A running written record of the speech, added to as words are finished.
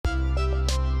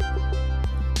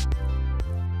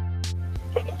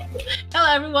Hello,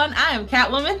 everyone. I am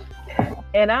Catwoman.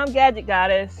 And I'm Gadget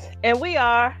Goddess. And we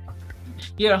are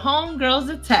your homegirls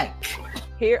of tech.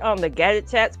 Here on the Gadget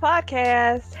Chats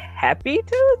podcast. Happy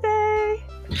Tuesday.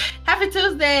 Happy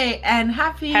Tuesday and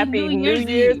happy New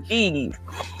Year's Eve.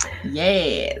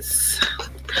 Yes.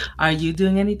 Are you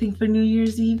doing anything for New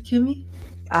Year's Eve, Kimmy?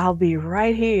 I'll be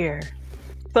right here.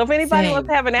 So if anybody wants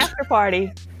to have an after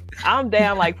party, I'm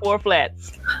down like 4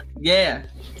 flats. Yeah.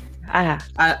 I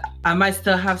might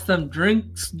still have some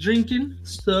drinking.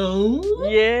 So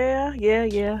yeah.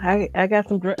 I got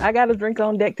some. I got a drink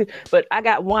on deck too, but I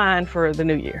got wine for the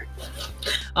new year.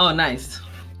 Oh, nice.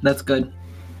 That's good.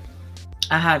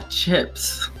 I have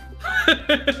chips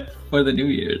for the New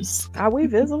Year's. Are we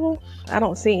visible? I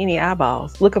don't see any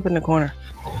eyeballs. Look up in the corner.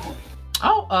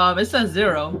 Oh, it says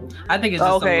 0. I think it's just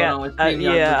something going on with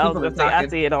Premium. Yeah, I was gonna say I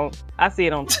see it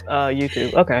on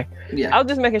YouTube. Okay. Yeah. I was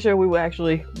just making sure we were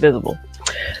actually visible.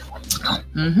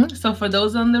 Mm-hmm. So for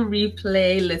those on the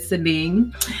replay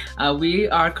listening, we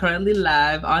are currently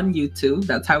live on YouTube.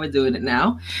 That's how we're doing it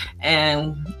now.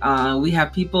 And we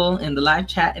have people in the live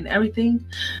chat and everything.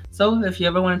 So if you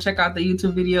ever want to check out the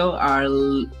YouTube video, our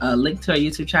link to our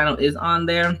YouTube channel is on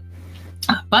there.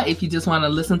 But if you just want to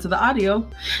listen to the audio,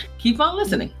 keep on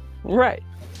listening. Right.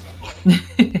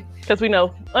 Because we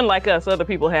know, unlike us, other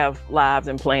people have lives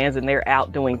and plans and they're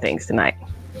out doing things tonight.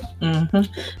 Mm-hmm.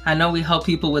 I know we help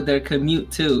people with their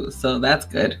commute too, so that's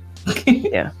good.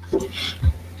 Yeah.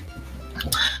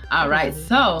 All right,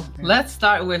 so let's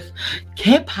start with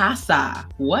 ¿Qué pasa?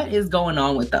 What is going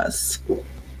on with us?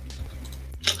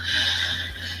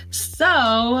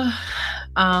 So,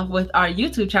 with our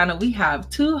YouTube channel, we have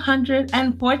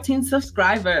 214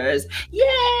 subscribers.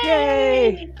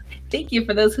 Yay! Thank you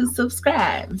for those who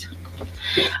subscribed.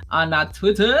 On our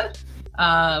Twitter,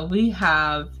 we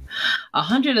have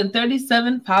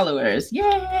 137 followers.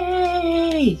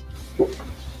 Yay!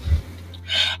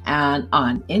 And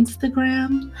on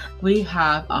Instagram, we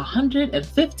have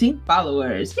 115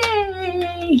 followers.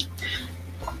 Yay!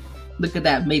 Look at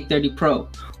that Mate 30 Pro.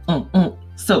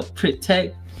 So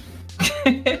pretty.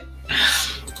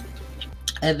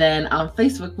 And then on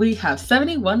Facebook, we have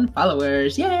 71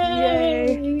 followers.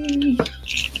 Yay!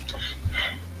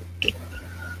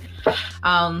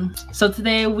 So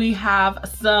today we have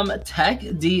some tech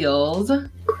deals.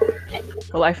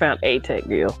 Well, I found a tech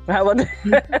deal. How about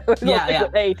that? Yeah.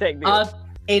 A tech deal.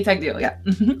 A tech deal, yeah.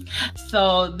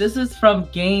 So this is from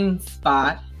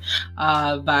GameSpot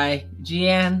by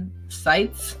Gian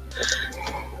Sites.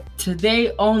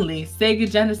 Today only, Sega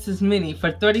Genesis Mini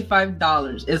for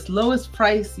 $35. Its lowest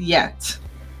price yet.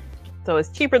 So it's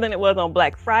cheaper than it was on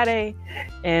Black Friday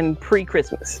and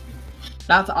pre-Christmas.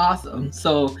 That's awesome.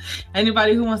 So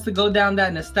anybody who wants to go down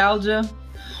that nostalgia,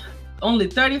 only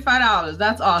 $35.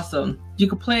 That's awesome. You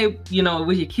can play, with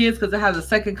your kids because it has a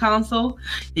second console,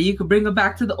 and you can bring them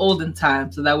back to the olden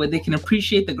times so that way they can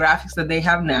appreciate the graphics that they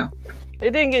have now.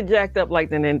 It didn't get jacked up like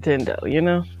the Nintendo,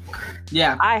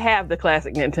 Yeah. I have the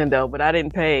classic Nintendo, but I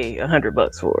didn't pay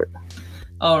 $100 for it.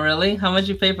 Oh, really? How much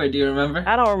you pay for it? Do you remember?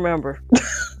 I don't remember,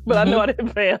 but I know I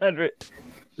didn't pay $100.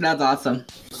 That's awesome.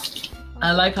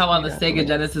 I like how on the Sega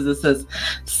Genesis it says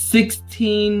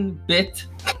 16-bit.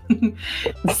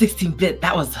 16-bit.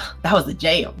 That was a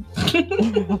jam.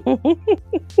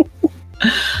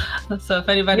 So if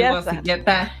anybody wants to get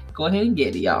that, go ahead and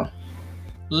get it, y'all.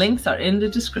 Links are in the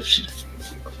description.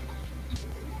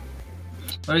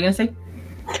 What are we gonna say?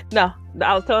 No,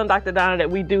 I was telling Dr. Donna that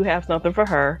we do have something for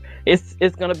her. It's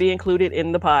going to be included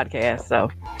in the podcast. So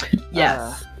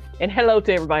yes. And hello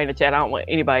to everybody in the chat. I don't want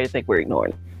anybody to think we're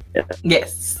ignoring.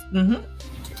 Yes. Mm-hmm.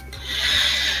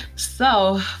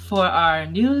 So for our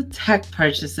new tech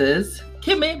purchases,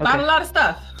 Kimmy bought a lot of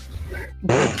stuff.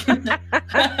 The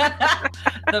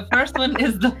first one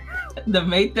is the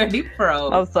Mate 30 Pro.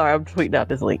 I'm sorry, I'm tweeting out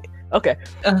this link. Okay.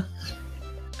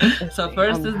 So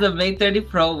first is the Mate 30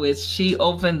 Pro, which she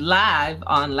opened live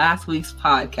on last week's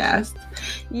podcast.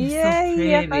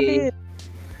 Yeah, I did.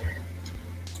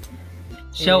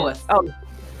 Show us. Oh,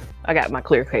 I got my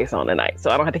clear case on tonight,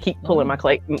 so I don't have to keep pulling my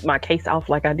case off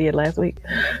like I did last week.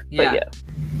 Yeah. But yeah.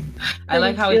 I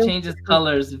like how it changes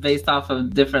colors based off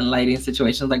of different lighting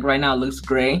situations. Like right now it looks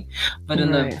gray, but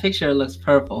in the picture it looks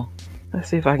purple. Let's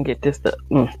see if I can get this to...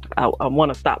 I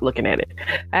want to stop looking at it.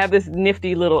 I have this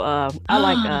nifty little... I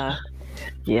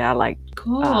like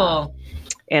cool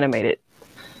animated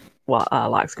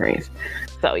lock screens.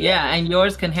 So yeah, and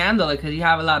yours can handle it because you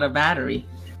have a lot of battery.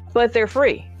 But they're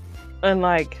free.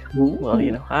 Unlike,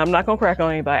 I'm not going to crack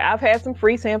on anybody. I've had some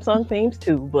free Samsung themes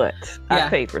too, but I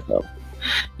paid for some.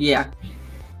 Yeah,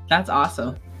 that's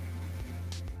awesome.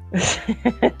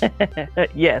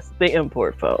 Yes, the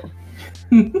import phone.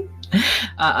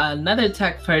 Another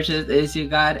tech purchase is you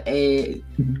got a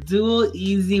dual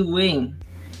easy wing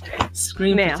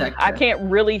screen protector. I can't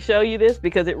really show you this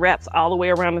because it wraps all the way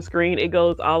around the screen. It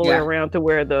goes all the way around to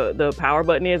where the power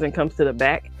button is and comes to the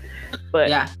back.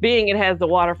 But being it has the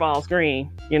waterfall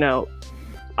screen, you know,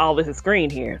 all this is screen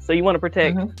here. So you want to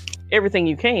protect everything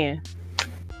you can,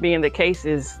 being the case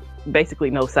is basically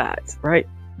no sides, right?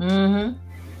 Mm-hmm.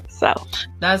 So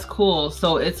that's cool.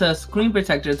 So it's a screen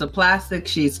protector. It's a plastic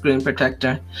sheet screen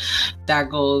protector that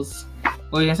goes.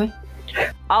 What were you gonna say?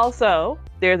 Also,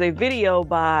 there's a video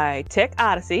by Tech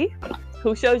Odyssey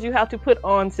who shows you how to put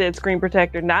on said screen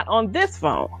protector, not on this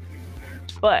phone,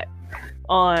 but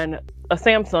on a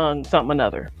Samsung something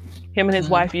another. Him and his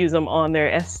wife use them on their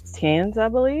S10s, I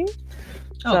believe.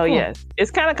 So cool. Yes,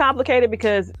 it's kind of complicated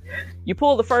because you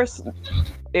pull the first.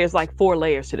 There's like 4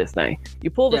 layers to this thing. You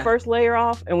pull the first layer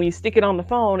off, and when you stick it on the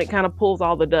phone, it kind of pulls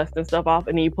all the dust and stuff off,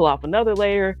 and then you pull off another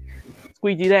layer,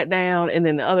 squeegee that down, and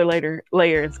then the other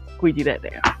layer and squeegee that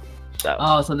down.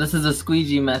 So this is a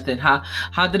squeegee method. How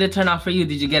did it turn out for you?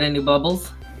 Did you get any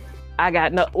bubbles? I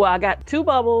got 2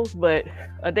 bubbles, but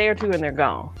a day or 2 and they're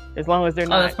gone. As long as they're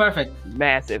not that's perfect.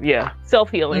 Massive. Yeah.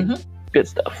 Self-healing. Good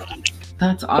stuff.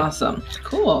 That's awesome.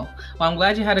 Cool. Well, I'm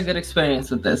glad you had a good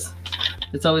experience with this.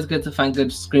 It's always good to find good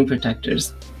screen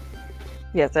protectors.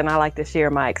 Yes, and I like to share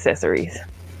my accessories.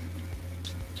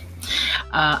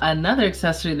 Another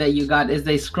accessory that you got is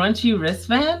a scrunchy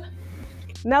wristband?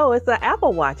 No, it's an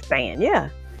Apple Watch band. Yeah.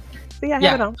 See, I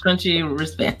have it on. Scrunchy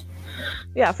wristband.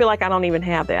 Yeah, I feel like I don't even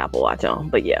have the Apple Watch on,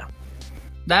 but yeah.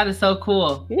 That is so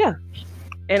cool. Yeah.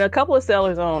 And a couple of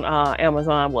sellers on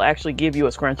Amazon will actually give you a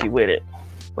scrunchie with it.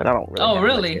 But I don't really. Oh,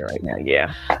 really? Right now.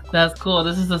 Yeah. That's cool.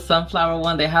 This is the sunflower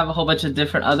one. They have a whole bunch of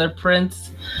different other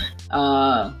prints.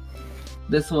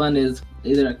 This one is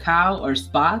either a cow or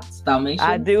spots, Dalmatian.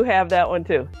 I do have that one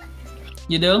too.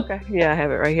 You do? Okay. Yeah, I have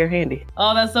it right here handy.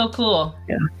 Oh, that's so cool.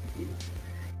 Yeah.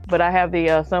 But I have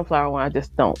the sunflower one. I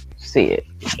just don't see it.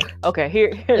 Okay,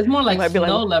 here. It's more like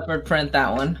snow leopard print,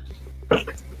 that one.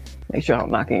 Make sure I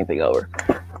don't knock anything over.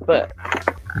 But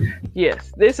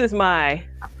yes, this is my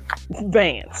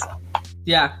Vans.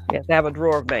 Yeah. Yes, I have a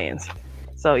drawer of Vans.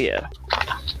 So yeah.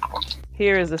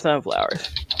 Here is the sunflowers.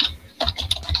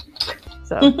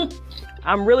 So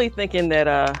I'm really thinking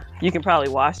that you can probably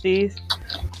wash these.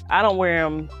 I don't wear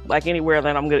them like anywhere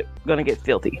that I'm gonna get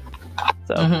filthy.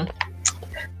 So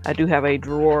I do have a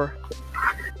drawer.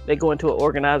 They go into an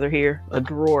organizer here, a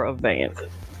drawer of Vans.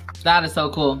 That is so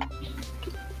cool.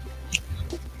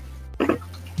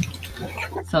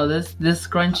 So this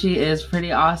scrunchie is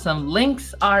pretty awesome.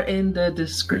 Links are in the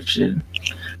description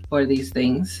for these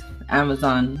things.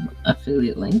 Amazon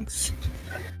affiliate links.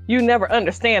 You never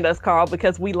understand us, Carl,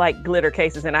 because we like glitter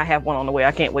cases, and I have one on the way.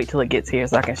 I can't wait till it gets here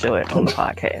so I can show it on the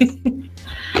podcast.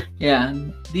 Yeah,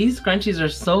 these scrunchies are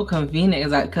so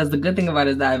convenient because the good thing about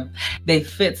it is that they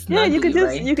fit snugly. Yeah,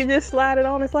 you can just slide it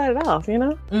on and slide it off, you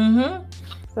know?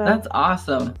 So. That's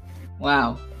awesome.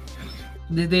 Wow.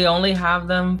 Did they only have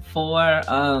them for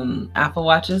Apple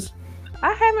Watches?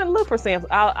 I haven't looked for samples.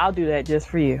 I'll do that just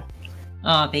for you.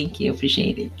 Oh, thank you.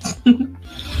 Appreciate it.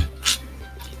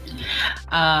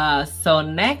 So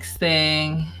next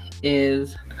thing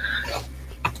is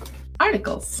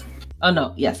articles. Oh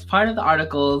no, yes. Part of the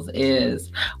articles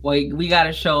is we got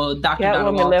to show Dr.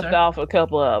 Donna Walter. Left off a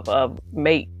couple of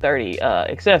Mate 30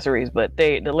 accessories, but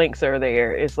the links are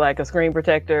there. It's like a screen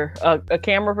protector, a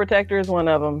camera protector is one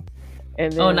of them,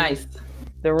 and then nice.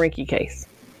 The Rinky case.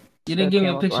 You didn't give me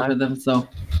a picture of them, so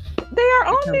they are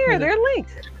on there. They're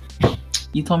linked.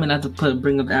 You told me not to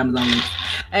bring up Amazon links.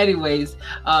 Anyways,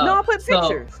 no, I put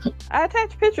pictures. I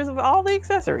attached pictures of all the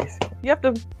accessories. You have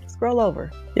to scroll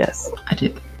over. Yes, I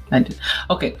did.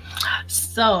 Okay,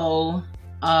 so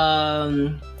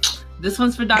this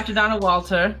one's for Dr. Donna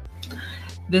Walter.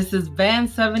 This is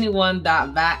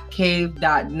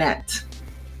van71.batcave.net.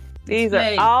 These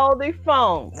are all the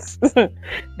phones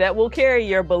that will carry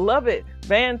your beloved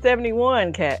Van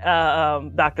 71,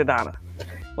 Dr. Donna.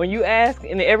 When you ask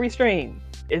in every stream,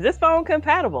 is this phone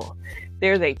compatible?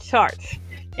 There's a chart,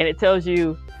 and it tells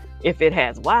you if it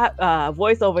has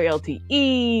voice over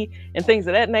LTE and things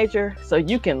of that nature, so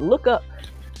you can look up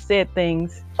said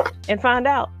things and find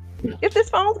out if this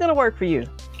phone's going to work for you.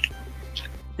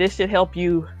 This should help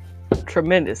you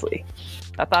tremendously.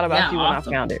 I thought about you when I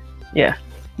found it. Yeah.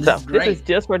 This is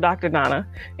just for Dr. Donna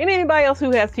and anybody else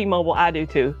who has T-Mobile. I do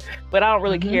too, but I don't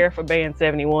really care for Band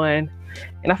 71,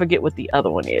 and I forget what the other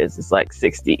one is. It's like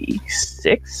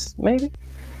 66, maybe.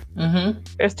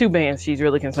 There's 2 bands she's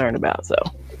really concerned about, so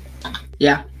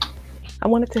yeah, I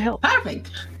wanted to help.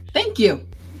 Perfect. Thank you.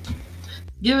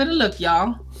 Give it a look,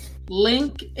 y'all.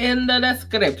 Link in the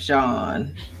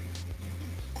description.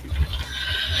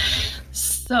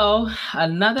 So,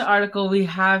 another article we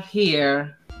have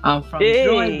here from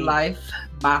Droid Life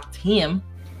by Tim.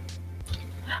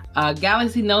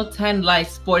 Galaxy Note 10 Lite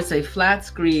sports a flat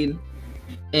screen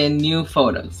in new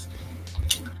photos.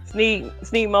 Sneak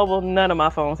Mobile, none of my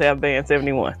phones have Band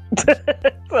 71.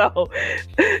 So,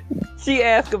 she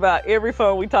asked about every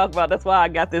phone we talk about. That's why I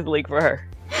got this link for her.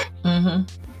 Mm-hmm.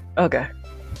 Okay,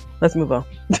 let's move on.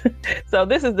 So,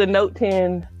 this is the Note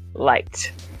 10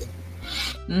 Lite.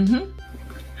 Mm-hmm.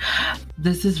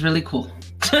 This is really cool.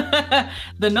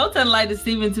 The Note 10 Lite is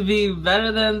seeming to be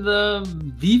better than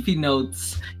the beefy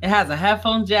Notes. It has a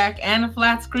headphone jack and a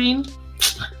flat screen.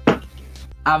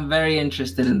 I'm very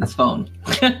interested in this phone.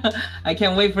 I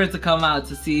can't wait for it to come out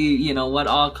to see, you know, what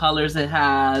all colors it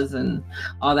has and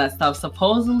all that stuff.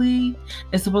 Supposedly,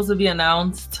 it's supposed to be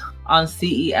announced on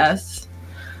CES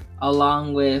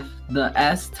along with the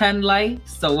S10 Lite.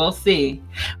 So we'll see.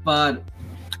 But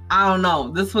I don't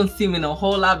know. This one's seeming a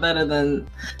whole lot better than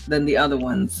the other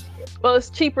ones. Well,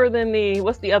 it's cheaper than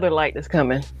what's the other light that's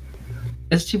coming?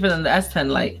 It's cheaper than the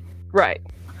S10 Lite. Right.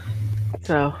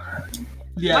 So,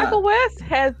 yeah. Michael West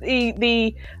has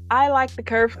the I like the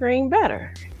curved screen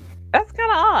better. That's kind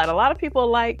of odd. A lot of people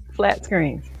like flat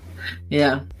screens.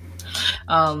 Yeah.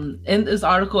 In this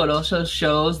article, it also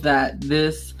shows that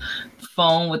this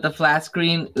phone with the flat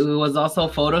screen, it was also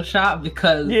Photoshop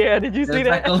because did you see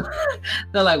that?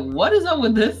 They're like, what is up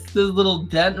with this little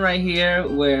dent right here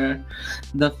where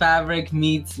the fabric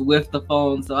meets with the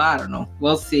phone? So I don't know.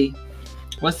 We'll see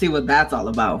what that's all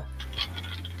about.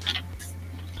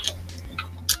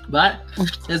 But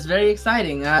it's very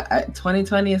exciting.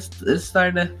 2020 is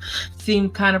starting to seem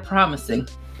kind of promising.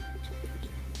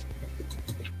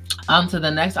 To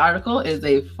the next article is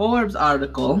a Forbes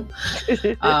article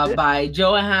by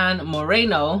Johan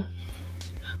Moreno.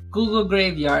 Google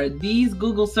Graveyard. These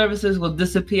Google services will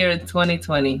disappear in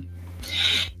 2020.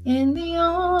 In the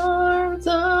arms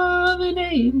of an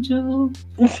angel.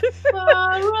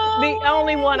 The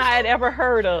only one I had ever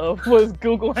heard of was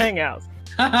Google Hangouts.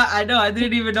 I know. I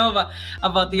didn't even know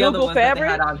about the Google other ones Fabric?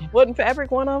 that they had on. Wasn't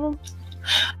Fabric one of them?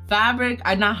 Fabric,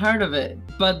 I'd not heard of it,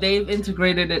 but they've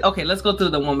integrated it. Okay, let's go through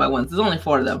them one by one. There's only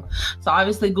 4 of them. So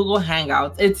obviously Google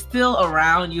Hangouts, it's still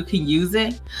around. You can use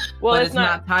it, but it's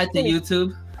not tied to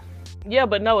YouTube. Yeah,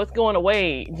 but no, it's going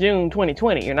away June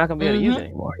 2020. You're not going to be able to use it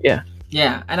anymore. Yeah.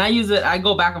 Yeah, and I use it. I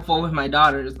go back and forth with my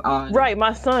daughters on. Right,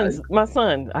 my son loves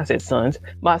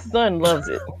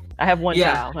it. I have one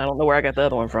child. I don't know where I got the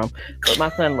other one from, but my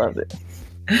son loves it.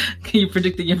 Can you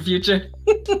predict your future?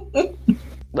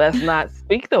 Let's not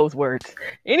speak those words.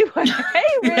 Anyway, hey,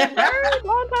 Redbird,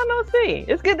 long time no see.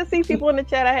 It's good to see people in the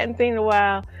chat I hadn't seen in a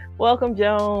while. Welcome,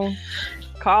 Joan.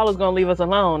 Carl is going to leave us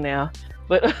alone now.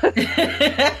 But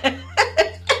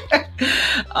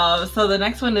so the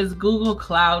next one is Google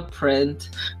Cloud Print,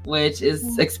 which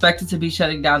is expected to be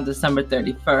shutting down December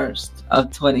 31st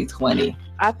of 2020.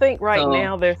 I think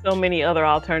now there's so many other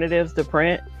alternatives to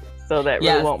print, so that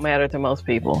really won't matter to most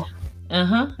people.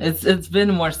 It's been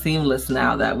more seamless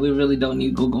now that we really don't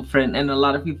need Google Print, and a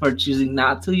lot of people are choosing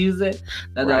not to use it.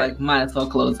 That they're like, might as well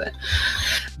close it.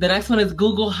 The next one is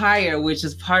Google Hire, which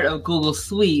is part of Google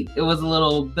Suite. It was a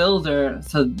little builder,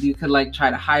 so you could like try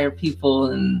to hire people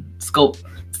and scope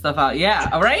stuff out. Yeah,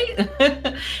 all right.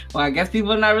 Well, I guess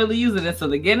people are not really using it, so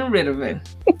they're getting rid of it.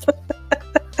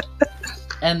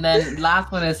 And then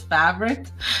last one is Fabric,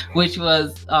 which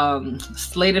was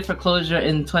slated for closure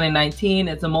in 2019.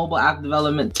 It's a mobile app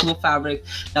development tool, Fabric,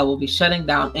 that will be shutting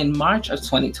down in March of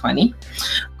 2020.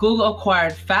 Google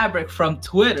acquired Fabric from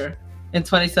Twitter in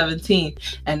 2017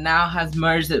 and now has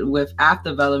merged it with app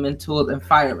development tools and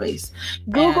Firebase.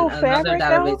 Google and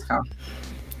Fabric,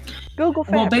 Google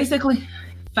Fabric. Well, basically,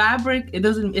 Fabric,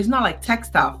 it's not like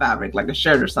textile fabric, like a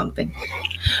shirt or something.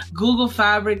 Google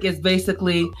Fabric is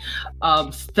basically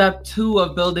step 2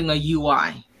 of building a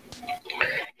UI.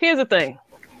 Here's the thing.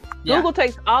 Google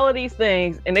takes all of these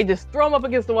things and they just throw them up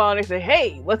against the wall and they say,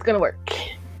 hey, what's going to work?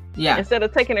 Yeah. Instead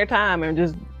of taking their time and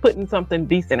just putting something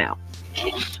decent out.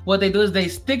 What they do is they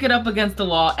stick it up against the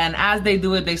wall, and as they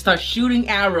do it, they start shooting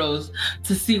arrows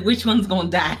to see which one's going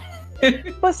to die.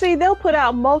 But see, they'll put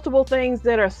out multiple things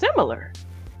that are similar.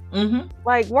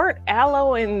 Like, weren't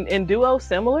Allo and Duo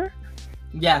similar?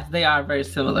 Yes, they are very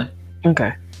similar.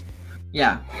 Okay.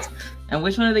 Yeah. And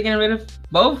which one are they getting rid of?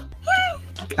 Both?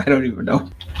 I don't even know.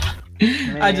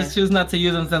 Man. I just choose not to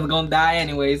use them since I'm going to die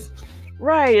anyways.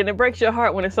 Right, and it breaks your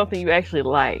heart when it's something you actually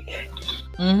like.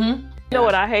 You know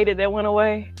what I hated that went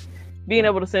away? Being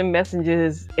able to send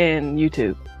messages in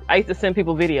YouTube. I used to send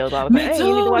people videos. I was like, hey,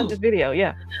 you need to watch this video.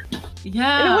 Yeah.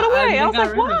 Yeah. And it went away. I was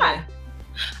like, why?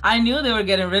 I knew they were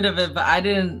getting rid of it, but I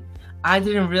didn't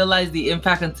realize the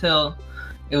impact until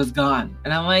it was gone.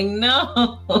 And I'm like,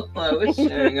 no, I was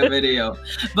sharing a video.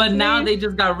 But now they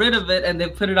just got rid of it and they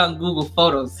put it on Google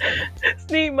Photos.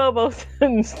 Sneed Mobile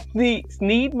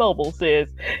says,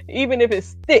 even if it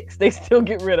sticks, they still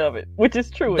get rid of it, which is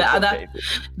true.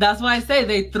 That's why I say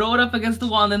they throw it up against the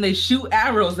wall and then they shoot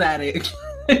arrows at it.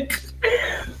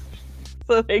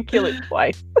 So they kill it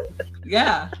twice.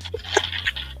 Yeah.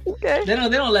 Okay. They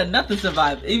don't let nothing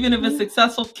survive. Even if it's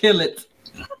successful, kill it.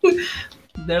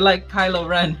 They're like Kylo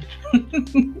Ren.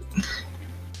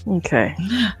 Okay.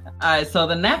 All right, so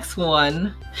the next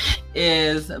one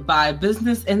is by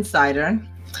Business Insider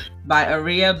by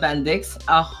Aria Bendix.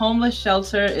 A homeless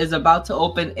shelter is about to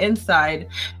open inside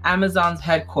Amazon's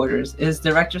headquarters. Its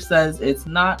director says it's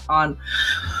not on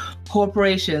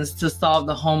corporations to solve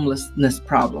the homelessness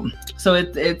problem. So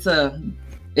it's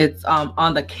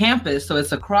on the campus, so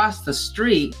it's across the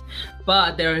street,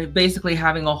 but they're basically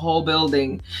having a whole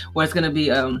building where it's going to be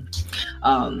a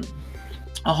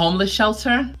homeless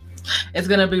shelter. It's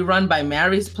going to be run by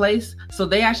Mary's Place. So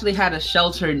they actually had a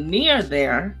shelter near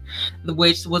there,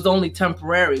 which was only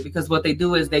temporary, because what they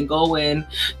do is they go in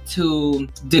to,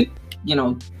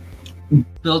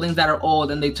 buildings that are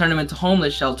old and they turn them into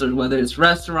homeless shelters, whether it's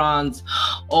restaurants,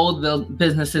 old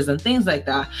businesses and things like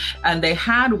that. And they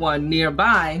had one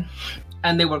nearby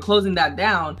and they were closing that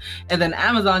down. And then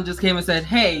Amazon just came and said,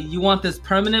 hey, you want this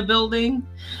permanent building?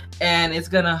 And it's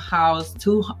gonna house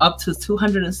up to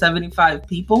 275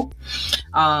 people.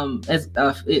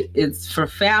 It's for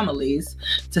families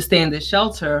to stay in this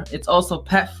shelter. It's also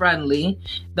pet friendly.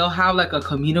 They'll have like a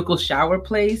communal shower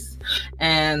place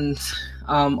and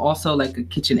also like a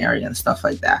kitchen area and stuff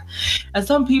like that. And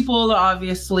some people are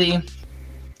obviously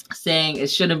saying it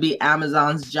shouldn't be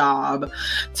Amazon's job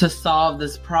to solve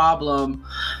this problem,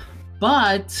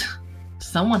 but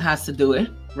someone has to do it,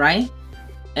 right?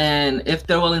 And if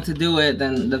they're willing to do it,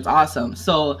 then that's awesome.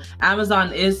 So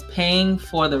Amazon is paying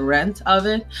for the rent of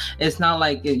it. It's not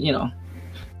like, the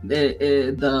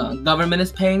government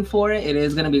is paying for it. It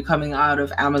is going to be coming out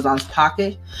of Amazon's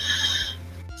pocket.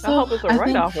 So I hope it's a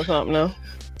write-off or something, though.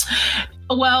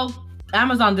 Well,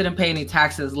 Amazon didn't pay any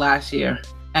taxes last year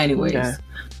anyways. Okay.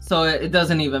 So it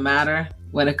doesn't even matter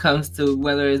when it comes to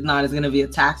whether it's going to be a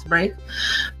tax break.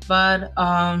 But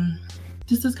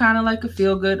this is kind of like a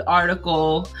feel-good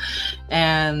article,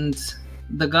 and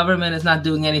the government is not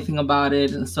doing anything about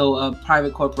it. And so a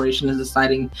private corporation is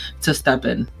deciding to step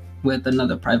in with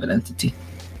another private entity.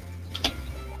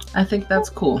 I think that's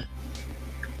cool.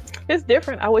 It's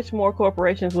different. I wish more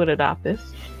corporations would adopt this.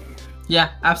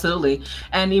 Yeah, absolutely.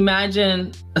 And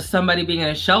imagine somebody being in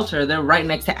a shelter. They're right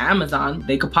next to Amazon.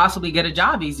 They could possibly get a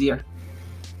job easier,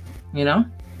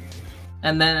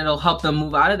 And then it'll help them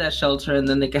move out of that shelter, and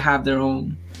then they can have their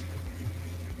own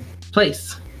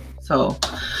place. So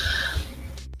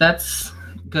that's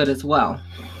good as well.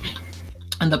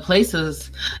 And the place is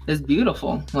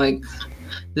beautiful. Like,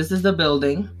 this is the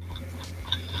building.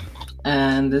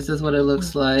 And this is what it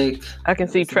looks like. I can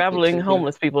see traveling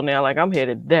homeless people now. Like, I'm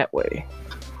headed that way.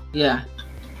 Yeah.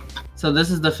 So this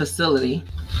is the facility.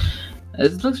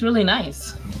 It looks really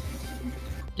nice.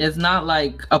 It's not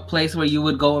like a place where you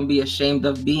would go and be ashamed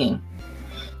of being,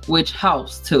 which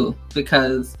helps too,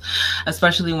 because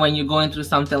especially when you're going through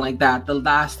something like that, the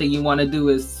last thing you want to do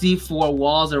is see four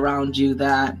walls around you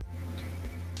that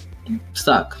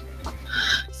suck.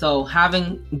 So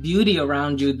having beauty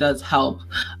around you does help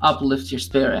uplift your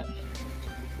spirit.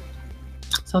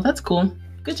 So that's cool.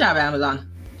 Good job,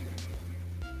 Amazon.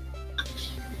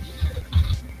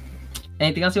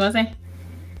 Anything else you want to say?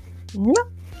 No.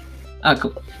 Oh,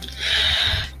 cool.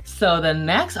 So the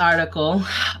next article,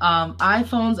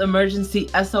 iPhone's emergency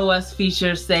SOS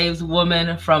feature saves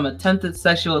woman from attempted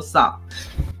sexual assault.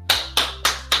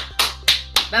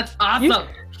 That's awesome.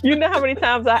 You know how many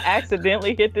times I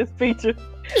accidentally hit this feature?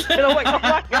 And I'm like, oh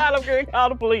my God, I'm going to call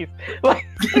the police. Like,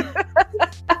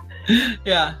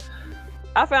 yeah.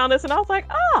 I found this and I was like,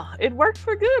 oh, it worked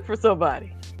for good for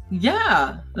somebody.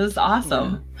 Yeah, that's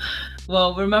awesome. Yeah.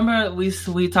 Well, remember we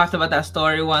talked about that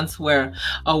story once where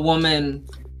a woman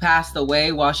passed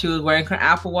away while she was wearing her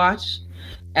Apple Watch,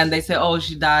 and they said, oh,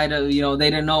 she died of, they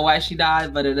didn't know why she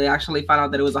died, but they actually found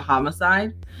out that it was a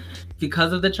homicide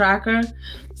because of the tracker.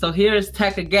 So here is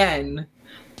tech again,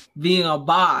 being a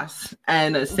boss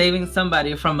and saving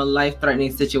somebody from a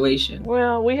life-threatening situation.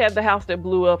 Well, we had the house that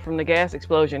blew up from the gas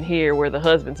explosion here where the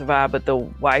husband survived, but the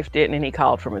wife didn't, and he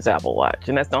called from his Apple Watch,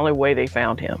 and that's the only way they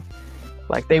found him.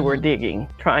 Like, they were digging,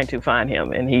 trying to find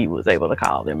him, and he was able to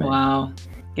call them. Wow.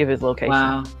 give his location.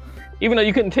 Wow. Even though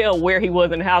you couldn't tell where he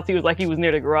was in the house, he was like he was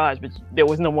near the garage, but there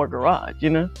was no more garage, you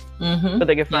know? Mm-hmm. But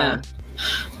they could find. Yeah.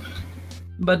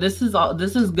 But this is a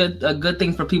good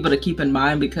thing for people to keep in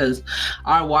mind, because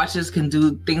our watches can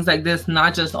do things like this,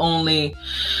 not just only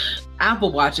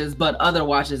Apple watches, but other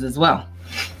watches as well.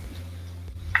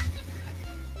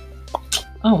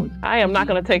 Oh, I am not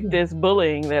going to take this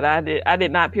bullying that I did. I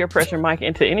did not peer pressure Mike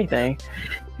into anything.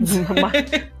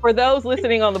 For those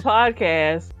listening on the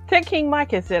podcast, Tech King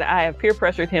Mike has said I have peer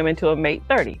pressured him into a Mate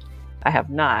 30. I have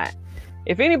not.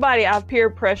 If anybody, I've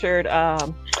peer pressured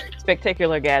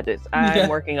Spectacular Gadgets. I'm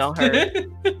working on her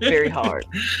very hard.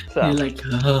 So you're like,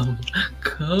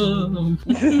 come.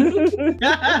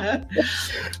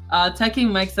 Tech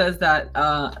King Mike says that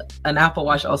an Apple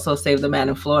Watch also saved the man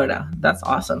in Florida. That's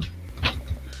awesome.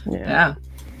 Yeah.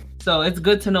 So it's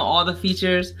good to know all the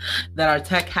features that our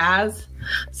tech has,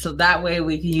 so that way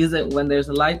we can use it when there's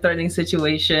a life-threatening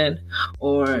situation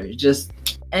or just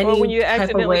any when you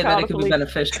type of way that it could be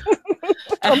beneficial.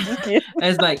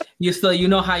 It's like you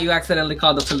know how you accidentally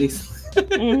call the police.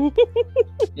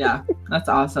 Yeah, that's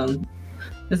awesome.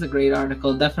 This is a great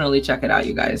article. Definitely check it out,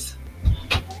 you guys.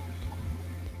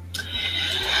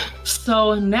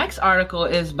 So next article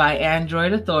is by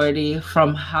Android Authority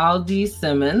from Haldy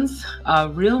Simmons.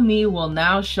 Realme will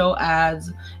now show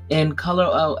ads in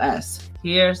ColorOS.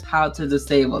 Here's how to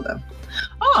disable them.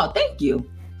 Oh, thank you.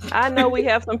 I know we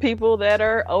have some people that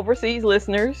are overseas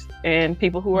listeners and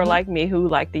people who are like me who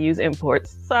like to use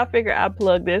imports. So I figure I'd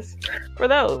plug this for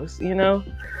those, you know?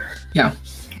 Yeah.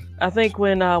 I think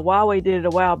when Huawei did it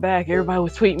a while back, everybody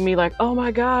was tweeting me like, oh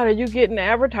my God, are you getting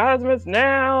advertisements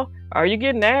now? Are you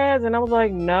getting ads? And I was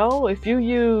like, no, if you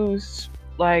use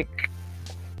a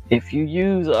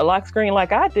lock screen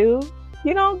like I do,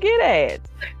 you don't get ads.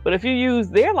 But if you use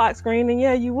their lock screen, then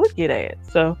yeah, you would get ads.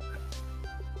 So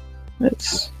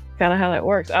that's kind of how that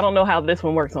works. I don't know how this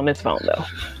one works on this phone though.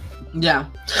 Yeah.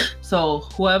 So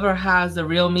whoever has the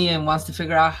Realme and wants to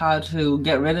figure out how to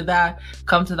get rid of that,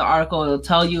 come to the article. It'll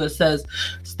tell you. It says,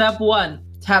 step 1,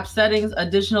 tap settings,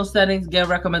 additional settings, get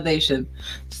recommendation.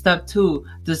 Step 2,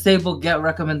 disable get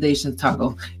recommendations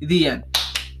toggle. The end.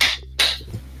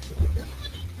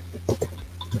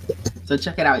 So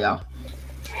check it out, y'all.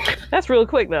 That's real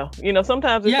quick though. You know,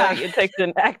 sometimes it's like it takes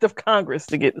an act of Congress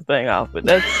to get the thing off, but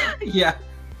that's yeah,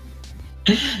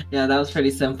 that was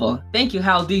pretty simple. Thank you,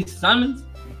 Haldy Simmons.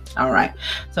 All right,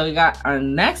 so we got our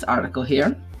next article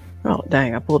here. Oh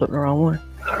dang, I pulled up the wrong one.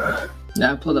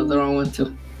 Yeah, I pulled up the wrong one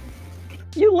too.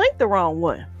 You linked the wrong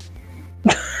one.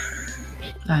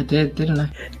 I did, didn't I?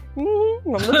 I'm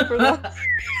looking for that.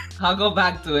 I'll go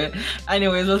back to it.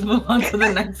 Anyways, let's move on to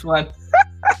the next one.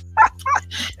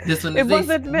 This one is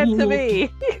wasn't meant to be.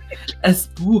 A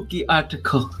spooky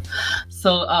article.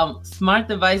 So, smart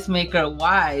device maker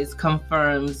Wyze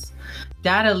confirms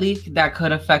data leak that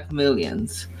could affect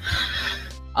millions.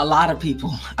 A lot of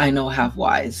people I know have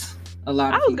Wyze. A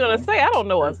lot. I was gonna say I don't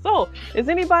know a soul. Does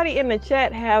anybody in the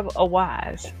chat have a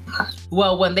Wyze?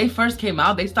 Well, when they first came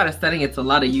out, they started selling it to a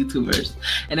lot of YouTubers,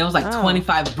 and it was like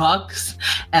 $25,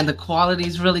 and the quality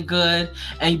is really good.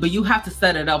 But you have to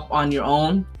set it up on your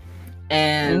own,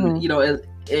 and you know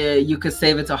you could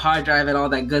save it to hard drive and all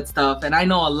that good stuff. And I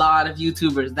know a lot of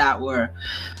YouTubers that were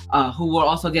who were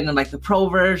also getting like the pro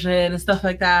version and stuff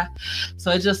like that.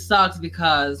 So it just sucks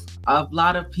because a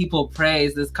lot of people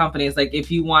praise this company. It's like,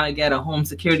 if you want to get a home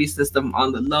security system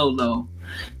on the low,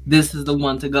 this is the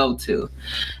one to go to.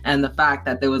 And the fact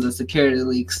that there was a security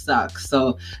leak sucks.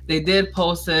 So they did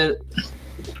post a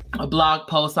blog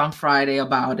post on Friday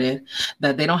about it,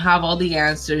 that they don't have all the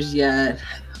answers yet.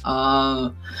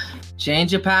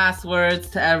 Change your passwords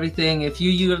to everything. If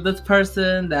you're this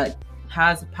person that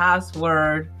has a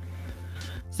password,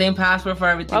 same password for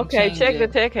everything. Okay, check the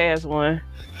tech has one.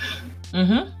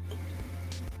 I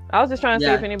was just trying to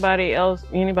see if anybody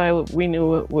we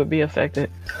knew would be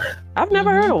affected. I've never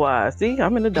heard of Wyze. See,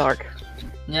 I'm in the dark.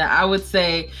 Yeah, I would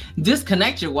say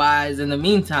disconnect your Wyze in the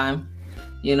meantime,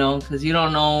 you know, because you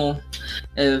don't know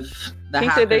if the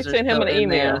hackers said they sent him an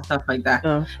email and stuff like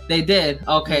that. They did.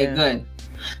 Okay, good.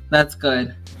 That's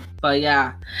good. But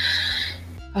yeah,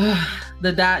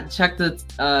 check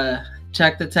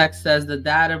the text says the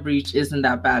data breach isn't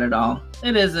that bad at all.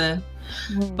 It isn't,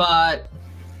 but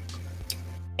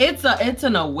it's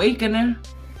an awakener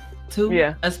too.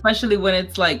 Yeah, especially when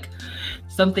it's like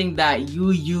something that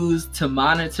you use to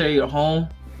monitor your home.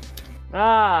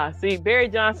 See, Barry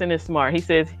Johnson is smart. He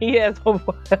says he has a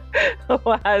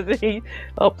Wyze.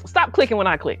 Stop clicking when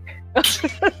I click.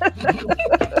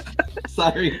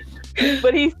 Sorry.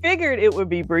 But he figured it would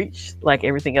be breached, like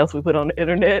everything else we put on the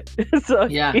internet. So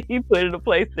he put it in a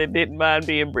place that didn't mind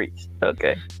being breached.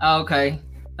 Okay.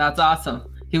 That's awesome.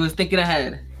 He was thinking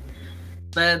ahead.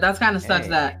 But that's kind of sucks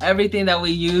that everything that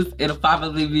we use, it'll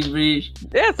probably be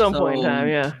breached. At some point in time,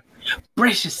 yeah.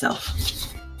 Brace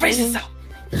yourself. Brace yourself.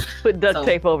 Put duct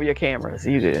tape over your cameras.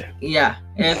 You did. Yeah.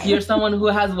 If you're someone who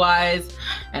has Wise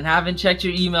and haven't checked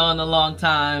your email in a long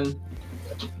time,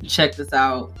 check this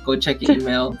out. Go check your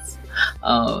emails.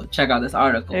 Check out this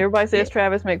article. Everybody says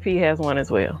Travis McPee has one as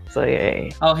well. So yeah.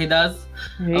 Oh, he does?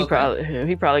 He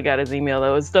probably got his email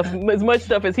though. As much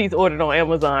stuff as he's ordered on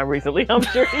Amazon recently. I'm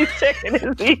sure he's checking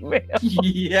his email.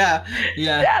 Yeah.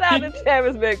 Shout out to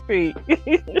Travis McPee.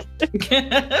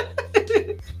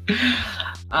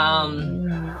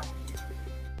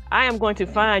 I am going to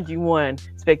find you one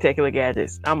Spectacular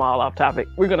Gadgets. I'm all off topic.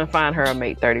 We're going to find her a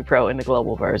Mate 30 Pro in the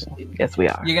global version. Yes, we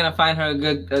are. You're going to find her a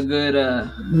good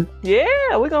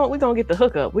Yeah, we're going to get the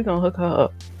hookup. We're going to hook her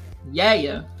up.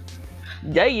 Yeah.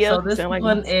 So this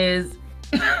one is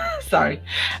sorry.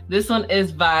 This one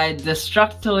is by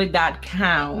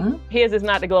Destructoid.com. His is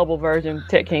not the global version,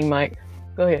 Tech King Mike.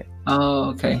 Go ahead. Oh,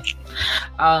 okay.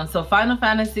 So Final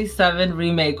Fantasy VII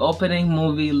Remake opening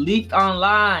movie leaked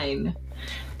online.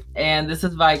 And this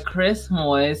is by Chris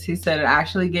Moyes. He said it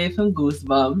actually gave him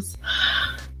goosebumps.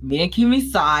 Me and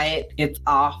Kimmy saw it. It's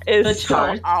off the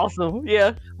charts. So awesome.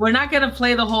 Yeah. We're not going to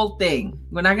play the whole thing.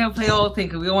 Because we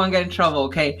don't want to get in trouble,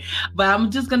 okay? But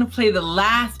I'm just going to play the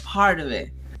last part of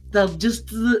it. Just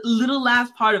the little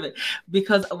last part of it.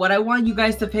 Because what I want you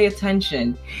guys to pay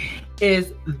attention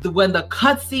is when the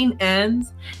cutscene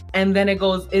ends and then it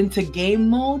goes into game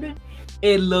mode,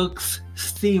 it looks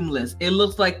seamless. It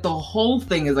looks like the whole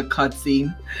thing is a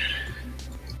cutscene.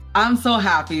 I'm so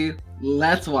happy.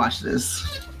 Let's watch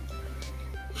this.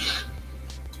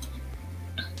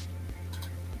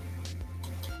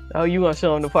 Oh, you want to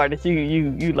show them the part that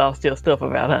you lost your stuff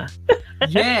about, huh?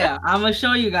 Yeah, I'm gonna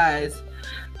show you guys.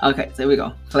 Okay, so here we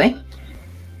go. Play.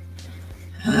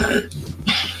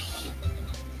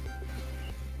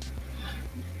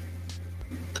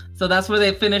 So that's where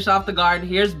they finish off the guard.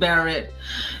 Here's Barrett.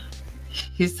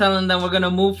 He's telling them we're gonna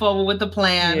move forward with the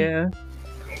plan. Yeah.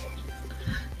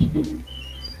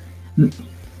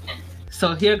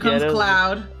 So here comes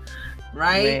Cloud,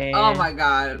 right? Man. Oh my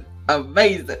God,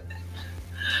 amazing.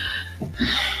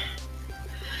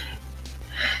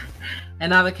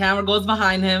 And now the camera goes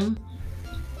behind him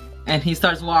and he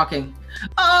starts walking.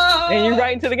 Oh! And you're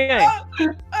right into the game.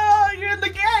 Oh, you're in the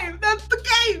game. That's the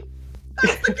game.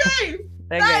 That's the game.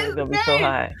 That game is gonna be so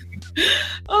high.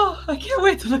 Oh, I can't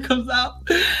wait till it comes out.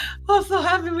 I'm so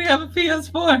happy we have a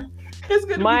PS4. It's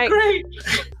gonna be great.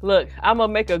 Look, I'm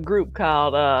gonna make a group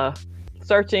called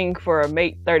Searching for a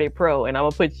Mate 30 Pro, and I'm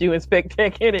gonna put you and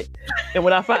Spectech in it. And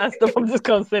when I find stuff, I'm just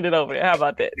gonna send it over there. How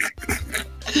about that?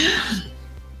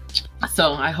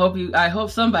 So I hope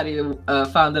somebody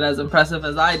found it as impressive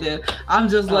as I did. I'm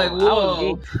just like,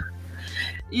 whoa.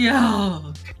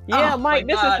 Yeah, Mike,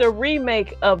 this is the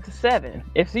remake of 7.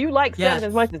 If you like 7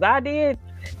 as much as I did,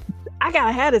 I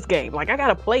gotta have this game. Like, I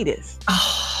gotta play this.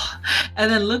 Oh, and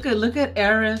then look at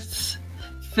Aerith's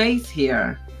face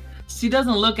here. She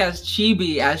doesn't look as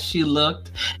chibi as she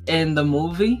looked in the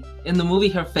movie. In the movie,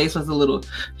 her face was a little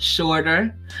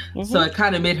shorter, so it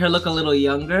kind of made her look a little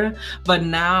younger. But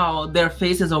now their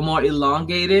faces are more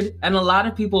elongated, and a lot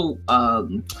of people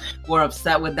were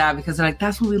upset with that because they're like,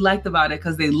 that's what we liked about it,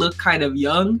 because they look kind of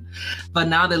young, but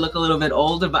now they look a little bit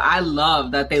older. But I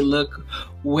love that they look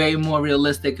way more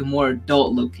realistic and more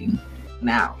adult looking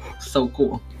now. So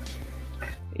cool.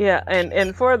 Yeah,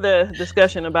 and for the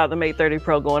discussion about the Mate 30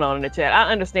 Pro going on in the chat, I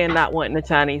understand not wanting the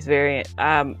Chinese variant.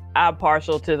 I'm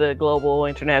partial to the global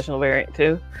international variant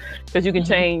too, because you can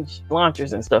change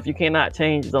launchers and stuff. You cannot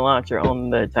change the launcher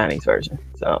on the Chinese version.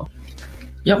 So,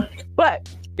 but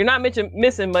you're not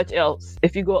missing much else.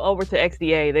 If you go over to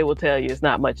XDA, they will tell you it's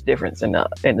not much difference in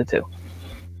the two.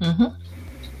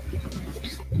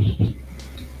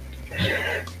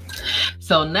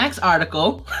 So next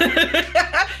article.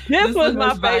 This was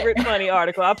my favorite funny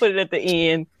article. I put it at the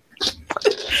end.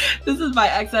 This is by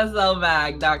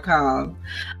XSLMag.com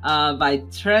by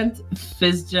Trent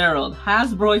Fitzgerald.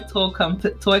 Hasbro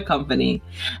Toy Company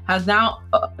has now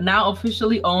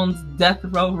officially owns Death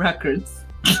Row Records.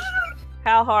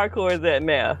 How hardcore is that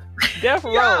now? Death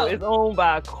Row is owned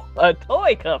by a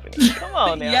toy company. Come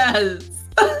on now. Yes.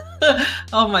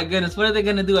 Oh my goodness, what are they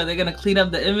gonna do? Are they gonna clean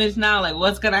up the image now? Like,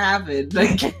 what's gonna happen?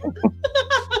 Like,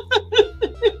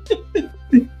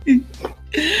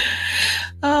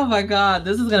 Oh my God,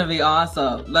 this is gonna be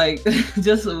awesome. Like,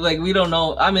 just like we don't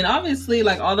know. I mean, obviously,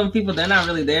 like all them people, they're not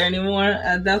really there anymore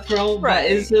at death row.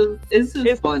 Right. But it's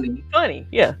just funny. Funny,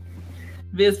 yeah.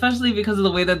 Especially because of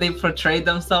the way that they portrayed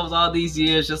themselves all these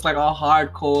years, just like all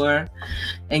hardcore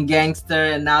and gangster,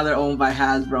 and now they're owned by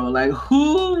Hasbro. Like,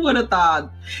 who would have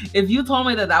thought? If you told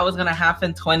me that that was gonna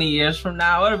happen 20 years from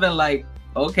now, I would have been like,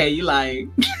 okay, you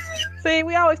lying. See,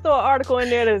 we always throw an article in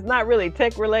there that's not really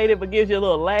tech related, but gives you a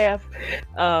little laugh.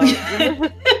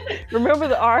 Remember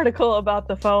the article about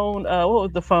the phone? What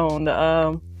was the phone?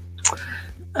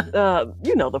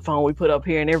 You know, the phone we put up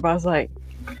here, and everybody's like,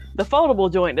 the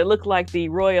foldable joint that looked like the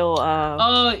Royal.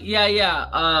 Oh yeah.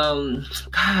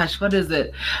 Gosh, what is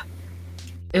it?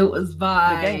 It was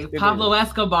by Pablo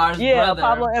Escobar's brother. Yeah,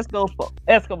 Pablo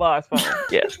Escobar's phone.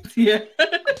 Yes. Yeah.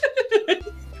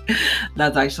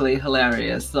 That's actually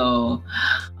hilarious. So,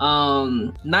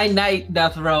 night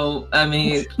death row. I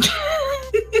mean,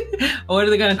 what are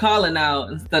they gonna call it now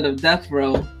instead of death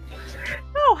row?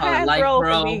 No, Hasbro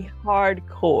can be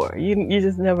hardcore. You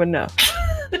just never know.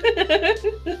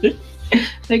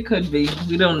 They could be.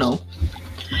 We don't know.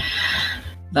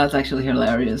 That's actually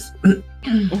hilarious.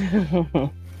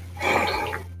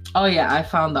 Oh yeah, I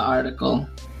found the article.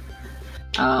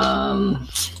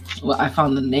 Well, I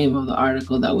found the name of the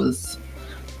article I was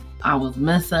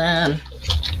missing.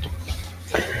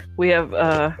 We have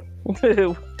all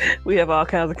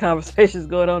kinds of conversations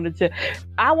going on in the chat.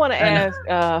 I want to ask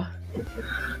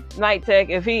Night Tech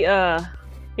if he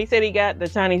said he got the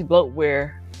Chinese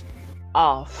bloatware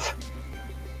off,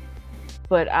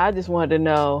 but I just wanted to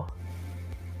know,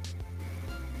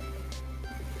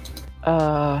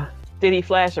 did he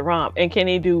flash a ROM, and can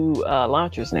he do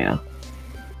launchers now?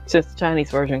 Since the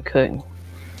Chinese version couldn't.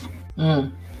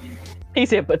 He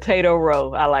said potato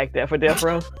row. I like that for death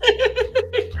row.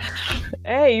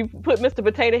 Hey, you put Mr.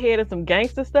 Potato Head in some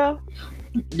gangster stuff?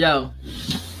 Yo.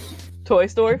 Toy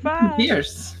Story 5.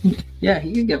 Pierce. Yeah,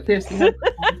 he can get Pierce.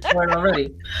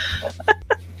 Already.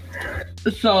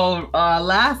 So,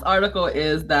 last article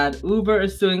is that Uber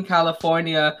is suing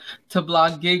California to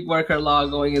block gig worker law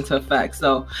going into effect.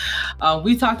 So,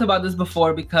 we talked about this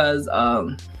before because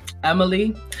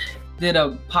Emily did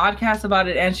a podcast about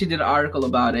it, and she did an article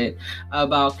about it,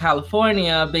 about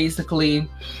California basically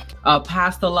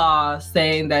passed a law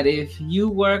saying that if you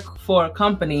work for a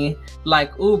company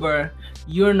like Uber,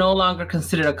 you're no longer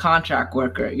considered a contract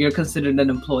worker. You're considered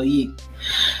an employee.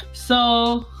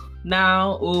 So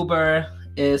now Uber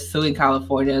is suing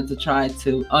California to try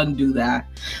to undo that.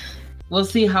 We'll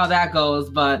see how that goes,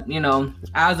 but you know,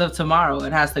 as of tomorrow,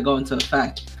 it has to go into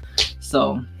effect.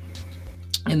 So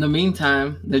in the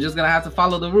meantime, they're just gonna have to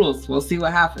follow the rules. We'll see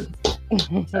what happens.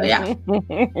 So yeah.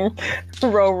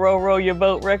 row your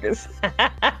boat records.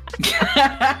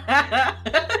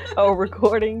 Oh,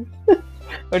 recordings.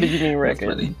 Or did you mean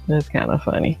records? That's kind of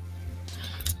funny.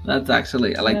 That's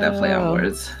actually, I like that play on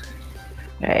words.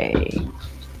 Hey.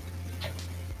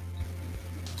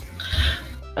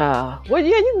 Well, yeah,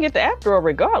 you can get the app drawer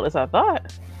regardless, I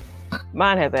thought.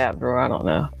 Mine has the app drawer, I don't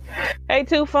know. Hey,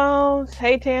 Two Phones.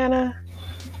 Hey, Tana.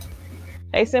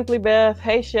 Hey, Simply Beth.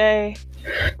 Hey, Shay.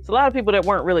 It's a lot of people that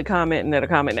weren't really commenting that are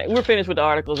commenting. We're finished with the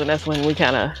articles, and that's when we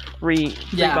kind of free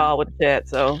ball with the chat.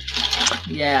 So,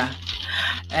 yeah.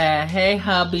 Hey,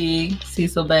 hubby,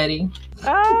 Cecil Betty.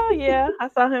 Oh yeah, I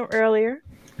saw him earlier.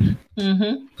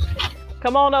 Mm-hmm.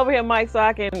 Come on over here, Mike, so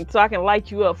I can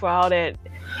light you up for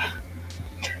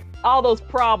all those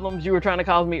problems you were trying to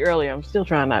cause me earlier. I'm still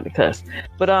trying not to cuss,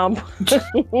 but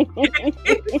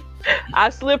I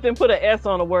slipped and put an S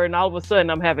on a word, and all of a sudden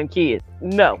I'm having kids.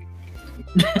 No.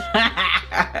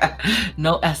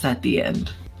 No S at the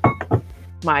end.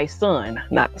 My son,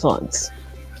 not sons.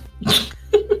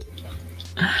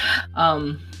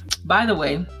 By the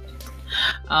way,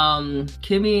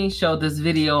 Kimmy showed this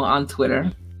video on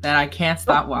Twitter that I can't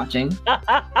stop watching.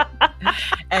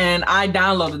 And I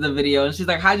downloaded the video, and she's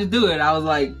like, how'd you do it? I was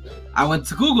like, I went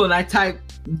to Google and I typed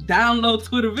download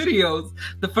Twitter videos.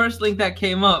 The first link that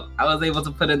came up, I was able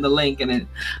to put in the link, and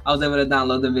I was able to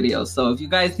download the video. So if you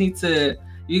guys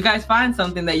find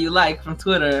something that you like from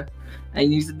Twitter and you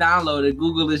need to download it,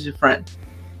 Google is your friend.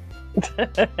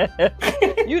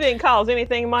 You didn't cause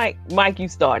anything, Mike. Mike, you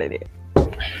started it.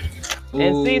 Ooh.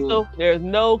 And Cecil, there's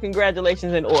no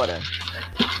congratulations in order.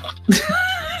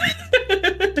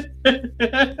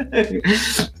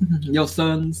 Your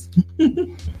sons.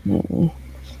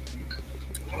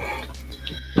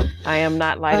 I am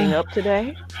not lighting up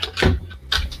today.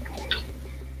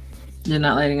 You're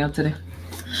not lighting up today?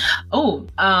 Oh,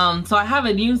 so I have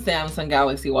a new Samsung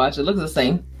Galaxy Watch. It looks the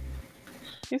same.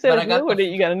 You said it's new, or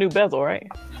you got a new bezel, right?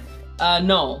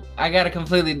 No, I got a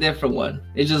completely different one.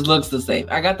 It just looks the same.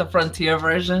 I got the Frontier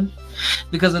version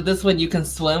because with this one you can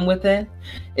swim with it.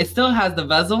 It still has the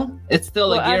bezel. It's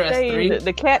still a Gear S3.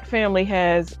 The Cat family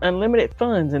has unlimited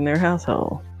funds in their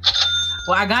household.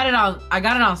 Well, I got it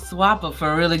on Swappa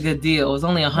for a really good deal. It was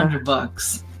only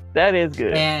 $100. That is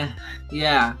good. And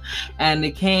yeah, and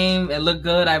it looked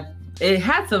good. It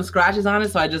had some scratches on it,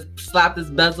 so I just slapped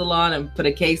this bezel on and put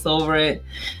a case over it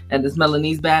and this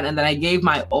Milanese band. And then I gave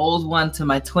my old one to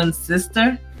my twin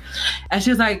sister. And she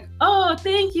was like, oh,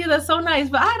 thank you. That's so nice.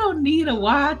 But I don't need a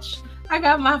watch. I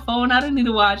got my phone. I don't need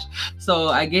a watch. So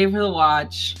I gave her the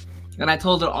watch and I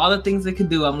told her all the things it could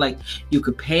do. I'm like, you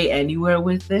could pay anywhere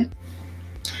with it.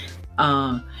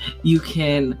 You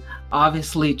can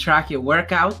obviously track your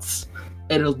workouts.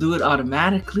 It'll do it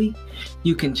automatically.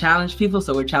 You can challenge people.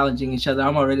 So we're challenging each other.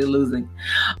 I'm already losing.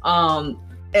 And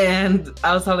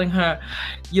I was telling her,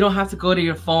 you don't have to go to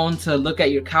your phone to look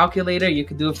at your calculator. You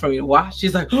can do it from your watch.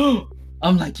 She's like, oh,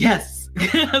 I'm like, yes.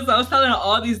 So I was telling her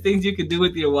all these things you could do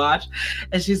with your watch.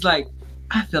 And she's like,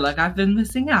 I feel like I've been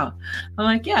missing out. I'm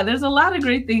like, yeah, there's a lot of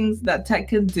great things that tech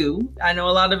can do. I know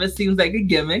a lot of it seems like a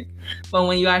gimmick, but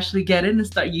when you actually get in and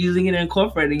start using it and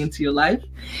incorporating it into your life,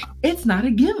 it's not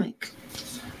a gimmick.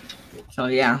 So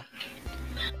yeah,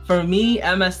 for me,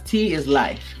 MST is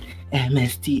life.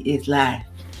 MST is life.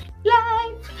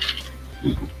 Life.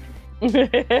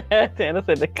 Tana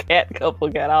said the cat couple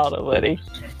got all the money.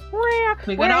 Where's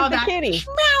the kitty?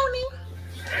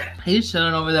 He's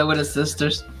chilling over there with his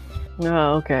sisters.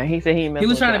 Oh, okay. He said he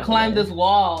was trying to climb this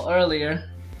wall earlier.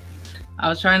 I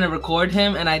was trying to record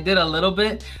him and I did a little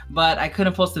bit, but I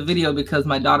couldn't post a video because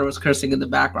my daughter was cursing in the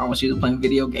background when she was playing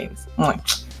video games. I'm like,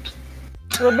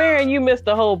 well, Baron, you missed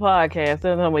the whole podcast.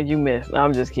 That's how much you missed.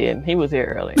 I'm just kidding. He was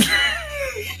here early.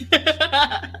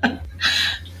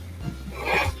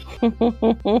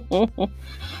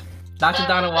 Dr.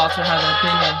 Donna Walter has an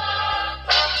opinion.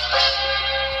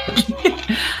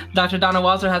 Dr. Donna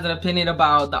Walter has an opinion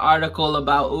about the article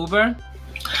about Uber.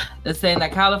 It's saying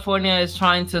that California is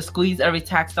trying to squeeze every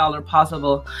tax dollar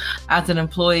possible. As an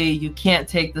employee, you can't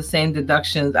take the same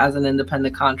deductions as an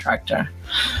independent contractor.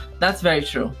 That's very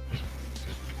true.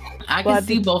 I can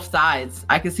see both sides.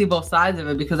 I can see both sides of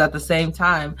it because at the same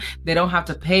time, they don't have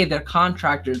to pay their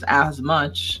contractors as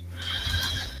much.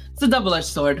 It's a double-edged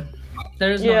sword.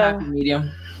 There is no happy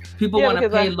medium. People want to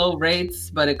pay low rates,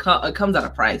 but it comes at a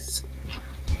price.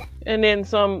 And then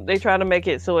they try to make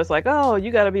it so it's like, oh, you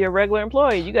got to be a regular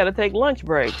employee. You got to take lunch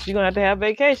breaks. You're going to have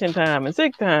vacation time and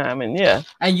sick time. And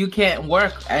And you can't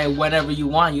work whenever you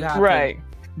want. You have to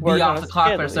be off the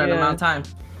clock for a certain amount of time.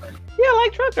 Yeah,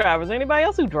 like truck drivers. Anybody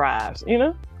else who drives,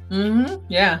 Yeah.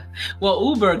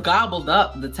 Well, Uber gobbled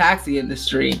up the taxi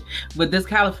industry. With this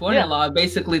California law, it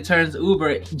basically turns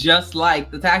Uber just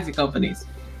like the taxi companies.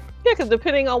 Yeah, because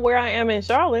depending on where I am in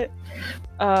Charlotte,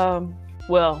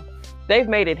 they've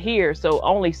made it here so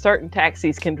only certain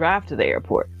taxis can drive to the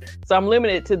airport. So I'm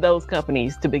limited to those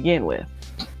companies to begin with.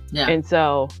 Yeah. And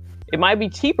so it might be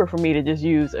cheaper for me to just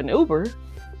use an Uber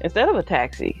instead of a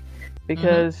taxi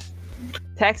because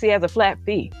taxi has a flat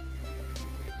fee.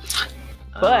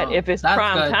 But if it's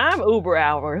prime time Uber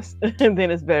hours, then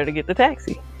it's better to get the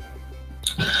taxi.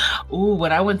 Ooh,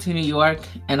 when I went to New York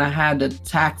and I had the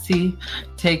taxi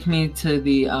take me to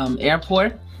the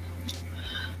airport,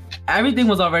 everything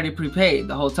was already prepaid.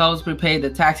 The hotel was prepaid, the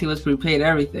taxi was prepaid,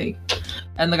 everything.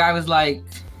 And the guy was like,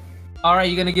 all right,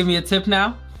 you gonna give me a tip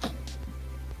now?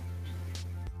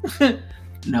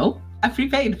 No, I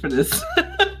prepaid for this.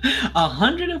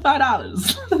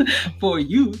 $105 for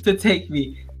you to take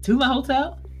me to my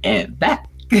hotel and back.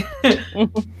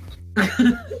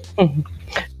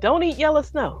 Don't eat yellow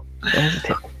snow.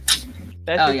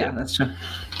 That's true.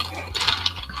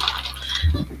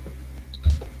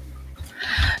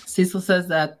 Cecil says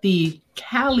that the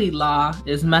Cali law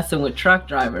is messing with truck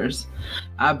drivers.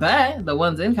 I bet the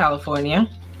ones in California,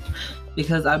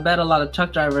 because I bet a lot of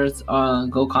truck drivers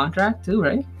go contract too,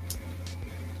 right?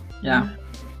 Yeah.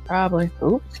 Probably.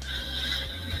 Oops.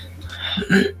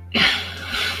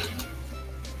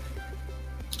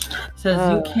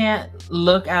 Says you can't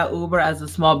look at Uber as a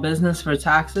small business for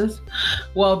taxes.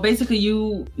 Well, basically,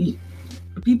 a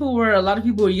lot of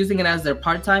people were using it as their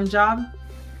part-time job.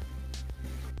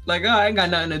 Like, oh, I ain't got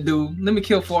nothing to do. Let me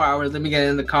kill 4 hours. Let me get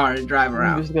in the car and drive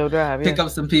around. Just go drive, pick up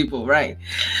some people, right?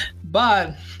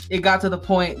 But it got to the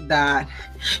point that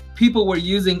people were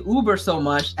using Uber so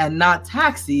much and not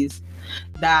taxis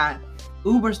that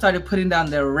Uber started putting down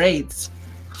their rates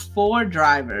for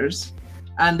drivers.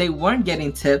 And they weren't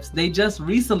getting tips. They just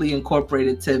recently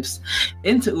incorporated tips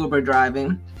into Uber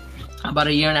driving. about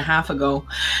a year and a half ago,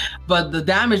 but the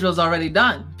damage was already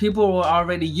done. People were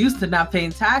already used to not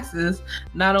paying taxes.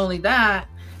 Not only that,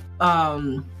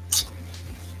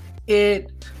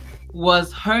 it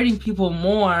was hurting people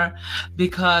more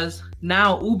because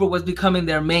now Uber was becoming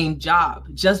their main job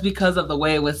just because of the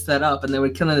way it was set up, and they were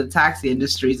killing the taxi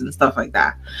industries and stuff like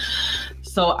that.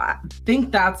 So I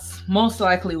think that's most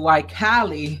likely why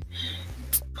Cali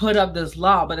put up this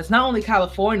law. But it's not only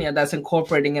California that's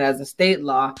incorporating it as a state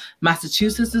law.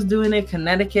 Massachusetts is doing it,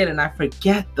 Connecticut, and I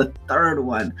forget the third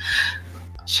one.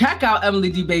 Check out Emily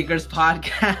D. Baker's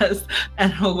podcast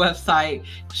and her website.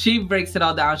 She breaks it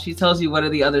all down. She tells you what are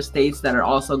the other states that are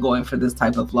also going for this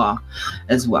type of law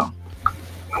as well.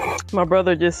 My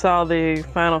brother just saw the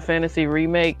Final Fantasy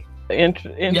remake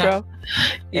intro.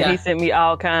 Yeah. And he sent me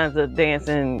all kinds of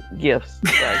dancing gifts.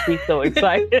 Like, he's so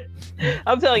excited.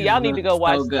 I'm telling y'all need to go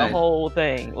watch the whole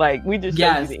thing. Like, we just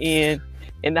showed you the end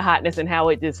and the hotness and how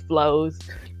it just flows.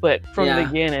 But from the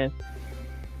beginning,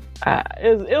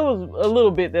 it was a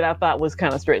little bit that I thought was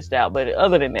kind of stretched out. But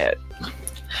other than that,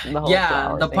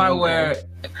 the part where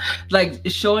like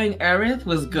showing Aerith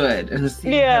was good. And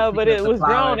but it was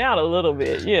drawn out a little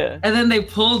bit. Yeah. And then they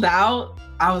pulled out.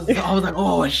 I was like,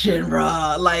 oh,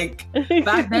 Shinra. Like,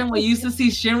 back then when you used to see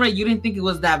Shinra, you didn't think it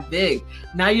was that big.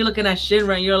 Now you're looking at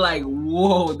Shinra and you're like,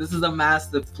 whoa, this is a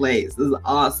massive place. This is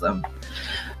awesome.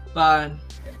 But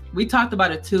we talked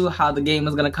about it too, how the game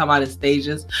is going to come out in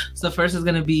stages. So first is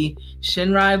going to be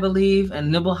Shinra, I believe,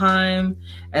 and Nibelheim.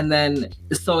 And then,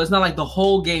 so it's not like the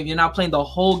whole game. You're not playing the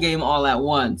whole game all at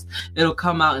once. It'll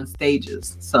come out in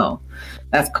stages. So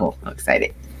that's cool. I'm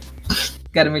excited.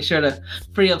 Got to make sure to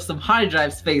free up some hard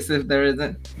drive space if there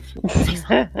isn't.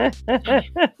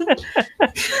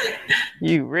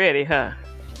 You ready, huh?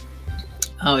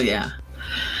 Oh, yeah.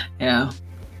 Yeah.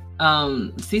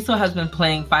 Cecil has been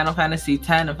playing Final Fantasy X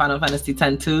and Final Fantasy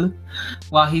X-2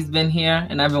 while he's been here,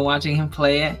 and I've been watching him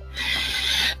play it.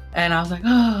 And I was like,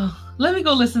 oh, let me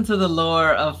go listen to the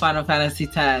lore of Final Fantasy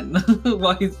X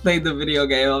while he's playing the video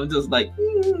game. I'm just like,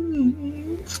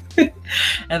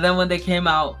 And then when they came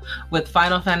out with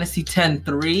Final Fantasy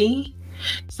X-3,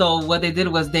 so what they did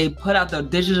was they put out the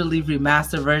digitally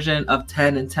remastered version of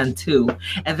 10 and 10-2.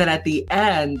 And then at the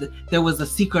end, there was a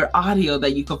secret audio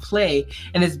that you could play.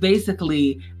 And it's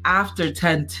basically after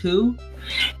 10-2.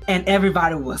 And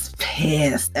everybody was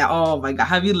pissed. Oh my God.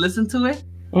 Have you listened to it?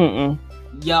 Mm-mm.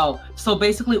 Yo, so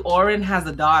basically Auron has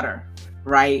a daughter,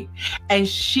 right? And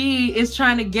she is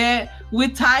trying to get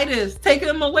with Tidus, taking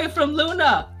him away from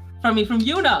Yuna.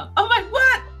 I'm like,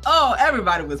 what? Oh,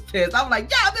 everybody was pissed. I'm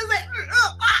like, yeah, this ain't.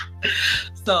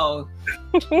 So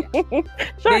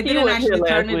they didn't actually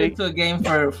turn it into a game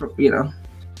for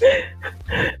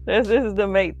This is the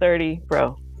Mate 30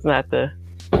 Pro. It's not the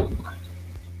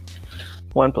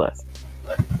OnePlus.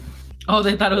 Oh,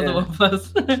 they thought it was the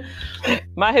OnePlus.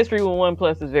 My history with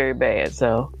OnePlus is very bad,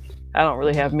 so I don't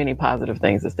really have many positive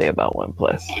things to say about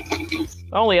OnePlus.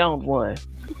 I only owned one.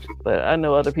 But I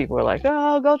know other people are like,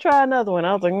 oh, go try another one.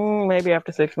 I was like, maybe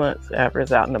after 6 months, after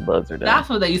it's out and the bugs are done. That's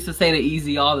what they used to say to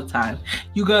Easy all the time.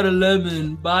 You got a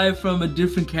lemon, buy it from a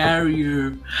different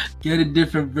carrier, get a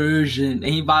different version. And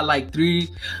he bought like three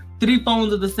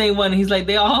phones of the same one. And he's like,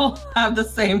 they all have the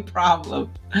same problem.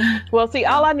 Well, see,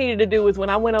 all I needed to do was when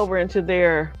I went over into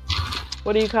their,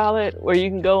 what do you call it? Where you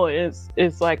can go and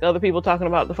it's like other people talking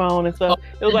about the phone and stuff.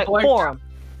 It was like a forum.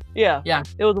 Yeah.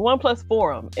 It was a OnePlus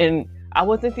forum. And I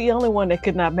wasn't the only one that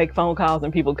could not make phone calls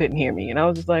and people couldn't hear me. And I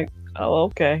was just like, oh,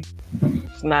 okay.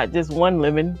 It's not just one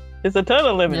lemon. It's a ton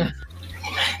of lemons.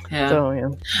 Yeah. So, yeah.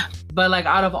 But like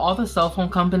out of all the cell phone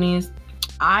companies,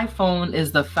 iPhone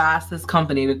is the fastest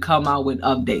company to come out with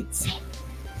updates.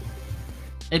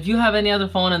 If you have any other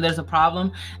phone and there's a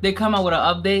problem, they come out with an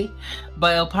update,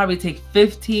 but it'll probably take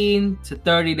 15 to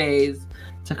 30 days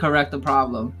to correct the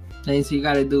problem. And so you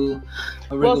got to do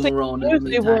a rigmarole.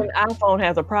 Usually when iPhone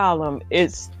has a problem,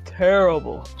 it's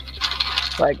terrible.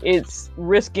 Like it's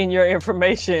risking your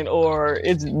information or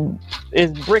it's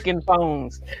bricking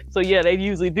phones. So yeah, they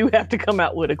usually do have to come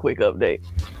out with a quick update.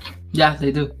 Yeah,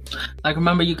 they do. Like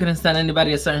remember, you couldn't send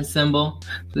anybody a certain symbol,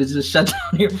 so they just shut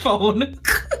down your phone.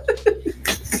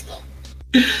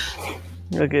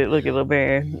 Look at little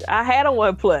Baron. I had a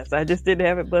OnePlus. I just didn't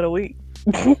have it but a week.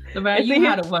 Man, you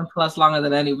had a OnePlus longer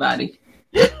than anybody.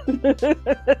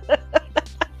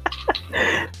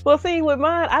 Well, see, with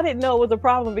mine, I didn't know it was a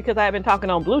problem because I had been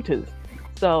talking on Bluetooth.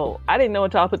 So I didn't know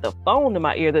until I put the phone to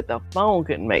my ear that the phone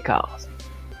couldn't make calls.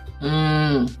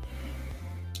 I'm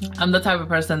the type of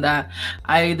person that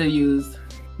I either use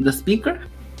the speaker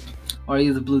or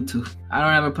use the Bluetooth. I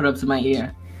don't ever put it up to my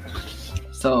ear.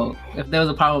 So if there was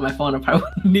a problem with my phone, I probably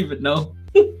wouldn't even know.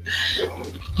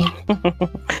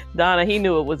 Donna, he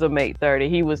knew it was a Mate 30.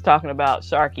 He was talking about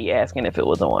Sharky asking if it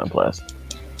was a OnePlus.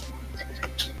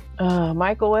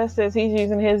 Michael West says he's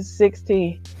using his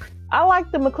 6T. I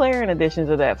like the McLaren editions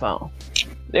of that phone.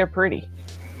 They're pretty.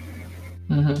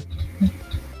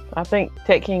 I think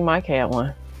Tech King Mike had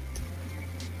one.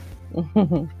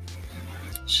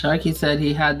 Sharky said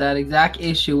he had that exact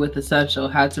issue with Essential.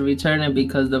 Had to return it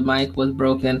because the mic was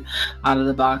broken out of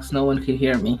the box. No one could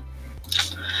hear me.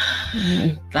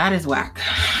 That is whack.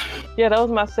 Yeah, that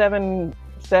was my 7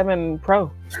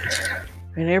 Pro.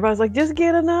 And everybody's like, just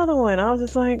get another one. I was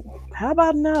just like, how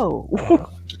about no?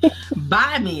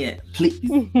 Buy me it, please.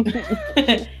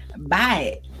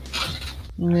 Buy it.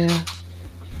 Yeah.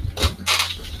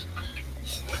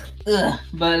 Ugh,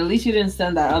 but at least you didn't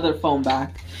send that other phone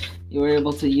back. You were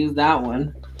able to use that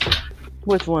one.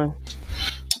 Which one?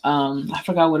 I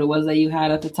forgot what it was that you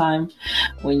had at the time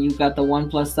when you got the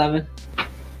OnePlus 7.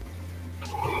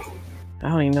 I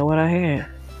don't even know what I had.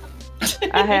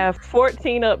 I have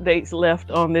 14 updates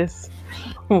left on this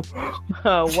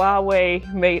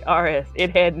Huawei Mate RS.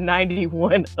 It had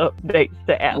 91 updates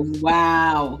to app.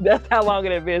 Wow. That's how long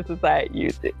it had been since I had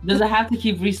used it. Does it have to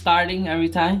keep restarting every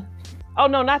time? Oh,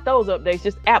 no, not those updates,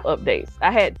 just app updates.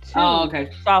 I had 2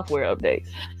 software updates.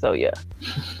 So, yeah.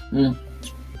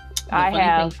 I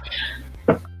have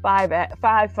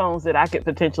 5 phones that I could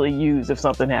potentially use if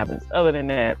something happens. Other than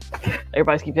that,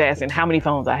 everybody keeps asking how many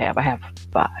phones I have. I have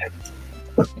 5.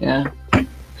 Yeah.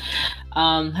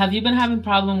 Have you been having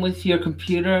problem with your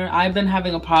computer? I've been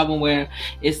having a problem where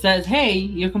it says, hey,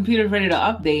 your computer's ready to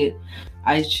update.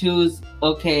 I choose,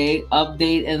 okay,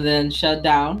 update, and then shut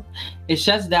down. It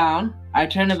shuts down. I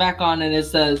turn it back on, and it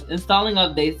says, installing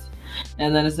updates.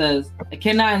 And then it says, I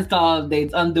cannot install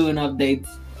updates, undoing updates.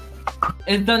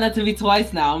 It's done that to me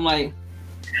twice now. I'm like,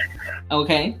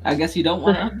 okay, I guess you don't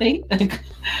want to update.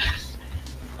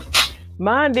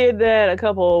 Mine did that a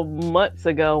couple months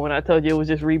ago when I told you it was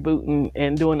just rebooting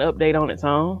and doing an update on its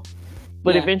own.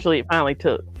 But eventually it finally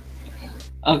took.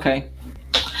 Okay.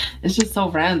 It's just so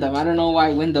random. I don't know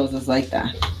why Windows is like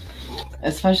that.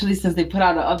 Especially since they put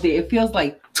out an update. It feels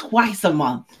like twice a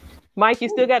month. Mike, you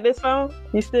still got this phone?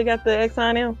 You still got the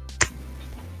Exxon M?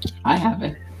 I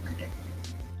haven't.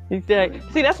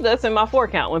 See, that's in my 4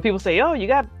 count. When people say, oh, you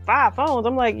got 5 phones.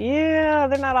 I'm like, yeah,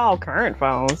 they're not all current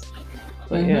phones.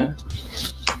 But yeah.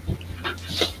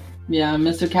 Yeah,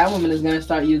 Mr. Catwoman is going to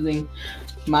start using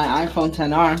my iPhone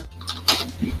XR.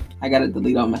 I got to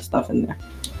delete all my stuff in there.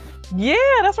 Yeah,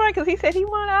 that's right, because he said he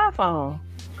wanted an iPhone.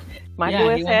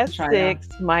 Michael has 6.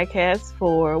 Mike has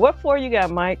 4. What 4 you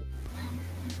got, Mike?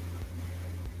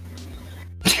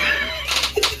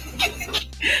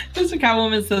 Mr.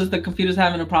 Catwoman says the computer's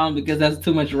having a problem because that's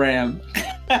too much RAM.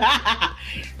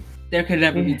 There could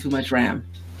never be too much RAM.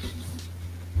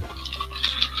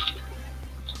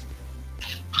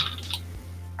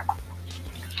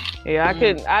 Yeah,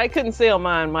 I couldn't sell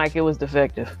mine, Mike. It was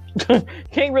defective.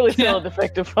 Can't really sell a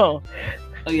defective phone.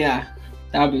 Oh yeah,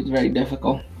 that would be very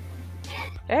difficult.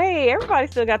 Hey, everybody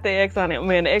still got the Exxon M.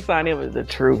 Man, the Exxon M is the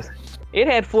truth. It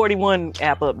had 41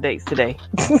 app updates today.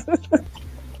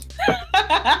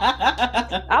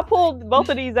 I pulled both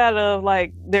of these out of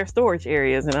like their storage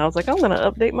areas, and I was like, I'm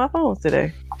gonna update my phones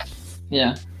today.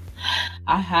 Yeah,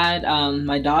 I had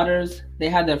my daughters. They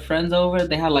had their friends over.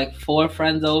 They had like 4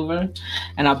 friends over,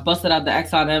 and I busted out the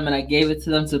Exxon M and I gave it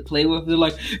to them to play with. They're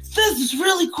like, "This is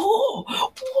really cool!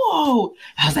 Whoa!"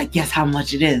 I was like, "Guess how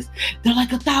much it is?" They're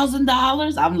like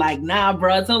 $1,000. I'm like, "Nah,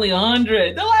 bro, it's only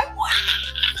 100." They're like, "Wow!"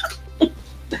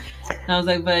 I was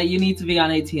like, "But you need to be on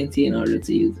AT&T in order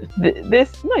to use it."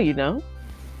 No, you don't.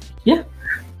 Yeah.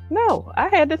 No, I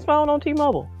had this phone on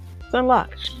T-Mobile. It's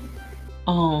unlocked.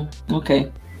 Oh,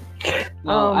 okay.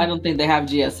 Well, I don't think they have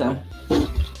GSM.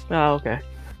 Oh, okay.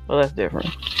 Well, that's different.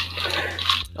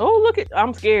 Oh, look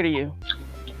I'm scared of you.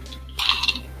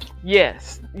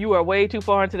 Yes, you are way too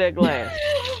far into that glass.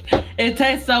 It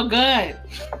tastes so good.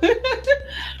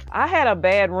 I had a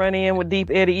bad run-in with Deep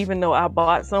Eddy, even though I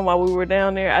bought some while we were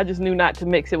down there. I just knew not to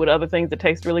mix it with other things that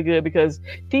taste really good because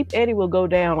Deep Eddy will go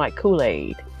down like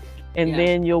Kool-Aid. And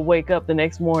then you'll wake up the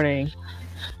next morning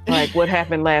like, what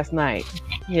happened last night?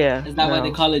 Yeah. Is that why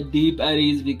they call it Deep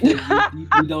Eddies? Because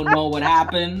you don't know what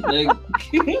happened? Like...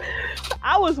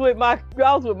 I was with my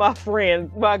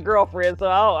friend, my girlfriend, so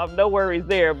I have no worries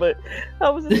there. But I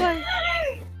was just like,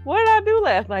 what did I do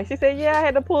last night? She said, yeah, I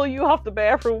had to pull you off the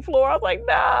bathroom floor. I was like,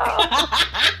 no.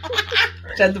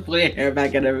 She had to pull your hair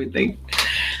back and everything.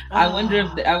 I wonder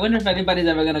if anybody's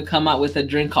ever gonna come out with a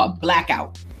drink called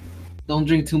Blackout. Don't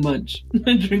drink too much.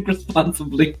 Drink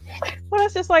responsibly. Well,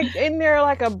 it's just like, isn't there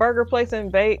like a burger place in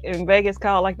Vegas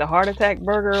called like the Heart Attack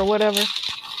Burger or whatever?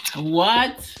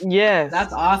 What? Yes.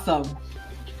 That's awesome.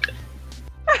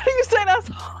 How do you say that's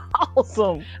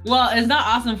awesome? Well, it's not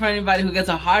awesome for anybody who gets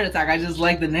a heart attack. I just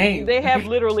like the name. They have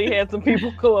literally had some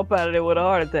people go up out of there with a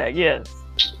heart attack. Yes.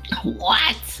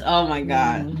 What? Oh my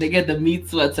God. They get the meat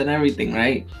sweats and everything,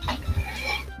 right?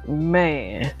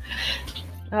 Man.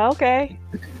 Okay.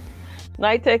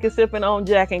 Night Tech is sipping on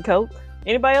Jack and Coke.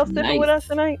 Anybody else sipping with us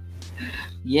tonight?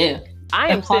 Yeah. I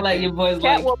am sipping. Like your boys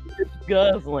Catwoman is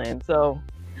guzzling, so.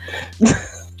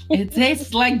 It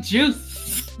tastes like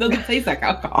juice. Doesn't taste like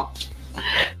alcohol.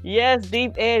 Yes,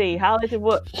 Deep Eddy. Holla at your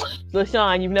boy.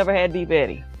 LaShawn, you've never had Deep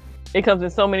Eddy. It comes in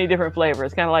so many different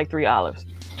flavors. Kind of like 3 Olives.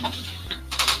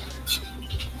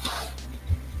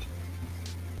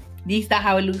 This is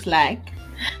how it looks like.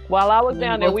 While I was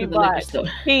down there, we bought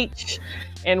peach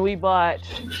and we bought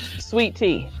sweet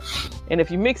tea. And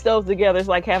if you mix those together, it's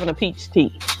like having a peach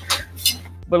tea,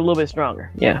 but a little bit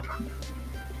stronger. Yeah.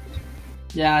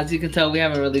 Yeah, as you can tell, we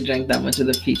haven't really drank that much of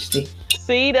the peach tea.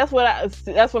 See, that's what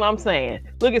I'm saying.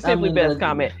 Look at Simply Best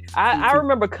comment. I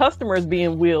remember customers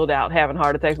being wheeled out having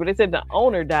heart attacks, but they said the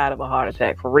owner died of a heart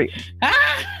attack for real.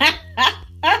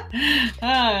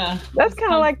 That's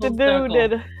kind of like the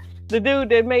dude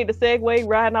that made the Segway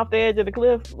riding off the edge of the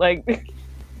cliff. Like,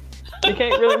 you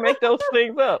can't really make those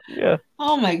things up. Yeah.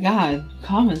 Oh my God.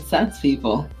 Common sense,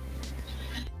 people.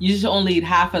 You just only eat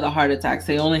half of the heart attacks.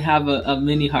 They only have a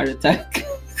mini heart attack.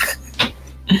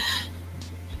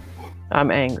 I'm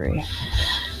angry.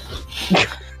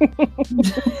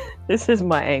 This is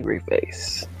my angry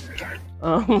face.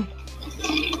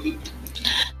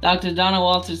 Dr. Donna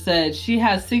Walters said she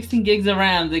has 16 gigs of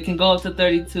RAM. They can go up to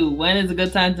 32. When is a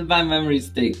good time to buy memory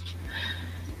stick?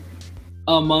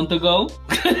 A month ago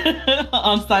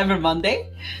on Cyber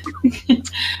Monday.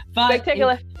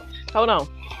 Spectacular. Hold on.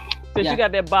 Since you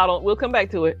got that bottle, we'll come back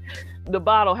to it. The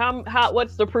bottle, how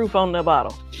what's the proof on the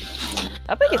bottle?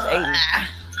 I think it's 80.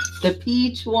 The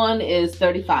peach one is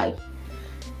 35.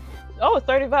 Oh, it's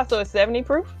 35, so it's 70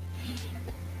 proof?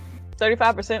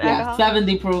 35% alcohol?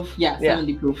 70 proof. Yeah,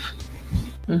 70 proof.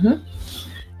 Mm-hmm.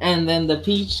 And then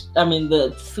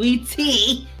the sweet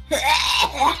tea.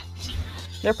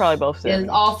 They're probably both 70. Is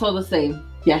also the same.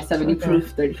 Yeah, 70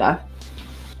 proof, 35.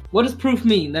 What does proof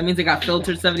mean? That means it got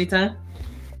filtered 70 times?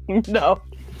 No.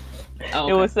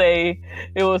 Oh, okay.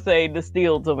 It would say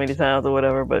distilled so many times or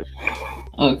whatever, but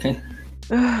okay.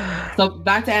 So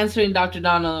back to answering Dr.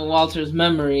 Donna Walters'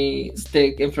 memory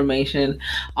stick information.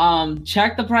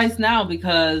 Check the price now,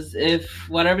 because if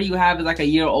whatever you have is like a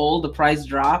year old, the price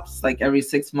drops like every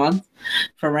 6 months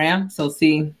for RAM. So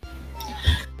see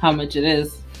how much it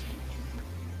is.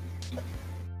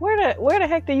 Where the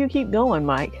heck do you keep going,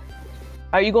 Mike?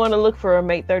 Are you going to look for a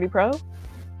Mate 30 Pro?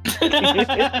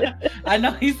 I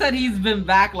know he said he's been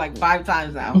back like 5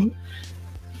 times now.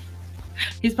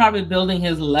 He's probably building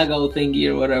his Lego thingy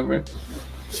or whatever.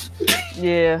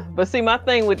 Yeah, but see, my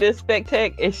thing with this Spec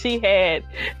Tech is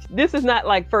this is not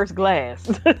like first glass.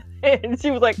 And she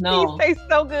was like, no. These taste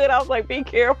so good. I was like, be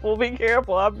careful.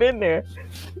 I've been there.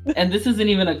 And this isn't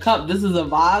even a cup. This is a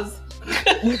vase.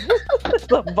 It's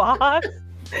a vase?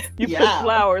 You put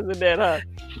flowers in that, huh?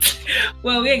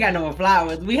 Well, we ain't got no more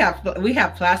flowers. We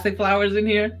have plastic flowers in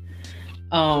here.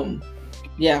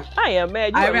 Yeah. I am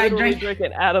mad. You're literally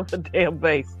drinking out of a damn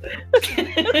vase.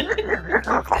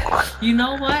 You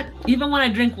know what? Even when I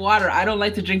drink water, I don't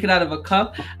like to drink it out of a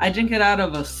cup. I drink it out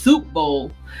of a soup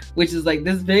bowl, which is like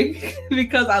this big,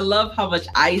 because I love how much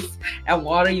ice and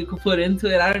water you can put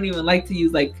into it. I don't even like to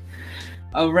use like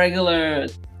a regular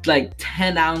like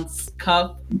 10-ounce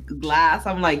cup glass.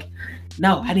 I'm like,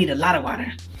 no, I need a lot of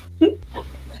water.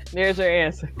 There's her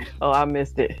answer. Oh, I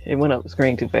missed it. It went up the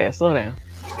screen too fast. Slow down.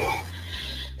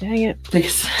 Dang it.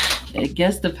 I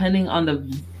guess depending on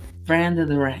the brand of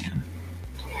the RAM.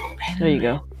 There you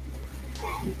go.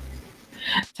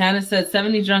 Tana said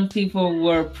 70 drunk people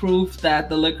were proof that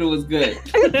the liquor was good.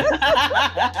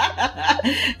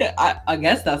 I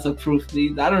guess that's a proof,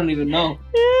 dude. I don't even know.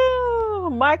 Yeah,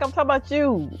 Mike, I'm talking about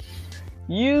you.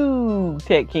 You,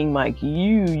 Tech King Mike.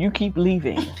 You keep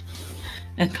leaving.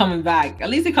 And coming back. At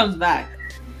least it comes back.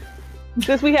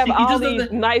 Since we have all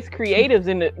these nice creators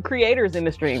in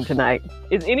the stream tonight,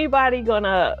 is anybody going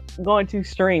to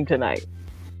stream tonight?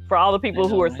 For all the people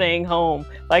who are staying home,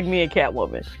 like me and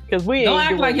Catwoman, because we don't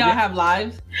act like y'all have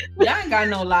lives. Y'all ain't got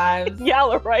no lives.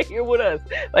 Y'all are right here with us.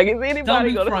 Like, is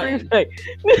anybody going to stream tonight?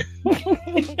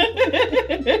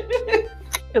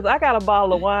 Because I got a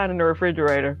bottle of wine in the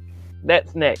refrigerator.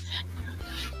 That's next.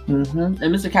 Mm-hmm.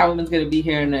 And Mr. Catwoman's going to be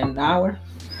here in an hour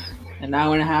and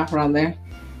a half, around there.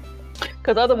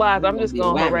 Because otherwise, I'm just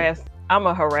going to harass. I'm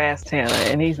a harass Tanner,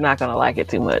 and he's not going to like it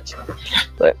too much.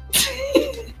 But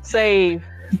Save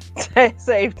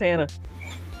Tana.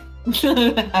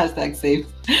 Hashtag save.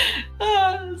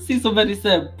 See, somebody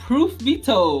said, proof be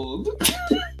told.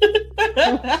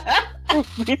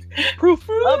 Proof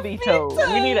of be told.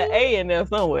 We need an A in there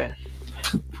somewhere.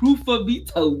 Proof of be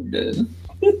told.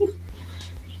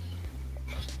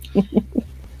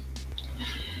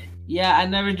 Yeah, I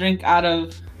never drink out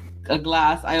of a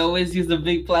glass. I always use a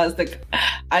big plastic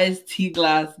iced tea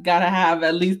glass. Gotta have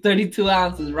at least 32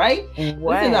 ounces, right?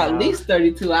 Wow. This is at least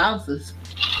 32 ounces.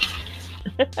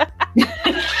 She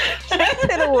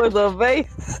said it was a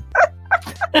vase.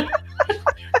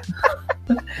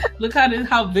 Look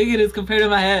how big it is compared to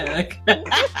my head.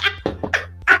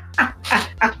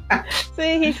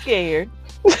 See, he's scared.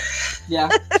 Yeah.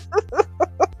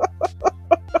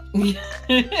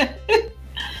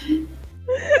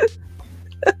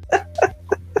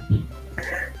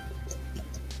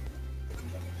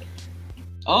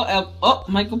 Oh,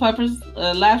 Michael Piper's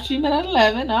live stream at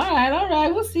 11. All right.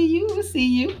 We'll see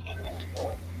you.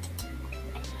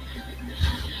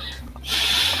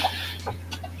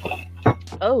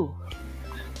 Oh.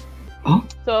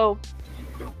 So,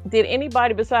 did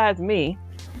anybody besides me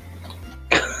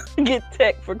get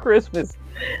tech for Christmas?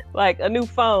 Like a new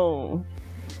phone,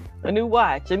 a new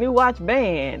watch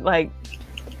band? Like,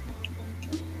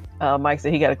 Mike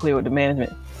said he got to clear with the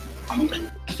management.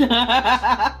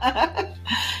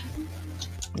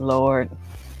 Lord.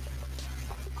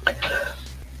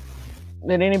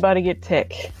 Did anybody get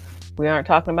tech? We aren't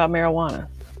talking about marijuana.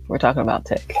 We're talking about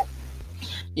tech.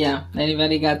 Yeah.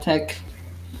 Anybody got tech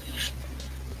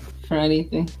for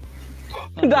anything?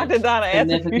 Dr. Donna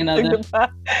asked if you took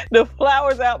the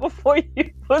flowers out before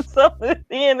you put something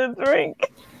in the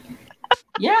drink.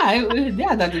 Yeah,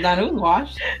 Dr. Donna, it was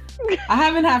washed. I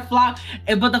haven't had flowers,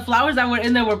 but the flowers that were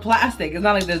in there were plastic. It's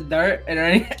not like there's dirt or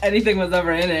anything was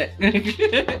ever in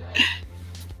it.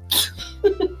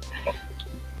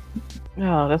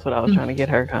 Oh, that's what I was trying to get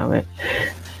her comment.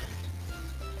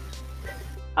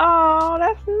 Oh,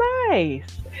 that's nice.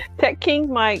 Tech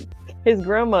King Mike, his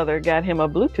grandmother got him a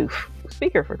Bluetooth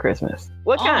speaker for Christmas.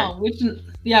 What kind? Which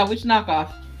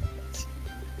knockoff?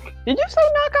 Did you say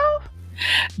knockoff?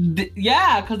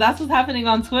 Yeah, because that's what's happening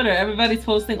on Twitter. Everybody's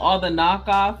posting all the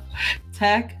knockoff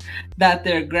tech that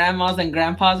their grandmas and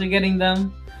grandpas are getting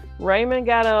them. Raymond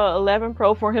got a 11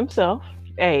 Pro for himself.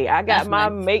 Hey, I got That's my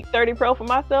nice. Mate 30 Pro for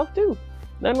myself too.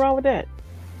 Nothing wrong with that.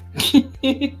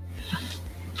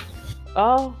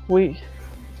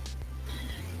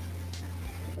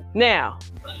 Now,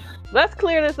 let's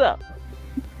clear this up.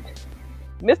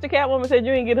 Mr. Catwoman said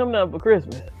you didn't get him nothing for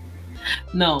Christmas.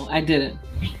 No, I didn't.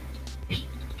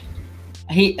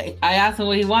 I asked him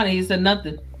what he wanted. He said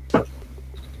nothing. Y'all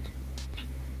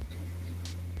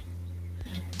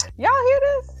hear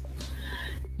this?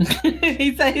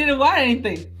 He said he didn't want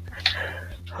anything.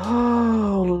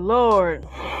 Oh, Lord.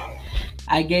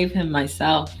 I gave him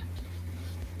myself.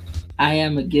 I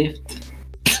am a gift.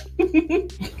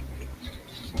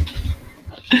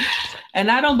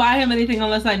 And I don't buy him anything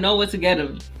unless I know what to get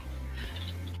him.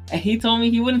 And he told me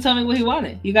he wouldn't tell me what he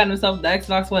wanted. He got himself the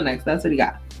Xbox One X. That's what he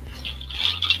got.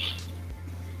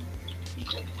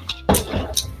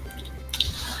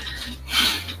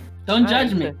 Don't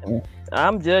judge me.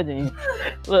 I'm judging you.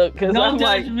 Look, because I'm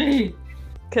like,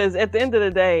 because at the end of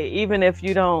the day, even if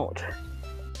you don't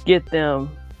get them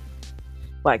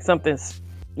like something,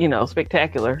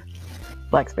 spectacular,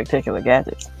 like Spectacular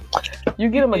Gadgets, you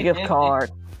get them a gift card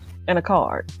and a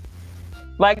card.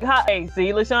 Like, hey,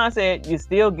 see, LaShawn said you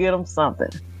still get them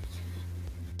something.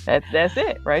 That's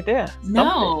it right there.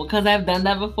 No, because I've done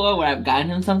that before where I've gotten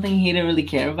him something he didn't really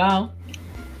care about.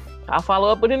 I'll follow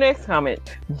up with the next comment.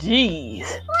 Jeez.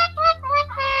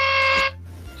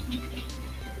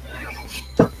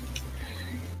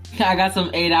 I got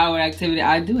some 8-hour activity.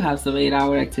 I do have some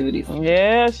 8-hour activities.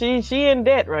 Yeah, she in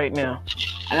debt right now.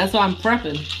 And that's why I'm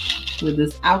prepping with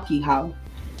this alcohol.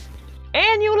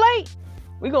 And you late.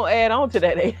 We're going to add on to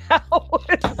that 8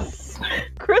 hours.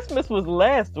 Christmas was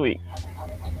last week.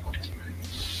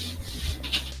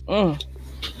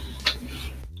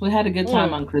 We had a good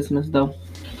time on Christmas, though.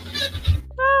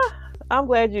 I'm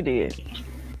glad you did.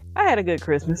 I had a good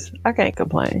Christmas. I can't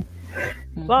complain.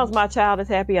 As long as my child is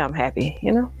happy, I'm happy,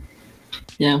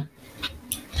 Yeah.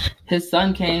 His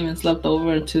son came and slept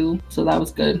over too, so that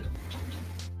was good.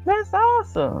 That's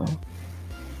awesome.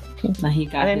 Now he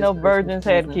got I didn't know virgins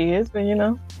had kids, but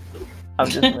I'm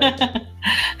just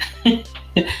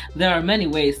There are many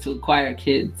ways to acquire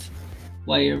kids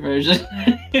while you're a virgin.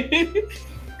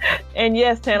 And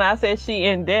yes, Tana, I said she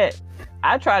in debt.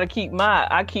 I try to keep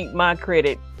my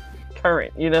credit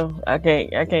current, I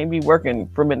can't be working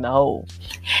from in the hole.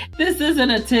 This isn't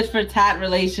a tit for tat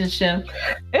relationship.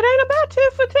 It ain't about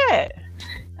tit for tat.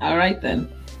 All right then.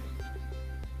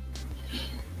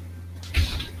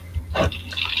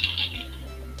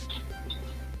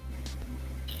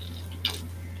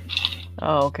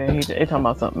 Oh, okay. He's talking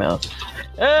about something else.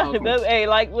 Hey,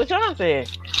 like LaShawn said,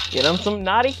 get them some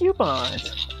naughty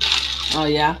coupons. Oh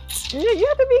yeah. You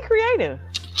have to be creative.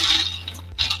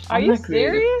 Are you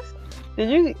serious? Did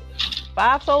you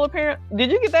 5 solar panels?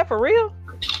 Did you get that for real?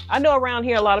 I know around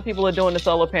here a lot of people are doing the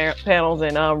solar panels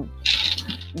and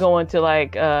going to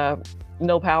like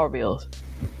no power bills.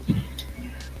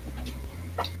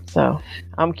 So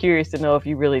I'm curious to know if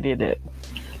you really did that.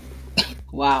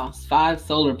 Wow, 5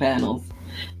 solar panels.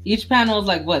 Each panel is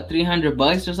like what,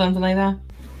 $300 or something like that?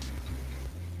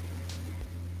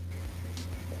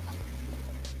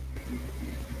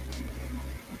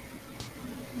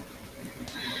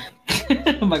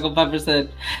 Michael Pfeiffer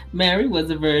said, Mary was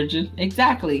a virgin.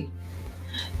 Exactly.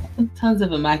 Tons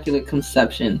of immaculate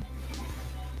conception.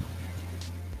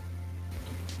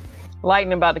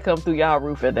 Lightning about to come through y'all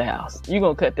roof at the house. You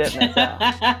gonna cut that mess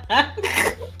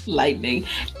out. Lightning.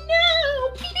 No,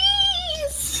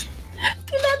 please.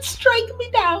 Do not strike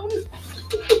me down.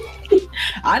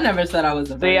 I never said I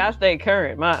was a virgin. See, I stay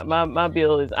current. My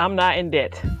bill is, I'm not in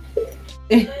debt.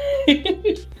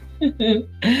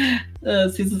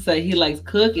 Cecil said he likes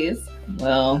cookies.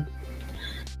 Well,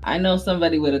 I know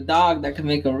somebody with a dog that can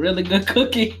make a really good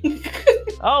cookie.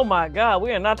 Oh my God,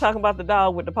 we are not talking about the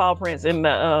dog with the paw prints in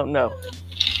the no.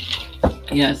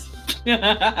 Yes.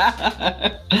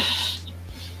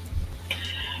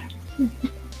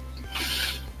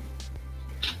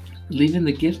 Leaving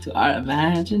the gift to our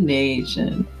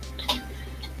imagination.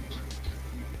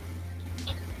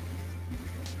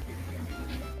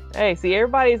 Hey, see,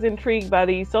 everybody's intrigued by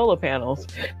these solar panels.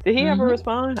 Did he ever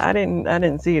respond? I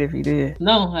didn't see it if he did.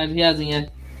 No, he hasn't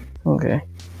yet. Okay.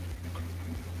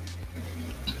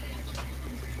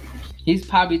 He's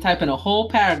probably typing a whole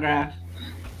paragraph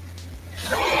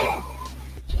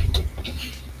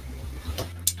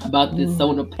about this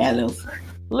solar panels.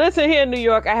 Listen here, New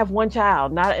York. I have one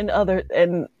child, not on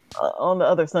the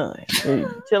other side. Hey,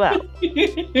 chill out.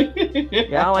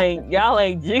 y'all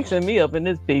ain't jinxing me up in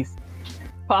this piece.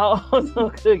 Paul some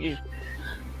cookies.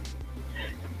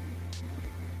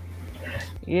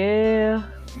 Yeah.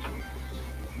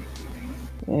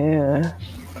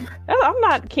 I'm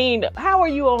not keen. How are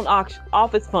you on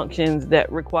office functions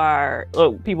that require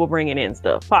people bringing in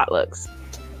stuff? Potlucks.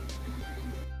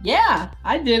 Yeah,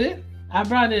 I did it. I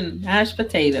brought in mashed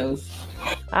potatoes.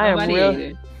 Nobody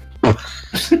ate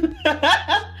it.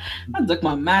 I took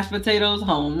my mashed potatoes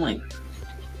home. Like,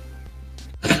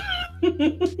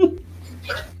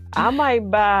 I might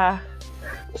buy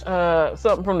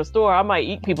something from the store. I might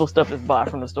eat people's stuff that's bought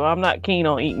from the store. I'm not keen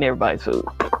on eating everybody's food.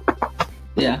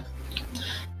 Yeah.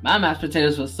 My mashed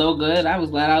potatoes was so good. I was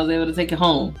glad I was able to take it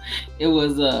home. It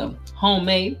was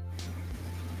homemade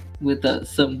with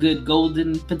some good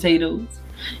golden potatoes,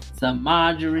 some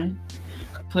margarine.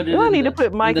 Put it in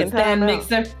the stand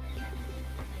mixer.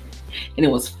 And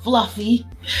it was fluffy.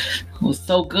 It was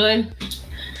so good.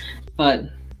 But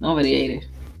nobody ate it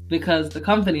because the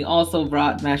company also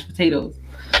brought mashed potatoes.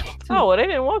 Oh, well, they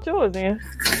didn't want yours then.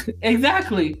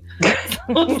 Exactly. I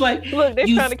was like, look, they're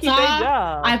trying to keep their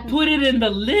job. I put it in the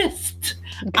list.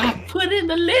 I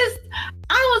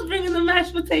was bringing the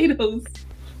mashed potatoes.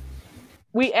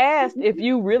 We asked if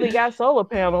you really got solar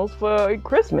panels for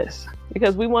Christmas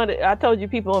because I told you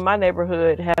people in my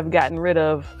neighborhood have gotten rid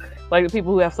of, like the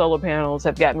people who have solar panels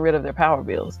have gotten rid of their power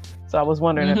bills. So I was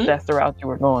wondering if that's the route you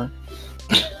were going.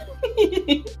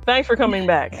 Thanks for coming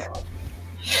back.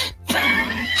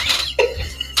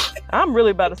 I'm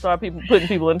really about to start putting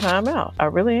people in timeout. I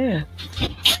really am.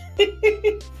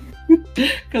 Because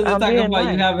they're talking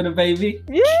about you having a baby.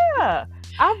 Yeah.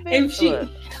 I've been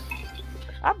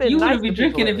you wouldn't be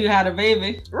drinking if you had a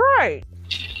baby. Right.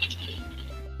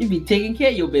 You'd be taking care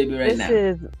of your baby now. This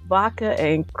is vodka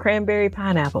and cranberry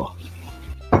pineapple.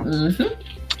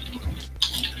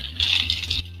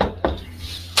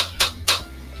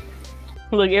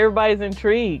 Look, everybody's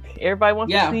intrigued. Everybody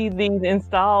wants to see these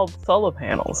installed solar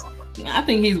panels. I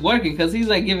think he's working because he's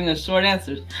like giving us short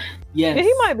answers. Yes. Yeah,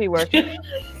 he might be working.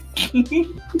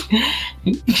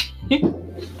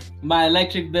 My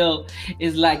electric bill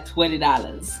is like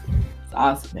 $20. It's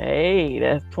awesome. Hey,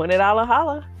 that's $20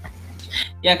 holla.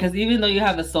 Yeah, because even though you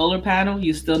have a solar panel,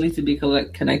 you still need to be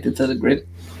connected to the grid.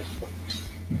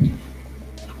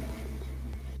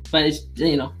 But it's,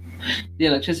 the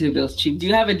electricity bill is cheap. Do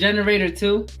you have a generator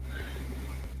too?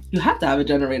 You have to have a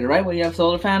generator, right? When you have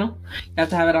solar panel, you have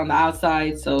to have it on the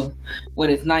outside. So when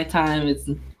it's nighttime, it's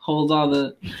holds all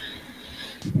the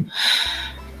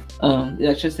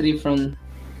electricity from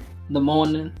the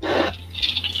morning.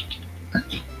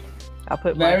 I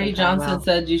put Barry Johnson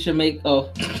said you should make.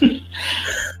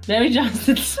 Barry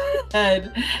Johnson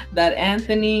said that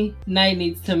Anthony Knight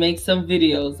needs to make some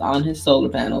videos on his solar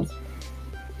panels.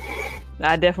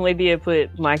 I definitely did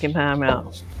put Mike in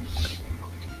timeout.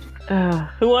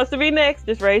 Who wants to be next?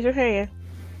 Just raise your hand.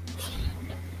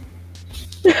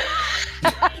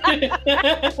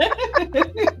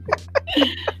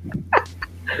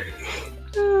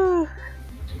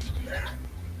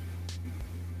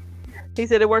 He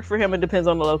said it works for him. It depends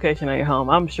on the location of your home.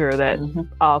 I'm sure that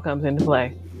all comes into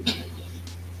play.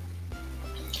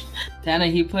 Tana,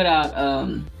 he put out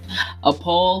a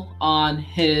poll on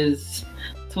his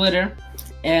Twitter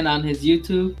and on his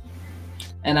YouTube,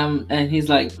 and he's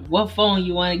like, "What phone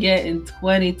you want to get in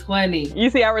 2020?" You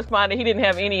see, I responded. He didn't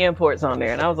have any imports on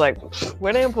there, and I was like,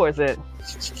 "Where the imports at?"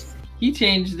 He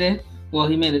changed it. Well,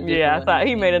 he made it. Yeah, I thought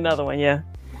he made another one. Yeah,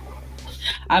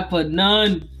 I put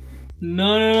none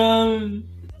of them.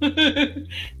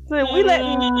 So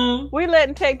we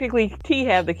letting technically T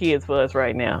have the kids for us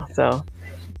right now. So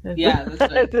yeah,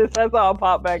 that's right. That's all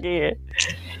pop back in.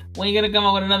 When you gonna come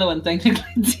up with another one,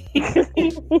 technically?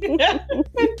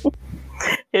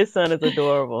 His son is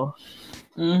adorable.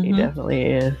 He definitely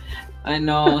is. I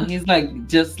know. He's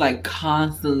just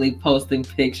constantly posting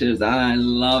pictures. I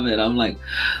love it. I'm like,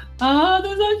 oh,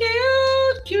 they're so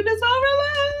cute. Cuteness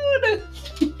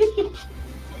overload.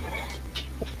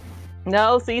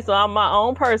 No, see, so I'm my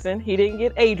own person. He didn't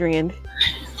get Adrian.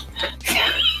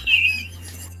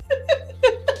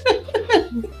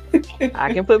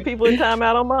 I can put people in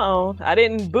timeout on my own. I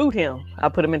didn't boot him. I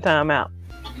put him in timeout.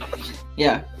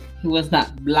 Yeah, he was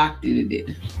not blocked. He did.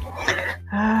 He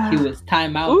was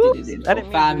timeout. Oops,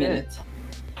 for 5 minutes.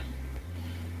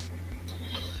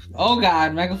 Oh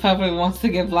God, Michael Pfeiffer wants to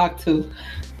get blocked too.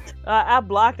 I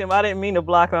blocked him. I didn't mean to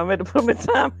block him. I meant to put him in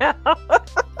timeout.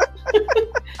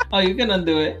 Oh, you can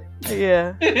undo it.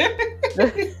 Yeah.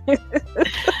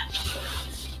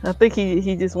 I think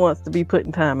he just wants to be put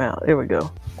in timeout. There we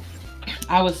go.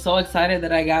 I was so excited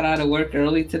that I got out of work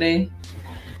early today.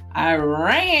 I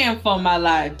ran for my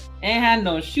life. Ain't had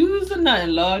no shoes or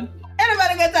nothing, Lord.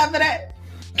 Anybody got time for that?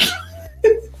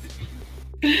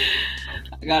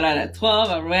 I got out at 12.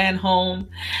 I ran home.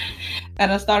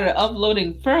 And I started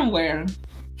uploading firmware.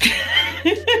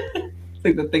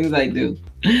 Like the things I do.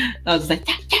 I was like,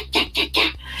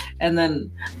 and then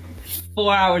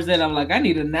 4 hours in, I'm like, I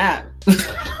need a nap.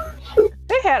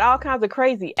 They had all kinds of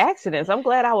crazy accidents. I'm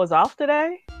glad I was off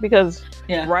today because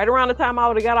right around the time I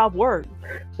would have got off work,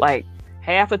 like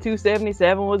half of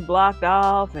 277 was blocked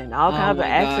off and all kinds of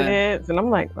accidents. God. And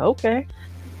I'm like, okay,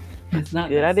 it's not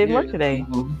good. I didn't work today,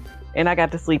 and I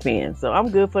got to sleep in, so I'm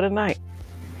good for the night.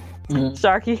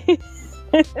 Sharky.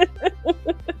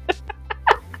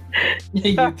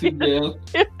 YouTube bill.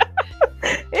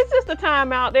 It's just a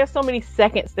timeout. There's so many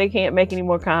seconds they can't make any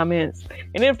more comments,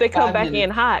 and then if they come back in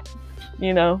hot,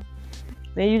 then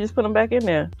you just put them back in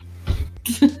there.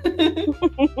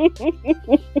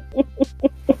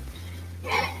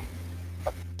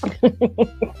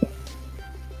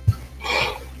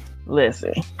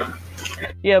 Listen,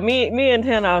 me and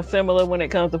Tana are similar when it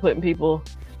comes to putting people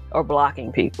or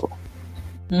blocking people.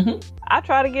 I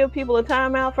try to give people a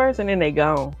timeout first, and then they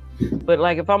gone. But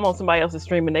like if I'm on somebody else's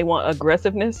stream and they want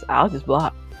aggressiveness, I'll just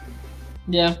block.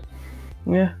 Yeah.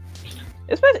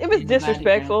 Especially if it's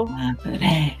disrespectful.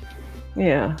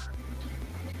 Yeah.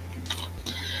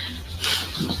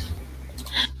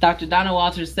 Dr. Donna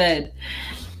Walters said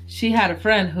she had a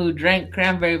friend who drank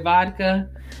cranberry vodka.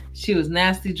 She was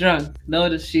nasty drunk.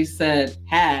 Notice she said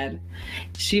had.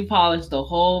 She polished the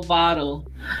whole bottle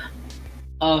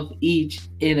of each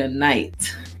in a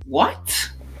night. What?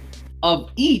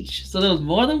 Of each? So there was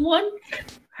more than one?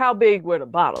 How big were the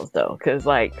bottles though? Because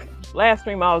like last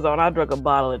stream I was on, I drank a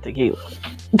bottle of tequila.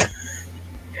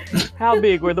 How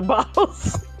big were the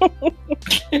bottles?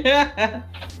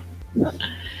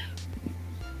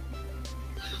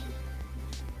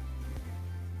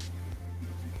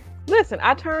 Listen,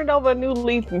 I turned over a new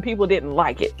leaf and people didn't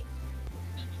like it.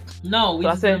 No, we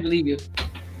just didn't believe you.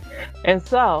 And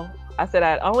so I said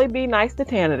I'd only be nice to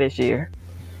Tana this year,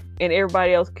 and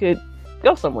everybody else could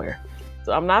go somewhere.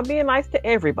 So I'm not being nice to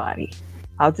everybody.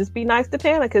 I'll just be nice to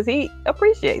Tana because he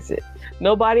appreciates it.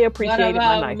 Nobody appreciated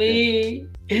my niceness.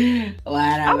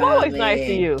 I'm always nice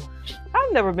to you.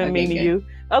 I've never been mean to you,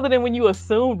 other than when you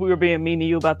assumed we were being mean to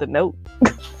you about the note.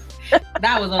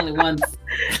 That was only once.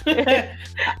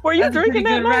 Were you drinking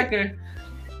that night? Record.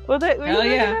 Was that? Hell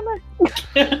yeah.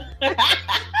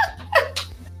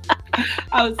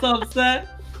 I was so upset.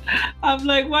 I'm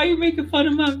like, why are you making fun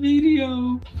of my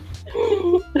video?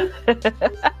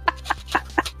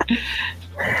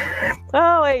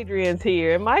 Oh, Adrian's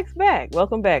here. Mike's back.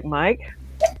 Welcome back, Mike.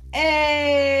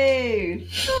 Hey!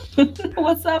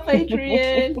 What's up,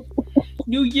 Adrian?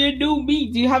 New year, new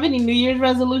me. Do you have any New Year's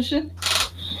resolution?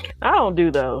 I don't do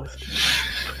those.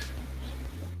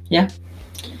 Yeah.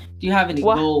 Do you have any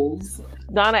goals?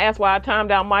 Donna asked why I timed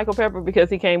out Michael Pepper because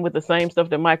he came with the same stuff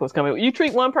that Mike was coming with. You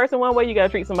treat one person one way, you gotta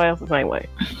treat somebody else the same way.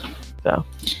 So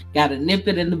gotta nip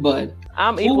it in the bud.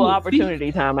 I'm equal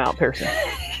opportunity timeout person.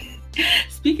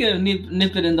 Speaking of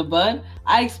nip it in the bud,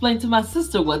 I explained to my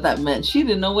sister what that meant. She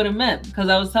didn't know what it meant because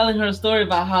I was telling her a story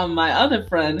about how my other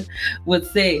friend would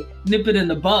say nip it in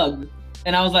the bug.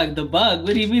 And I was like, the bug?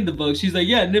 What do you mean the bug? She's like,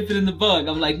 yeah, nip it in the bug.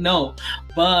 I'm like, no,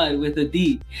 bud with a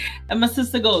D. And my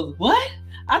sister goes, what?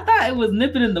 I thought it was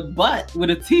nip it in the butt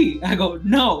with a T. I go,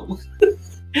 no.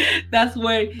 That's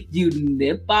where you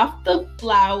nip off the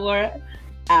flower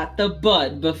at the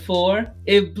bud before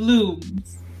it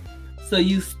blooms. So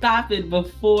you stop it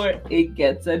before it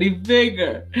gets any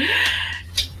bigger.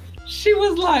 She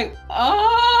was like,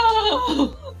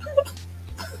 oh.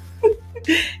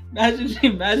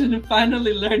 Imagine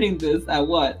finally learning this at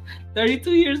what?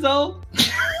 32 years old?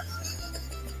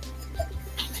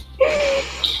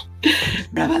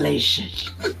 Revelation.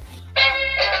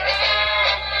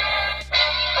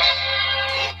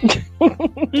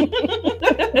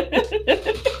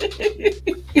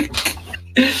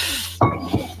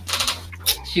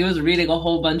 She was reading a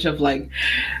whole bunch of like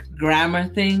grammar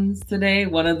things today.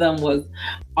 One of them was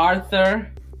Arthur,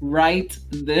 write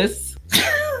this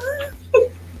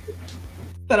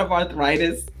instead of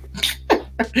arthritis.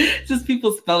 Just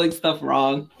people spelling stuff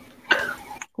wrong.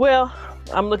 Well,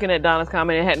 I'm looking at Donna's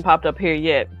comment. It hadn't popped up here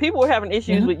yet. People were having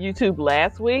issues with YouTube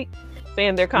last week,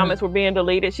 saying their comments were being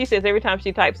deleted. She says every time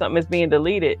she types something, it's being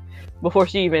deleted before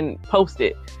she even posts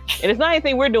it. And it's not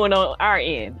anything we're doing on our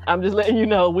end. I'm just letting you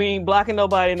know we ain't blocking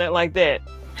nobody, nothing like that.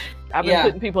 I've been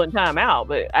putting people in time out,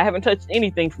 but I haven't touched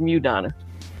anything from you, Donna.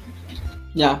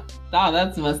 Yeah. Oh,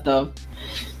 that's messed up.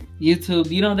 YouTube,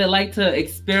 you know, they like to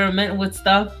experiment with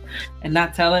stuff and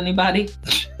not tell anybody.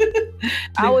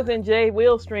 I was in Jay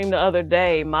Will's stream the other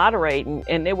day moderating,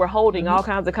 and they were holding all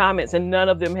kinds of comments, and none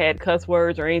of them had cuss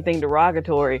words or anything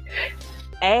derogatory.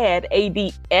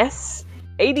 ADS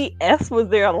was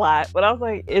there a lot, but I was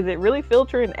like, is it really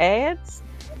filtering ads?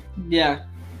 Yeah.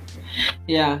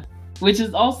 Which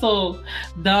is also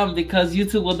dumb because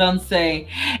YouTube will then say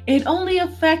it only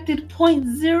affected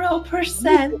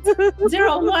 0.0%,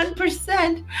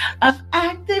 0.1% of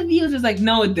active users. Like,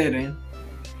 no, it didn't.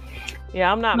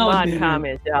 Yeah, I'm not modding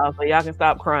comments, y'all, so y'all can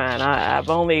stop crying. I've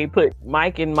only put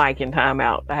Mike in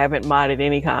timeout. I haven't modded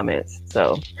any comments.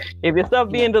 So if your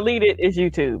stuff being deleted, it's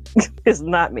YouTube. It's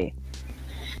not me.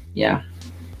 Yeah.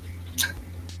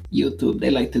 YouTube,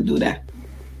 they like to do that.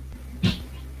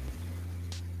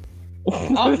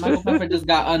 Oh, Michael Pepper just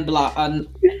got unblocked.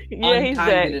 He's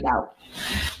back. It out.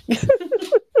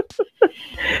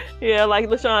 Yeah, like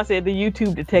LaShawn said, the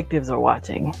YouTube detectives are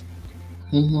watching.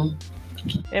 Mm-hmm.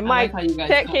 And Mike,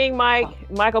 Tech King Mike,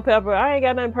 Michael Pepper, I ain't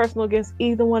got nothing personal against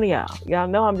either one of y'all. Y'all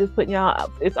know I'm just putting y'all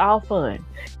up. It's all fun.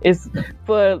 It's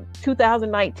for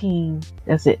 2019.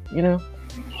 That's it, you know?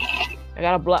 I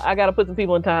gotta put some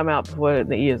people in timeout before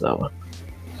the year's over.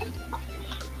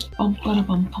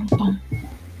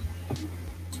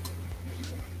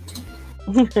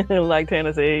 Like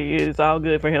Tana said, it's all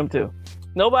good for him too.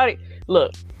 Nobody,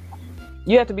 look,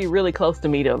 you have to be really close to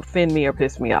me to offend me or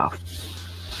piss me off.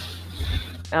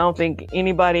 I don't think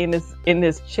anybody in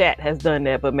this chat has done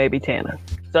that, but maybe Tana.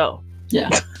 So yeah,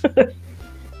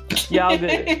 y'all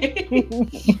good.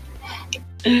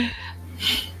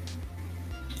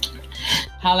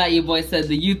 Holla at your boy said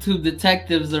the YouTube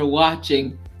detectives are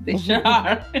watching. They sure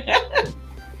are.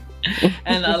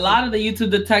 And a lot of the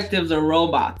YouTube detectives are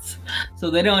robots,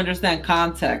 so they don't understand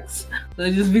context. So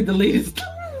they just be deleted stuff.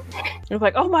 It's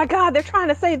like, oh my God, they're trying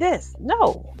to say this.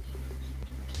 No.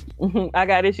 I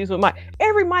got issues with Mike.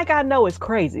 Every Mike I know is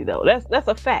crazy though. That's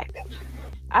a fact.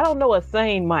 I don't know a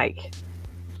sane Mike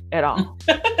at all.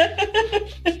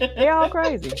 They're all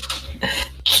crazy.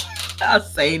 A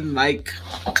sane Mike.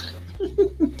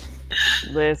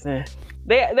 Listen,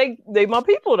 they my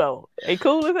people though. They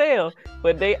cool as hell,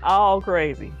 but they all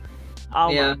crazy.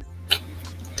 All yeah.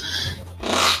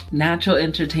 Natural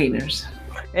entertainers.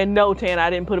 And no, Tan,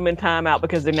 I didn't put them in timeout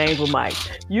because their names were Mike.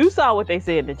 You saw what they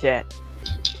said in the chat.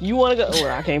 You want to go?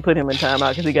 Well, I can't put him in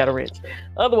timeout because he got a wrench.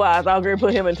 Otherwise, I'll go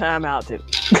put him in timeout too.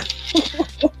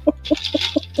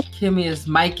 Kimmy is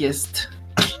Mikeist.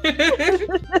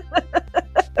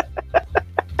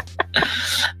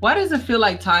 Why does it feel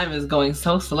like time is going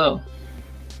so slow?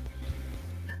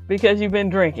 Because you've been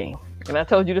drinking, and I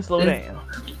told you to slow down.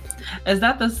 Is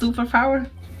that the superpower?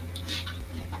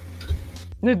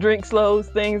 The drink slows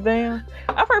things down.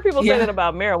 I've heard people say that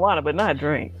about marijuana, but not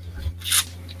drink.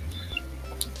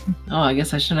 Oh, I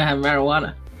guess I shouldn't have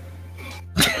marijuana.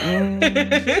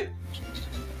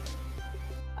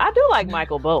 I do like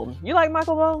Michael Bolton. You like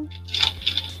Michael Bolton?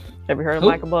 Have you heard of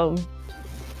Michael Bolton?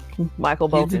 Michael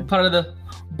Bolton. He's part of the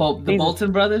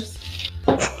Bolton brothers.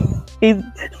 He's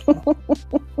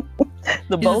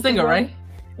the Bolton a singer, brother? Right?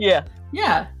 Yeah.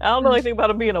 Yeah. I don't know anything about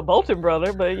him being a Bolton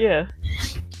brother, but yeah.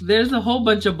 There's a whole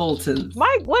bunch of Boltons.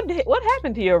 Mike, what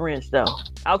happened to your wrench though?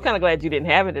 I was kind of glad you didn't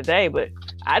have it today, but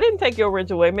I didn't take your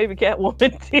wrench away. Maybe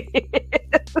Catwoman did.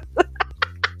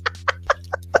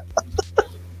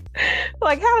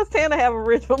 Like, how does Tana have a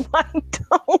wrench but Mike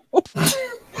don't?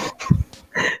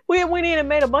 we didn't even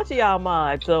made a bunch of y'all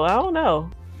mods, so I don't know.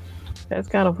 That's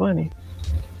kind of funny.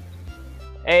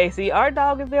 Hey, see, our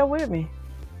dog is there with me.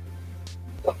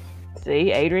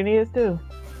 See, Adrian is too.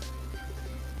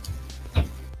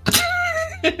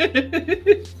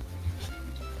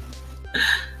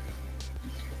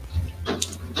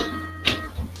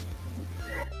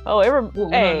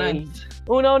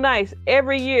 Uno nice.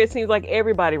 Every year it seems like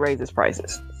everybody raises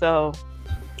prices. So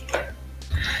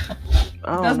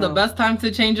that's the best time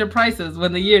to change your prices,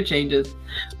 when the year changes.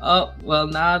 Oh, well,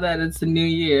 now that it's a new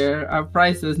year, our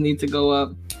prices need to go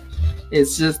up.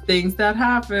 It's just things that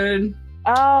happen.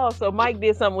 Oh, so Mike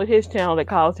did something with his channel that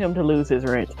caused him to lose his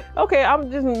wrench. Okay,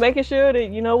 I'm just making sure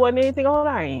that wasn't anything on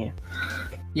our end.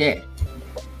 Yeah.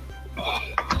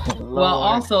 Lord. Well,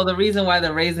 also the reason why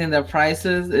they're raising their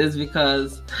prices is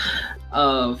because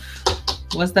of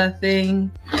what's that thing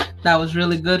that was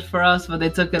really good for us, but they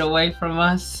took it away from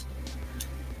us?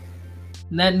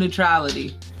 Net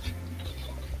neutrality.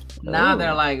 Now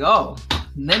they're like, oh,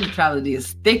 net neutrality is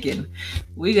sticking.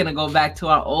 We're gonna go back to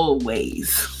our old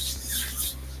ways.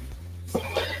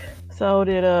 So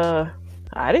did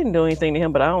I didn't do anything to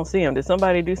him, but I don't see him. Did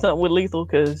somebody do something with Lethal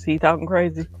because he talking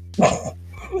crazy?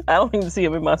 I don't even see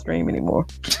him in my stream anymore.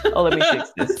 Oh, let me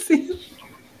fix this.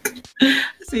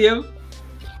 See him?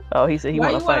 Oh, he said he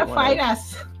want to fight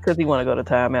us because he want to go to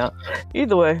timeout.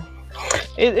 Either way,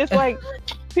 it's like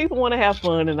people want to have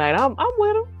fun tonight. I'm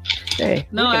with him. Hey,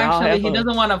 no, actually, he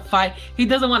doesn't want to fight. He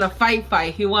doesn't want to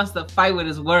fight. He wants to fight with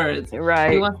his words.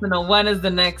 Right. He wants to know when is the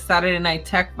next Saturday Night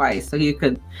Tech fight, so he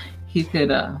could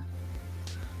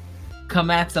come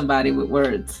at somebody with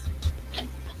words.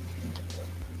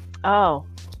 Oh,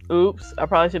 oops! I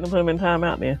probably shouldn't have put him in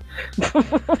timeout then.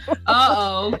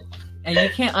 Uh-oh. And you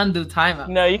can't undo timeout.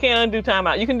 No, you can't undo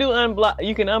timeout. You can unblock.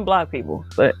 You can unblock people,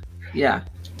 but yeah.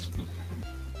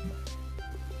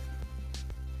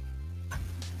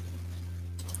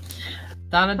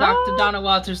 Dr. Donna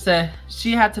Walters said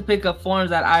she had to pick up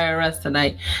forms at IRS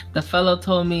tonight. The fellow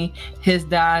told me his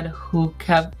dad, who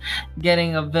kept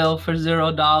getting a bill for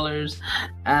 $0,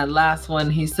 and last one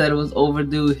he said it was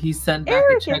overdue. He sent back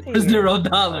a check for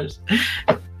 $0.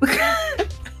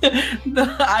 The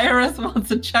IRS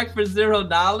wants a check for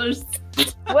 $0.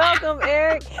 Welcome,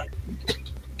 Eric.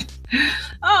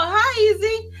 Oh, hi,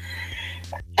 Easy.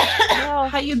 Oh,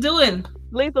 how you doing?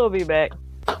 Lethal will be back.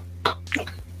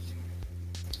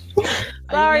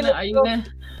 Are you gonna...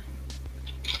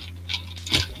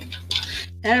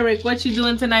 Eric, what you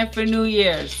doing tonight for New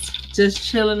Year's? Just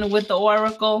chilling with the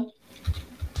Oracle?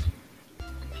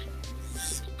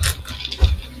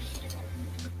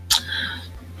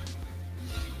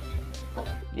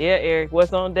 Yeah, Eric,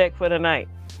 what's on deck for tonight?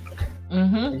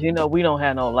 Mm-hmm. We don't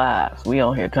have no lives. We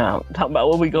on here talking about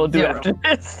what we gonna do after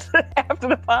this, after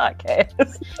the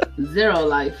podcast. Zero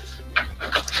life.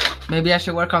 Maybe I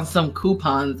should work on some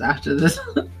coupons after this.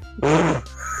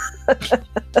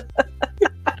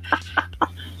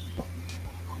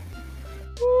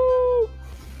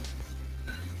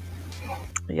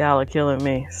 Y'all are killing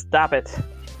me. Stop it.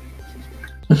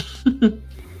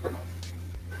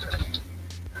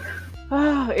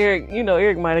 Oh, Eric,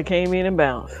 Eric might have came in and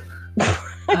bounced.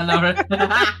 I know,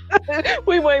 right?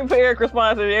 We waiting for Eric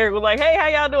response, and Eric was like, "Hey, how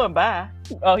y'all doing? Bye."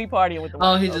 Oh, he partying with the.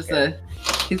 Oh, he just said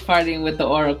he's partying with the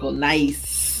Oracle.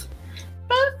 Nice.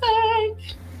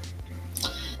 Perfect.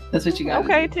 That's what you got.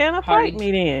 Okay, Tana, fight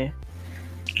me then.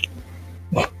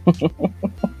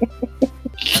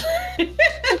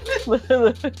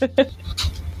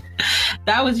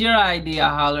 That was your idea,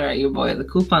 holler at your boy. The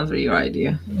coupons were your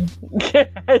idea.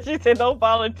 She said, don't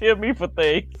volunteer me for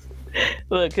things.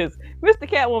 Look, because Mr.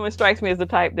 Catwoman strikes me as the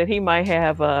type that he might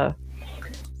have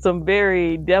some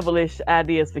very devilish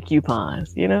ideas for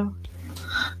coupons,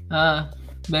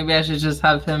 Maybe I should just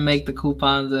have him make the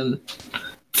coupons and.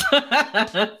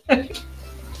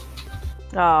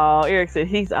 Oh, Eric said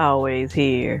he's always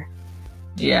here.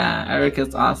 Yeah, Eric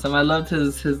is awesome. I loved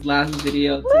his last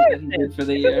video too that he did for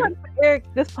the year. Eric,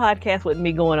 this podcast with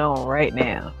me going on right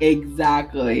now.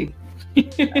 Exactly.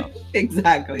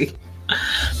 Exactly.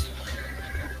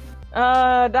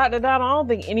 Dr. Donna, I don't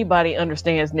think anybody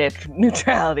understands net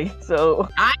neutrality. So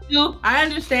I do. I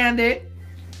understand it.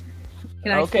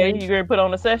 Okay, you going to put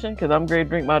on a session? Because I'm going to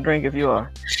drink my drink if you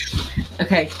are.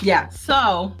 Okay, yeah.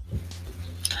 So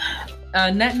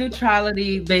net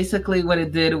neutrality, basically what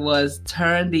it did was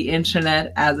turn the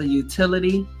internet as a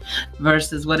utility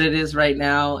versus what it is right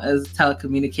now as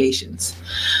telecommunications.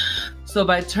 So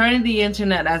by turning the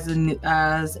internet as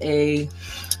a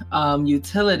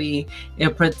utility,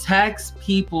 it protects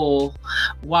people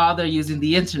while they're using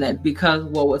the internet, because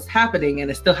what was happening, and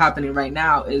it's still happening right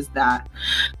now, is that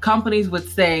companies would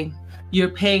say you're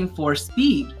paying for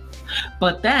speed,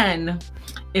 but then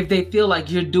if they feel like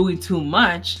you're doing too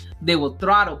much, they will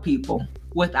throttle people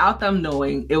without them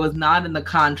knowing. It was not in the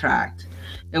contract.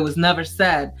 It was never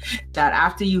said that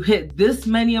after you hit this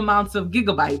many amounts of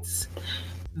gigabytes,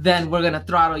 then we're going to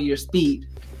throttle your speed.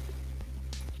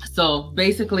 So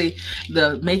basically,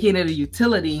 the making it a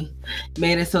utility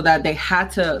made it so that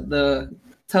the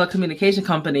telecommunication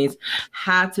companies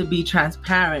had to be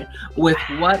transparent with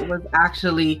what was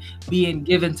actually being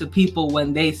given to people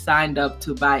when they signed up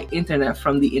to buy internet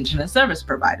from the internet service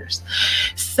providers.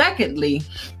 Secondly,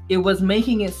 it was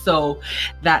making it so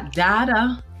that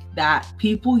data that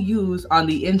people use on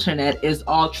the internet is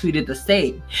all treated the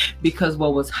same. Because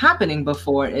what was happening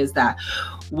before is that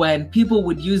when people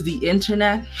would use the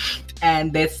internet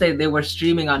and they'd say they were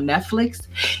streaming on Netflix,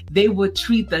 they would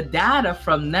treat the data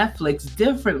from Netflix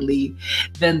differently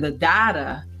than the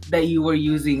data that you were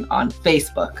using on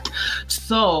Facebook.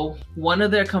 So one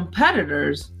of their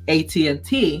competitors,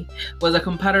 AT&T, was a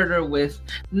competitor with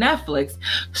Netflix,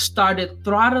 started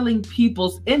throttling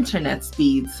people's internet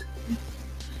speeds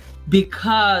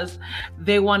because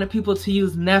they wanted people to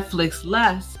use Netflix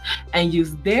less and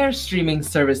use their streaming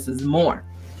services more.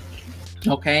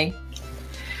 Okay?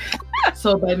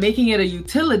 So by making it a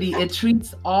utility, it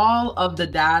treats all of the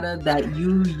data that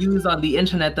you use on the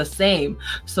internet the same,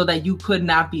 so that you could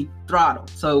not be throttled.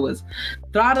 So it was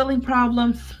throttling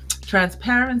problems,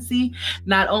 transparency.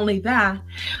 Not only that,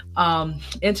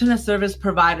 internet service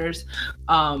providers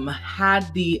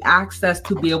had the access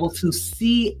to be able to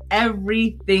see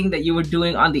everything that you were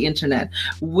doing on the internet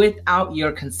without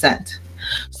your consent.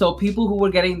 So people who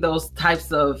were getting those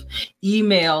types of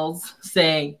emails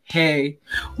saying, hey,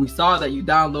 we saw that you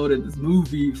downloaded this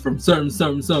movie from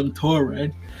some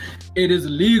torrent. It is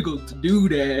illegal to do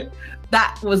that.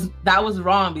 That was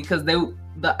wrong, because the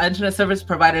internet service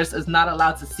providers is not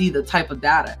allowed to see the type of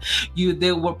data.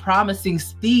 They were promising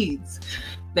speeds.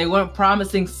 They weren't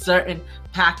promising certain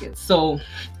packets. So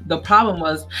the problem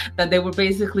was that they were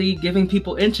basically giving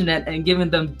people internet and giving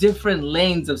them different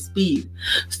lanes of speed.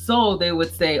 So they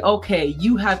would say, okay,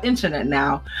 you have internet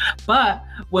now, but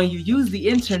when you use the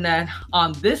internet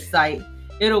on this site,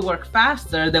 it'll work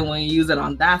faster than when you use it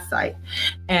on that site.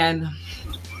 And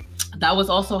that was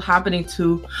also happening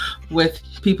too with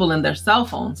people in their cell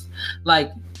phones.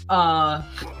 Like,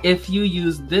 if you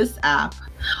use this app,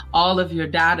 all of your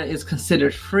data is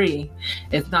considered free.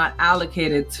 It's not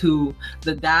allocated to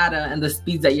the data and the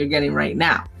speeds that you're getting right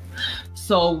now.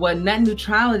 So what net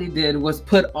neutrality did was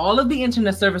put all of the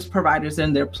internet service providers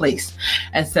in their place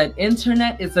and said,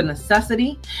 internet is a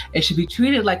necessity. It should be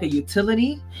treated like a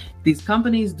utility. These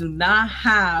companies do not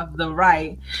have the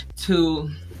right to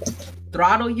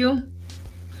throttle you,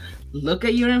 look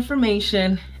at your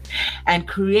information, and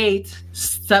create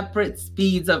separate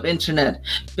speeds of internet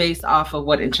based off of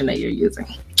what internet you're using.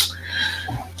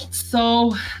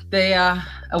 So they,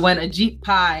 when Ajit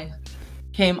Pai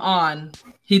came on,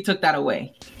 he took that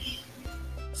away.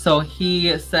 So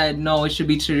he said, no, it should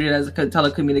be treated as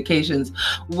telecommunications,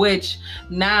 which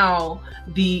now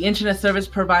the internet service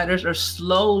providers are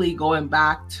slowly going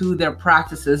back to their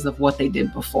practices of what they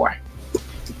did before.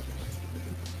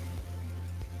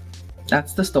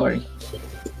 That's the story.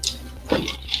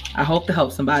 I hope to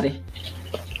help somebody.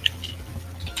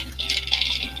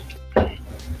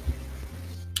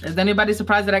 Is anybody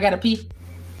surprised that I got to pee?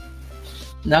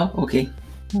 No? Okay.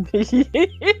 I'm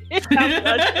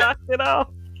not shocked at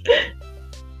all.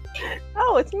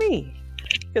 Oh, it's me.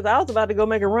 Because I was about to go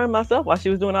make a run myself while she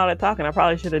was doing all that talking. I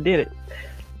probably should have did it.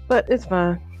 But it's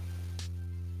fine.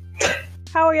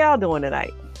 How are y'all doing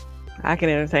tonight? I can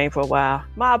entertain for a while.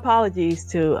 My apologies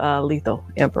to Lethal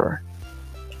Emperor.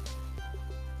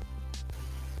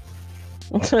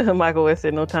 Michael West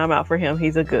said no timeout for him.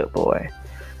 He's a good boy.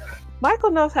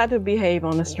 Michael knows how to behave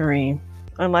on the stream,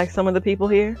 unlike some of the people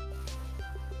here.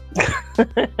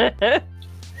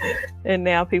 And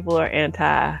now people are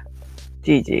anti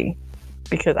Gigi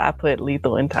because I put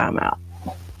Lethal in timeout.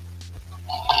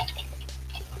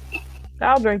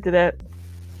 I'll drink to that.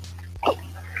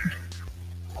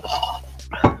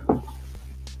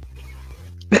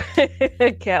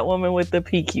 Catwoman with the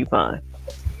P coupon.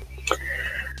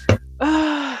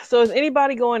 So is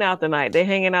anybody going out tonight? They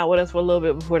hanging out with us for a little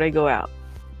bit before they go out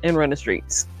and run the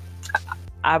streets.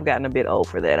 I've gotten a bit old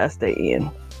for that. I stay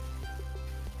in.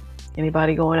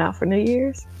 Anybody going out for New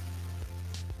Year's?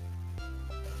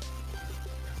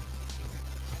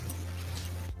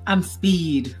 I'm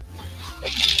Speed.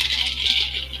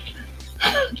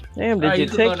 Damn, did you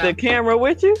take the camera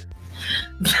with you?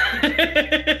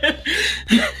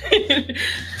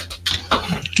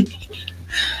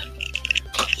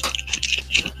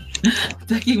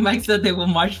 Ducky Mike said they will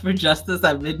march for justice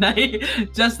at midnight.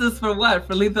 Justice for what?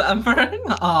 For Lethal Emperor?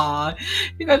 Aw,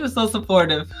 you guys are so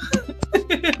supportive.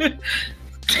 Ain't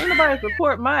nobody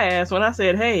support my ass when I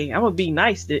said, hey, I'm gonna be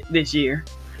nice this year.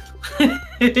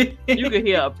 You could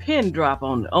hear a pin drop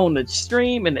on the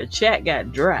stream and the chat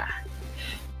got dry.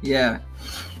 Yeah.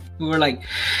 We were like,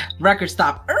 record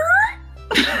stop.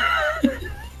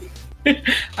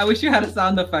 I wish you had a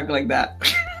sound effect like that.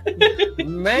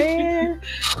 Man,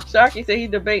 Sharky said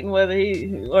he's debating whether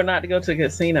he or not to go to a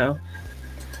casino.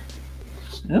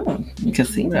 Oh,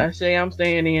 casino. I say I'm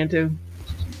staying in too.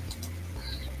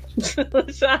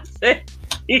 LaShawn said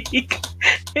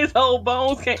his whole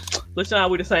bones can't. LaShawn,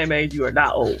 we're the same age. You are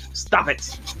not old. Stop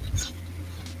it.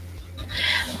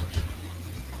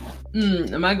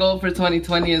 My goal for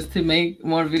 2020 is to make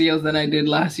more videos than I did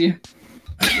last year.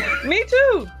 Me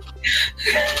too.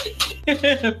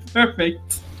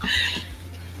 Perfect.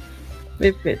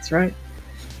 It fits, right?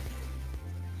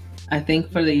 I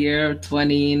think for the year of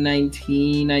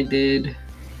 2019, I did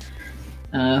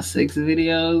 6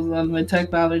 videos on my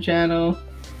Tech Baller channel.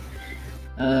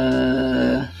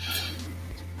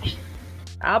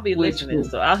 I'll be listening,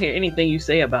 so I'll hear anything you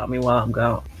say about me while I'm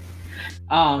gone.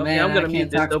 Oh okay, man, I'm gonna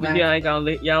mute this though, but y'all ain't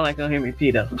gonna hear me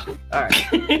pee though. All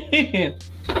right.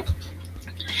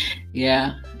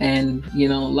 Yeah, and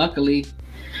luckily,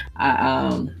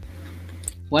 I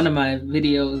one of my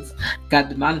videos got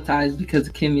demonetized because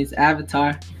of Kimmy's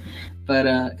avatar, but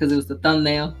because it was the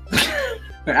thumbnail.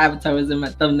 Her avatar was in my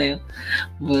thumbnail,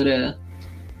 but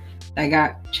that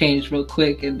got changed real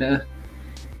quick and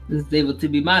was able to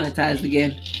be monetized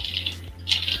again.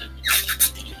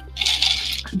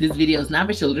 This video is not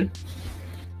for children,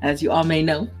 as you all may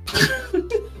know.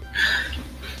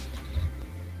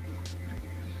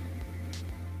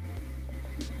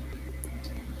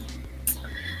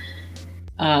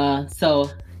 So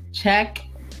Check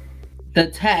the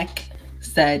Tech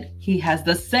said he has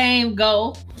the same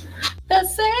goal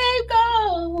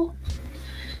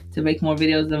to make more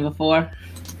videos than before.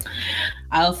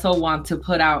 I also want to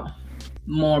put out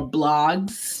more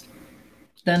blogs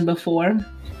than before.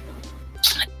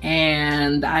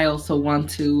 And I also want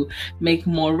to make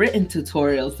more written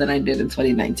tutorials than I did in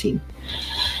 2019.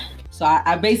 So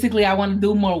I basically want to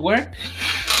do more work.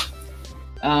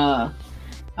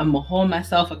 I'm gonna hold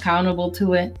myself accountable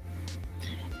to it.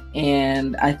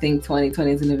 And I think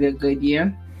 2020 is gonna be a good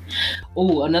year.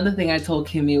 Oh, another thing I told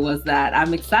Kimmy was that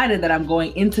I'm excited that I'm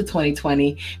going into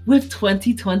 2020 with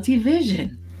 2020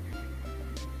 vision.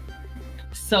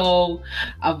 So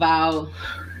about,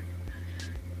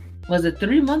 was it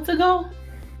 3 months ago?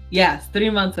 Yes, 3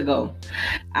 months ago,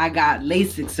 I got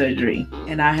LASIK surgery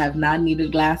and I have not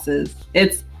needed glasses.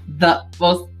 It's the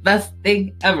best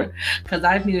thing ever because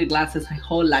I've needed glasses my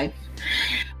whole life.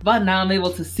 But now I'm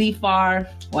able to see far.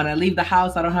 When I leave the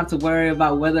house, I don't have to worry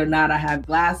about whether or not I have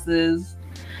glasses.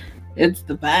 It's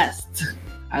the best.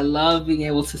 I love being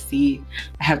able to see.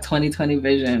 I have 20/20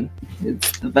 vision.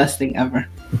 It's the best thing ever.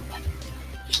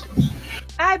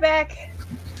 Hi, back.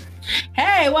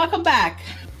 Hey, welcome back.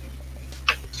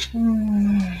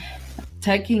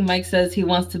 Tech King Mike says he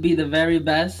wants to be the very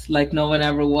best, like no one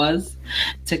ever was.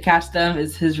 To catch them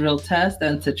is his real test,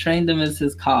 and to train them is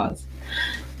his cause.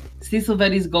 Cecil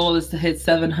Betty's goal is to hit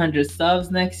 700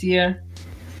 subs next year.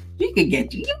 You could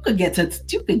get to a G.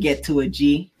 You could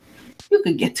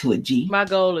get to a G. My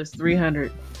goal is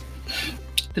 300.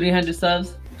 300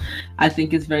 subs? I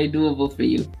think it's very doable for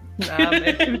you. I'm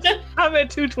at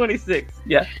 226.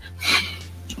 Yeah.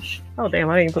 Oh, damn,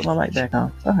 I didn't put my mic back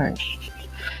on. All right.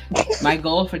 My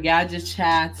goal for Gadget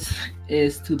Chats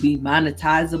is to be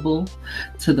monetizable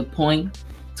to the point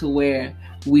to where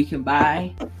we can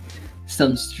buy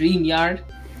some StreamYard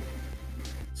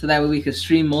so that way we could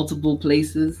stream multiple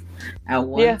places at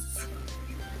once.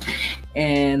 Yeah.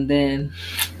 And then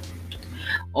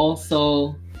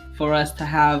also for us to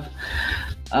have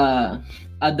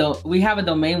we have a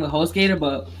domain with HostGator,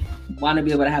 but want to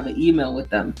be able to have an email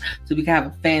with them, so we can have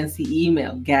a fancy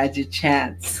email, Gadget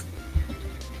Chats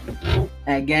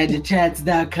at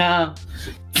gadgetchats.com.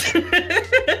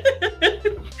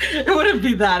 It wouldn't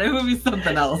be that. It would be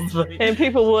something else. And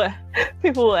people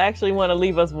will actually want to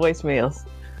leave us voicemails.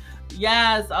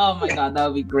 Yes. Oh my God, that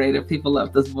would be great if people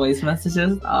left us voice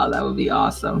messages. Oh, that would be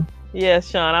awesome. Yes,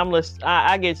 Sean.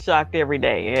 I get shocked every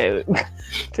day.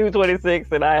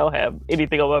 226, and I don't have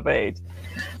anything on my page.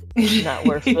 Not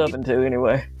worth subbing to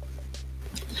anyway.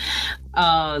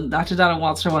 Dr. Donna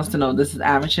Walter wants to know, this is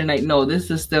amateur night? No, this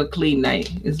is still clean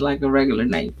night. It's like a regular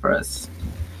night for us.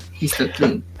 He's still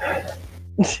clean.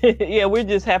 Yeah, we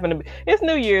just happen to be. It's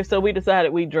New Year, so we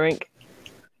decided we drink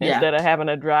instead of having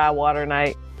a dry water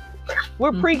night.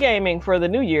 We're pre-gaming for the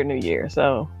New Year.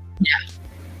 So yeah.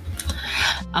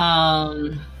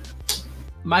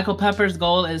 Michael Pepper's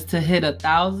goal is to hit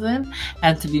 1,000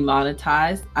 and to be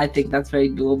monetized. I think that's very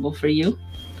doable for you.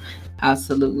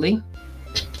 Absolutely.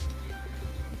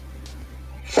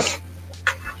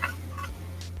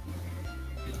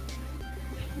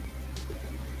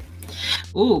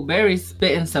 Ooh, Barry's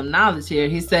spitting some knowledge here.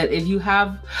 He said, if you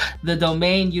have the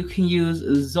domain, you can use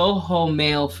Zoho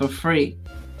Mail for free.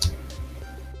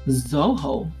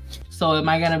 Zoho? So am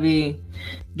I going to be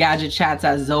Gadget Chats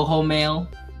at zohomail.com?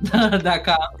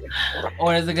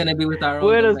 Or is it going to be with our own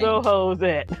Where the domain? Zoho's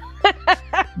at?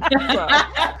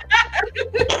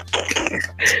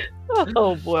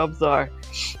 Oh boy, I'm sorry.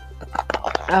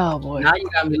 Oh boy. Now you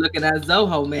got me looking at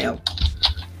Zoho Mail.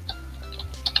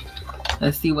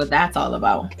 Let's see what that's all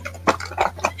about.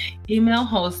 Email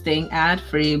hosting,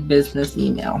 ad-free business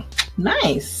email.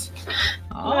 Nice.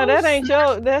 Oh, no, that ain't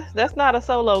your. That's not a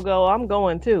solo goal. I'm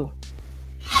going too.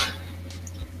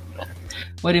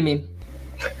 What do you mean?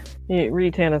 Yeah,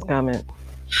 read Tanner's comment.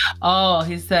 Oh,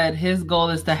 he said his goal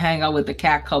is to hang out with the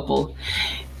cat couple,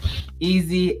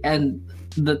 Easy and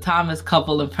the Thomas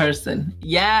couple in person.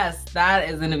 Yes, that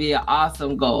is going to be an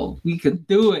awesome goal. We could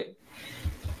do it.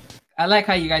 I like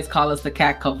how you guys call us the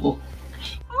cat couple.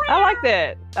 I like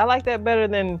that. I like that better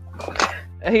than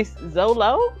he's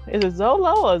Zolo. Is it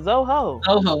Zolo or Zoho?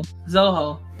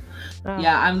 Zoho. Oh.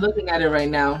 Yeah, I'm looking at it right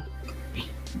now.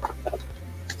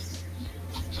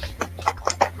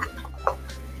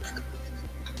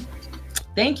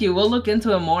 Thank you. We'll look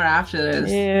into it more after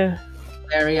this. Yeah.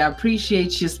 Larry, I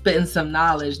appreciate you spitting some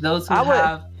knowledge. Those who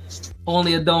have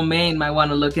only a domain might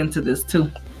want to look into this too.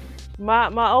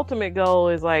 My ultimate goal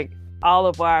is like all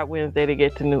of Wired Wednesday to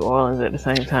get to New Orleans at the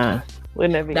same time.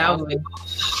 Wouldn't that be awesome? Would be,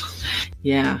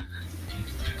 yeah.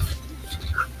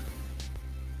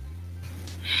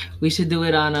 We should do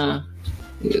it on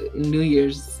New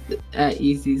Year's at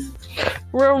Easy's.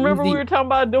 Remember we were talking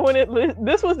about doing it?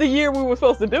 This was the year we were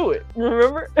supposed to do it.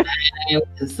 Remember?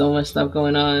 There's so much stuff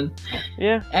going on.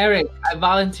 Yeah. Eric, I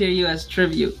volunteer you as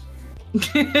tribute.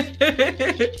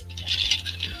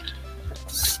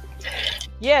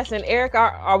 Yes, and Eric,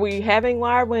 are we having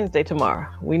Wired Wednesday tomorrow?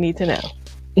 We need to know.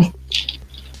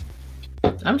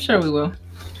 I'm sure we will.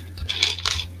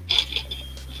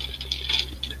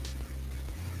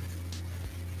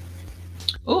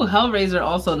 Oh, Hellraiser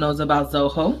also knows about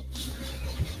Zoho.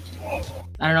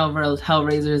 I don't know if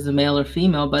Hellraiser is a male or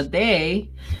female, but they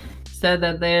said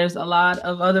that there's a lot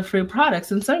of other free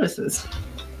products and services.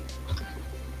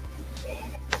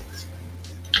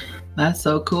 That's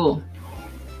so cool.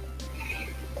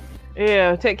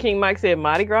 Yeah, Tech King Mike said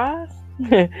Mardi Gras.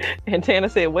 And Tana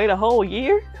said, wait a whole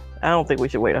year? I don't think we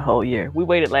should wait a whole year. We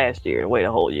waited last year to wait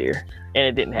a whole year, and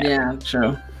it didn't happen. Yeah,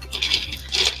 true.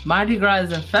 Mardi Gras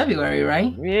is in February,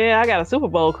 right? Yeah, I got a Super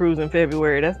Bowl cruise in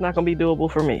February. That's not going to be doable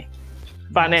for me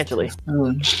financially.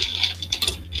 Well,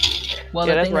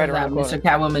 yeah, the thing right is that Mr.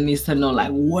 Catwoman needs to know like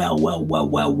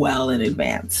well in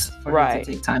advance for him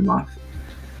to take time off.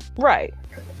 Right.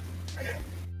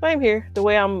 Same here. The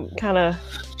way I'm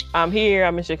here,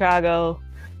 I'm in Chicago,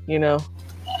 you know.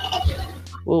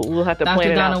 We'll have to plan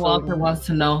it out. Dr. Donna Walter wants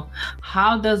to know,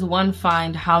 how does one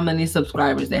find how many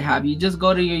subscribers they have? You just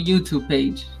go to your YouTube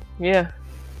page. Yeah.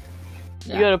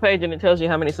 You go to the page and it tells you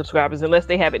how many subscribers, unless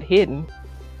they have it hidden.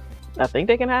 I think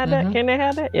they can hide that. Can they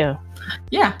hide that? Yeah.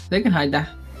 Yeah, they can hide that.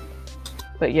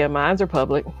 But yeah, mines are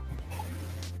public.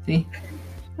 See?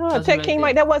 Oh, Tech King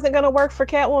Mike, that wasn't going to work for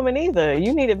Catwoman either.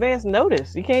 You need advance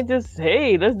notice. You can't just,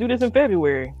 hey, let's do this in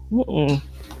February.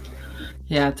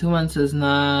 Yeah, 2 months is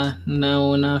no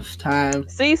enough time.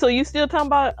 See, so you still talking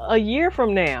about a year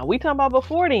from now. We talking about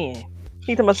before then.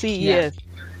 He talking about CES.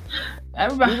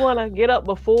 Everybody, we want to get up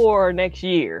before next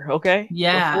year, okay?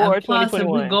 Yeah. Before Plus,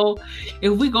 2021.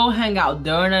 if we go hang out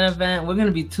during an event, we're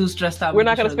gonna be too stressed out. We're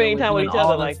not gonna spend time with each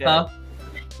other like that.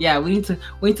 Yeah, we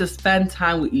need to spend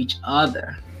time with each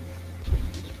other.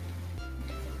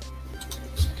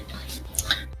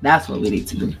 That's what we need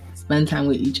to do. Spend time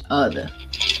with each other.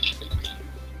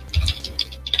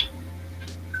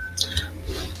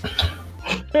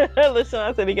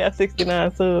 LaShawn said he got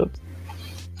 69 subs.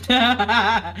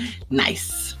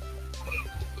 Nice.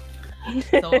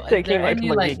 So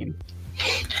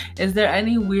is there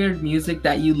any weird music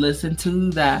that you listen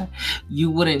to that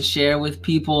you wouldn't share with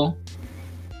people?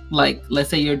 Like, let's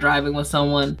say you're driving with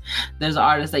someone, there's an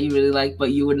artist that you really like,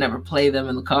 but you would never play them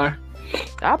in the car.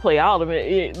 I play all of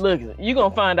it. Look, you're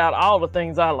going to find out all the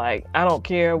things I like. I don't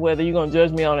care whether you're going to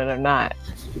judge me on it or not.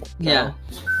 Yeah.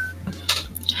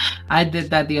 I did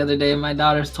that the other day. My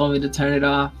daughters told me to turn it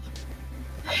off.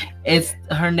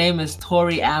 Her name is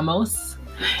Tori Amos,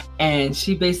 and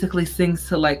she basically sings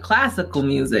to like classical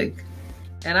music.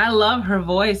 And I love her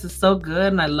voice. It's so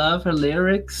good, and I love her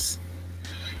lyrics.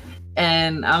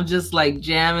 And I'm just like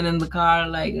jamming in the car,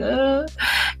 like,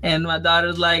 and my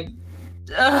daughter's like,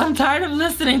 I'm tired of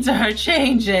listening to her.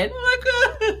 Change it. I'm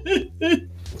like,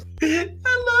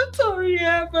 I love Tori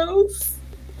Amos.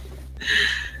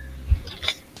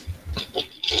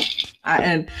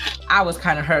 And I was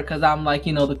kind of hurt because I'm like,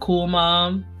 the cool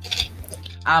mom.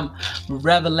 I'm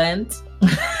relevant.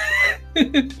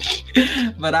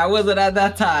 But I wasn't at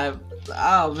that time.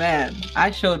 Oh, man.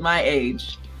 I showed my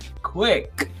age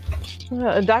quick.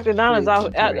 Dr. Donna's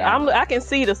out. I can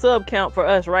see the sub count for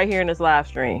us right here in this live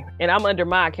stream. And I'm under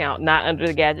my account, not under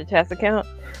the Gadget Test account.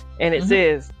 And it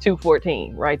says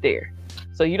 214 right there.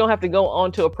 So you don't have to go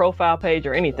onto a profile page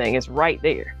or anything. It's right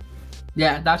there.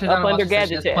 Yeah, Dr. Donna under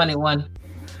Gadget Test. 21.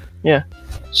 Yeah.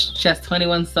 She has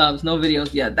 21 subs, no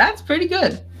videos yet. That's pretty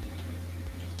good.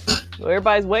 Well,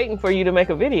 everybody's waiting for you to make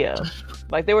a video.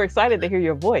 Like, they were excited to hear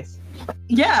your voice.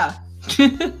 Yeah.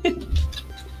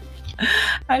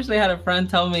 I actually had a friend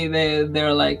tell me they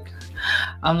were like,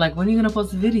 I'm like, when are you going to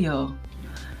post a video?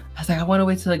 I was like, I want to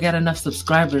wait till I get enough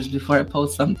subscribers before I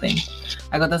post something.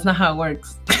 I go, that's not how it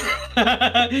works.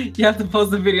 You have to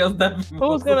post the videos that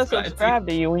who's going to subscribe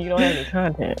to you when you don't have any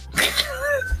content?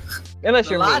 Unless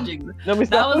you're logic. That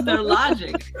was their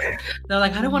logic. They're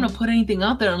like, I don't want to put anything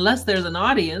out there unless there's an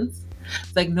audience.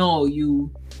 It's like, no, you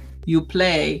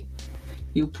play,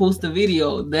 you post a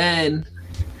video, then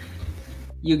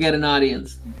you get an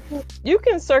audience. You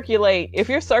can circulate. If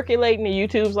you're circulating the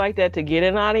YouTubes like that to get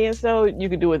an audience, though, you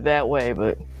could do it that way.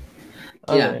 But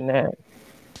other than that,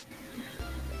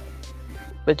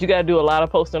 but you got to do a lot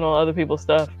of posting on other people's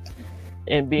stuff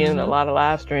and be in a lot of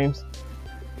live streams.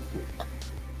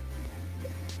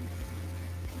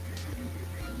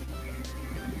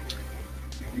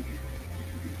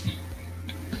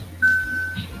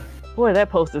 Boy, that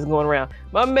post is going around.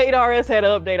 My mate RS had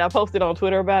an update. I posted on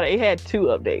Twitter about it. It had 2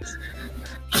 updates.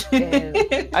 And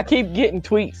I keep getting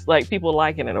tweets, like people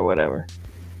liking it or whatever.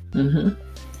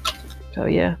 So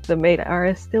yeah, the mate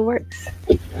RS still works.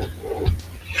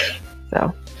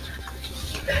 So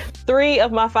 3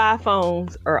 of my 5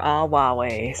 phones are all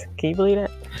Huawei's. Can you believe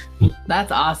that?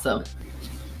 That's awesome.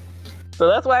 So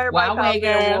that's why everybody calls me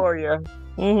a girl. warrior.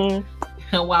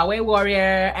 Huawei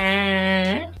warrior.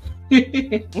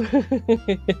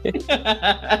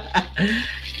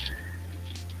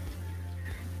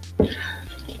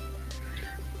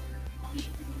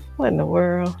 What in the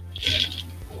world?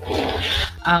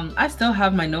 I still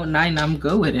have my Note 9. I'm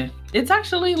good with it. It's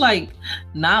actually like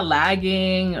not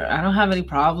lagging. I don't have any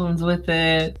problems with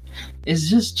it. It's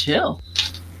just chill.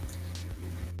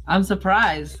 I'm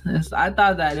surprised. I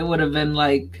thought that it would have been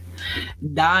like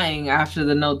dying after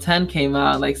the Note 10 came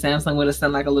out. Like Samsung would have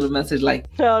sent like a little message like,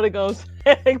 oh, they goes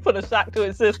put a shock to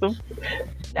its system.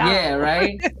 Yeah,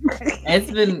 right.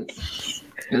 It's been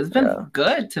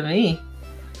good to me.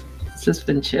 It's just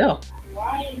been chill.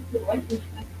 Why is it like this?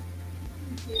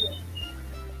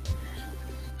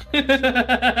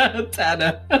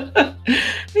 Tana.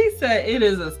 He said it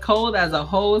is as cold as a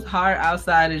hoe's heart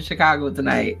outside in Chicago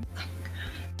tonight.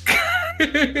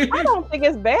 I don't think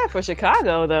it's bad for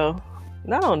Chicago though.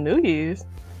 Not on New Year's.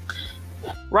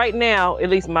 Right now, at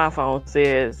least my phone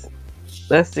says,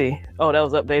 let's see. Oh, that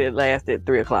was updated last at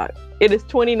 3:00. It is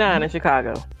 29 in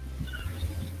Chicago.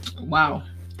 Wow,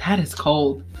 that is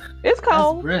cold. It's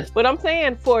cold, but I'm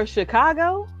saying for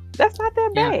Chicago, that's not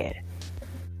that bad.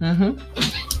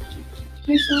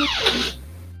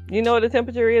 You know what the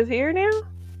temperature is here now?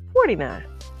 49.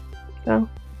 So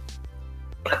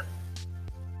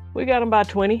we got them by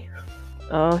 20.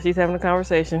 Oh, she's having a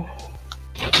conversation.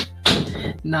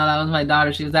 No, that was my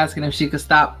daughter. She was asking if she could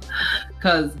stop.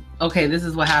 Because, okay, this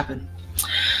is what happened.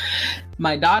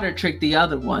 My daughter tricked the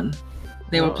other one.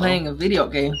 They were playing a video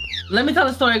game. Let me tell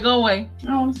the story. Go away.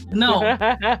 No.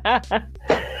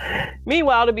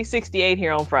 Meanwhile, it'll be 68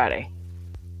 here on Friday.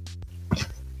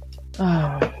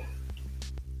 Oh.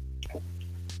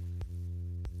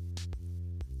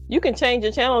 You can change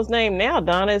your channel's name now,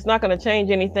 Donna. It's not going to change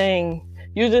anything.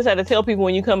 You just have to tell people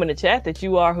when you come in the chat that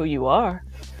you are who you are.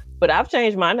 But I've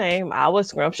changed my name. I was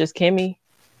Scrumptious Kimmy.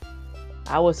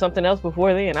 I was something else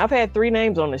before then. I've had 3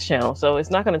 names on this channel, so it's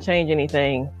not going to change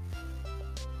anything.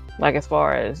 Like as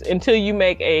far as until you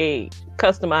make a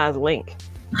customized link,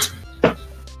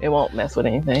 it won't mess with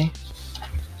anything.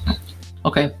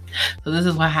 Okay, so this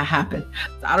is what happened.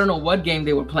 So I don't know what game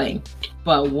they were playing,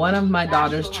 but one of my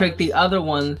daughters tricked the other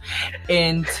one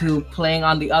into playing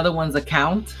on the other one's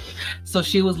account. So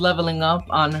she was leveling up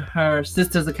on her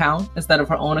sister's account instead of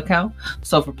her own account.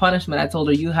 So for punishment, I told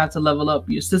her, you have to level up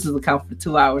your sister's account for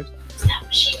 2 hours.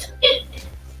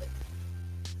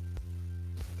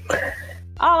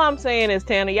 All I'm saying is,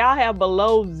 Tana, y'all have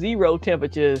below 0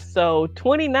 temperatures, so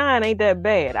 29 ain't that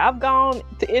bad. I've gone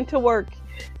into work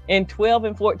in 12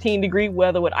 and 14 degree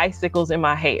weather with icicles in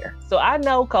my hair. So I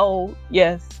know cold.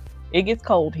 Yes, it gets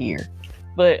cold here.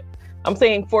 But I'm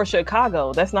saying for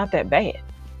Chicago, that's not that bad.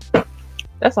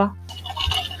 That's all.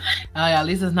 Oh yeah, at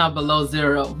least it's not below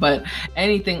 0. But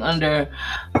anything under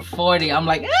 40, I'm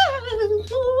like, I'm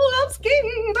scared.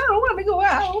 I don't want to go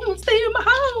out. I want to stay in my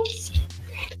house.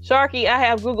 Sharky, I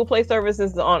have Google Play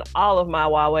services on all of my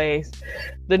Huawei's.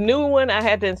 The new one, I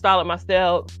had to install it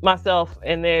myself,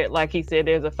 and there, like he said,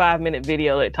 there's a 5-minute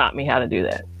video that taught me how to do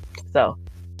that. So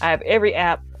I have every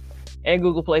app and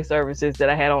Google Play services that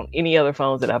I had on any other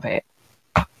phones that I've had.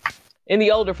 And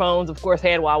the older phones, of course,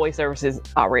 had Huawei services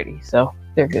already, so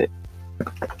they're good.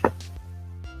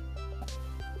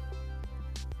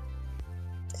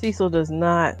 Cecil does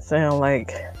not sound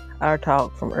like our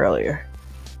talk from earlier.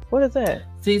 What is that?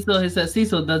 Cecil, he says,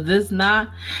 Cecil, does this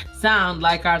not sound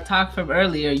like our talk from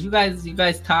earlier? You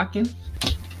guys talking?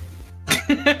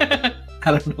 I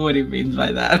don't know what he means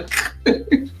by that.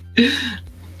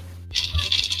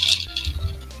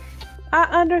 I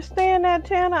understand that,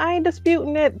 Tana. I ain't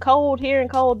disputing that cold here and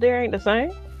cold there ain't the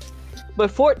same. But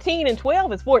 14 and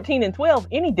 12 is 14 and 12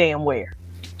 any damn where.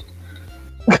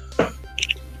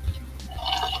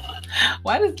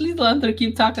 Why does Lethal Hunter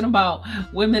keep talking about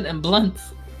women and blunts?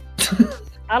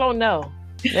 I don't know.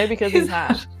 Maybe because he's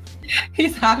hot.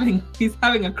 He's having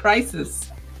a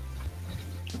crisis.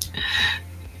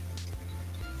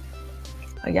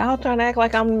 Y'all trying to act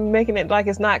like I'm making it like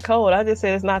it's not cold. I just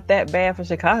said it's not that bad for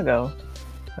Chicago.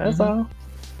 That's all.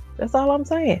 That's all I'm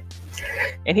saying.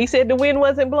 And he said the wind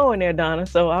wasn't blowing there, Donna.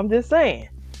 So I'm just saying.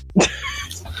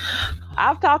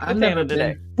 I've talked to Tanner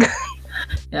today.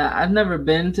 Yeah, I've never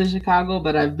been to Chicago,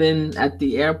 but I've been at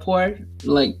the airport,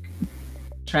 like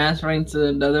transferring to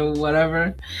another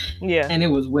whatever. Yeah. And it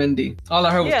was windy. All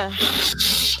I heard was... Yeah.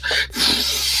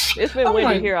 It's been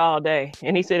windy here all day.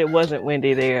 And he said it wasn't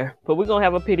windy there. But we're going to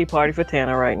have a pity party for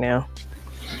Tanner right now.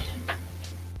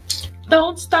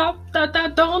 Don't stop.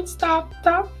 Don't stop.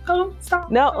 Don't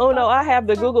stop. No, oh no, I have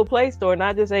the Google Play Store,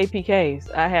 not just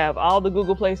APKs. I have all the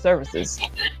Google Play services.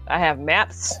 I have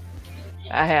Maps.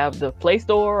 I have the Play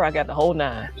Store. I got the whole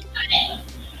 9.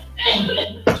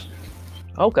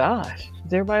 Oh gosh.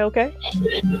 Is everybody okay?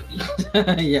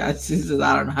 Yeah, she says,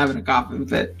 I don't know, having a coughing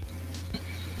fit.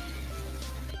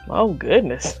 Oh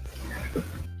goodness.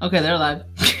 Okay, they're alive.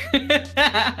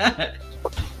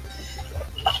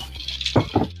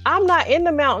 I'm not in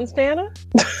the mountains, Tana.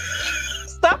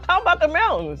 Stop talking about the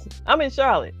mountains. I'm in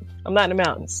Charlotte. I'm not in the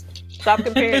mountains. Stop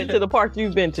comparing it to the park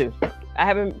you've been to.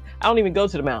 I don't even go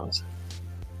to the mountains.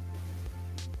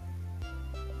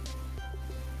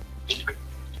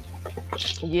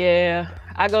 Yeah,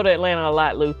 I go to Atlanta a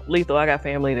lot, Lethal. I got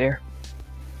family there.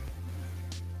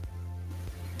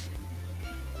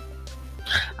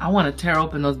 I want to tear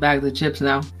open those bags of chips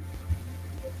now.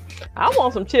 I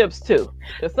want some chips too.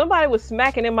 If somebody was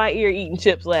smacking in my ear eating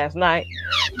chips last night,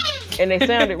 and they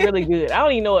sounded really good. I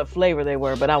don't even know what flavor they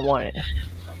were, but I want it.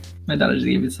 My daughter just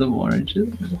gave me some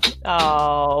oranges.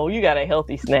 Oh, you got a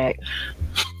healthy snack.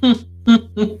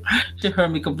 She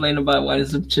heard me complain about wanting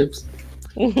some chips.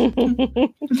 She's like,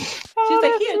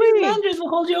 yeah, these managers will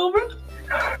hold you over.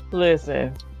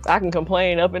 Listen, I can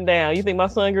complain up and down. You think my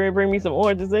son gonna bring me some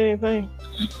oranges or anything?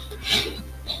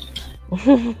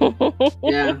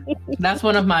 Yeah, that's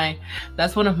one of my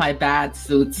bad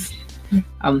suits.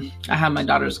 I have my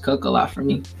daughters cook a lot for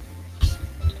me.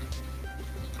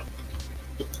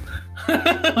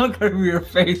 Look at your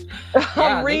face.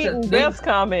 I'm reading Beth's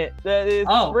comment that is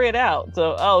spread out.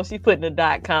 So, she's putting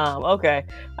the .com. Okay.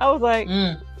 I was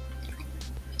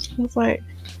like,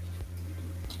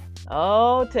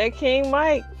 oh, Tech King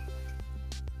Mike.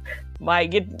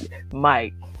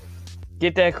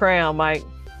 Get that crown, Mike.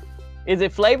 Is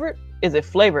it flavored? Is it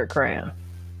flavored crown?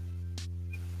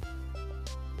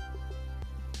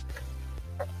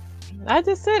 I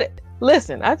just said it.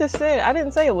 Listen, I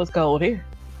didn't say it was cold here.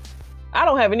 I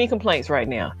don't have any complaints right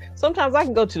now. Sometimes I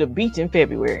can go to the beach in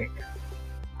February.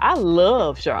 I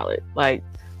love Charlotte. Like,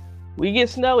 we get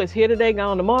snow, it's here today,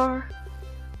 gone tomorrow.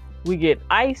 We get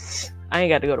ice. I ain't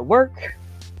got to go to work.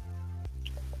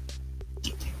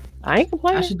 I ain't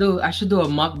complaining. I should do a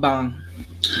mukbang.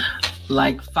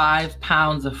 Like 5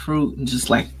 pounds of fruit and just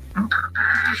like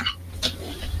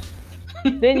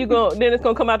then it's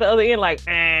gonna come out the other end like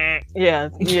yeah.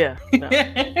 No.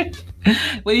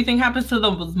 What do you think happens to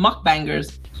those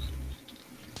mukbangers?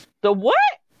 The what?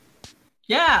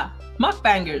 Yeah,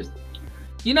 mukbangers.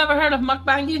 You never heard of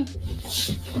mukbanging?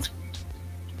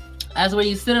 That's where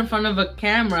you sit in front of a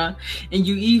camera and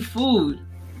you eat food.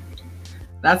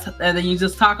 And then you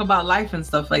just talk about life and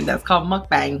stuff like that. It's called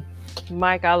mukbang.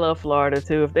 Mike, I love Florida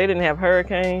too. If they didn't have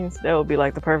hurricanes, that would be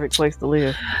like the perfect place to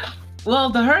live. Well,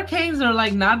 the hurricanes are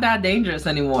like not that dangerous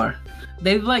anymore.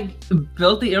 They've like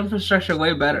built the infrastructure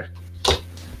way better.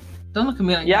 Don't look at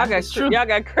me like y'all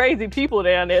got crazy people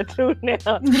down there too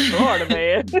now. Florida,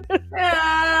 man.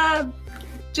 Yeah,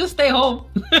 just stay home.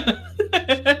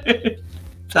 I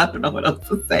don't know what else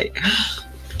to say.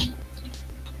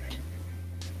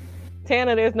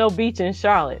 Tana, there's no beach in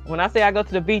Charlotte. When I say I go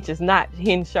to the beach, it's not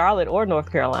in Charlotte or North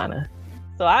Carolina.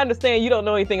 So I understand you don't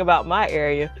know anything about my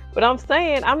area, but I'm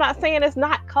not saying it's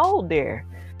not cold there.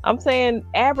 I'm saying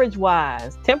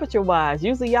average-wise, temperature-wise,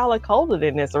 usually y'all are colder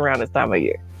than this around this time of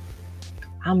year.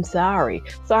 I'm sorry.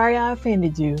 Sorry I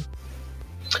offended you.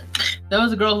 There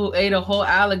was a girl who ate a whole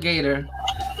alligator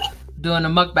doing a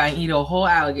mukbang, eat a whole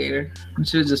alligator. And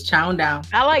she was just chowing down.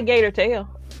 I like gator tail.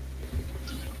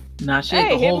 Nah, she ate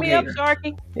the whole gator. Hit me up,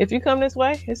 Sharky. If you come this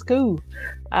way, it's cool.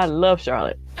 I love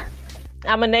Charlotte.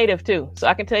 I'm a native too, so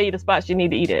I can tell you the spots you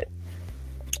need to eat at.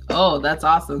 Oh, that's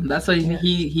awesome. That's why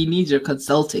he needs your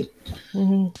consulting.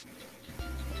 Mm-hmm.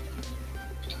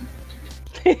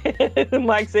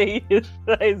 Mike said he is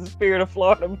the spirit of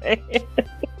Florida, man.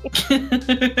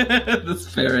 The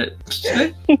spirit.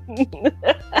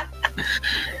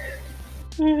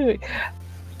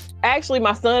 Actually,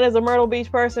 my son is a Myrtle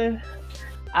Beach person.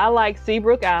 I like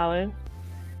Seabrook Island,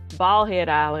 Bald Head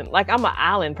Island. Like, I'm an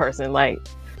island person, like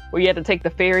where you have to take the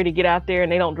ferry to get out there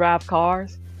and they don't drive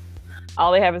cars.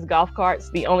 All they have is golf carts.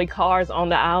 The only cars on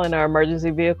the island are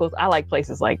emergency vehicles. I like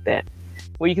places like that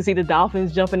where you can see the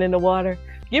dolphins jumping in the water.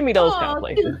 Give me those kind of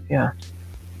places. Yeah.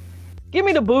 Give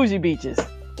me the bougie beaches.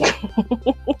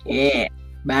 Yeah,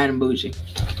 bad and bougie.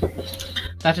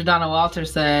 Dr. Donna Walter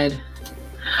said,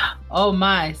 "Oh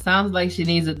my, sounds like she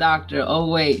needs a doctor. Oh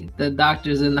wait, the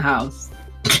doctor's in the house."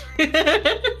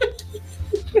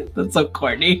 That's so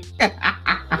corny.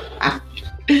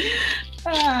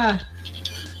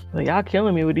 Well, y'all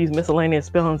killing me with these miscellaneous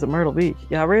spellings of Myrtle Beach.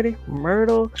 Y'all ready?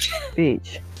 Myrtle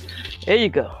Beach. There you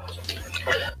go.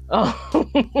 Oh.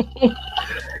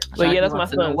 But yeah, that's my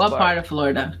son's What part of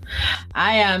Florida?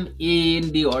 I am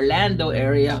in the Orlando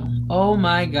area. Oh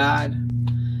my God.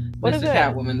 What is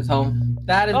that? Catwoman's home.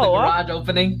 That is the garage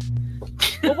opening.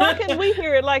 Well, why couldn't we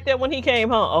hear it like that when he came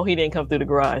home? Oh, he didn't come through the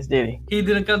garage, did he? He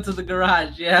didn't come to the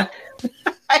garage, yeah.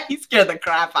 He scared the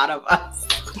crap out of us.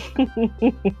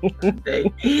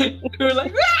 We were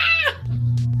like, ah!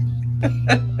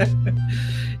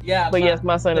 Yeah. But yes,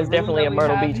 my son is definitely a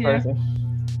Myrtle Beach person.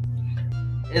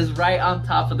 Is right on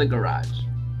top of the garage.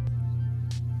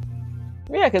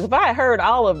 Yeah, because if I had heard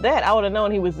all of that, I would have known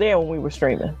he was there when we were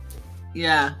streaming.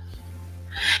 Yeah.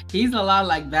 He's a lot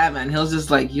like Batman. He'll just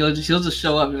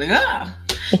show up and like, ah,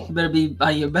 you better be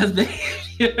on your best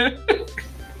behavior.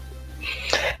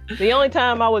 The only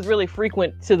time I was really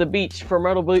frequent to the beach for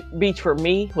Myrtle Beach for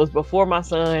me was before my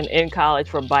son in college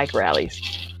for bike rallies.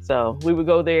 So we would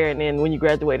go there, and then when you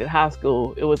graduated high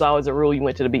school, it was always a rule you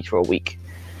went to the beach for a week.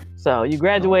 So you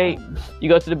graduate, you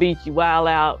go to the beach, you wild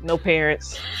out, no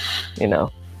parents, you know.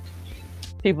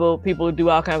 People do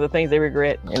all kinds of things they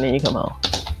regret, and then you come home.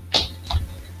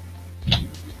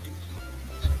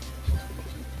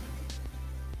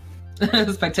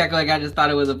 Spectacular Guy just thought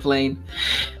it was a plane.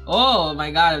 Oh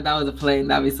my God, if that was a plane,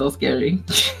 that'd be so scary.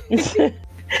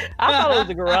 I thought it was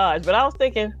a garage, but I was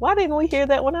thinking, why didn't we hear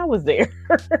that when I was there?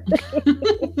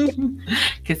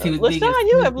 Because he was LaShawn,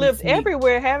 you have lived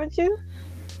everywhere, haven't you?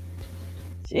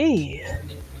 Jeez.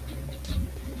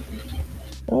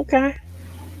 Okay.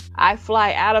 I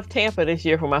fly out of Tampa this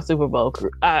year for my Super Bowl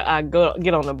cruise. I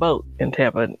get on the boat in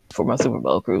Tampa for my Super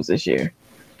Bowl cruise this year.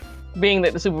 Being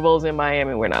that the Super Bowl's in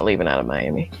Miami, we're not leaving out of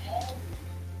Miami.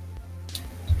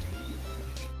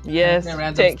 Yes,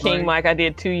 Tech King Mike, I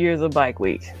did 2 years of bike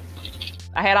week.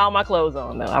 I had all my clothes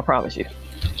on though, I promise you.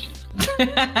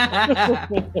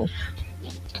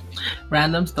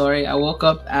 Random story. I woke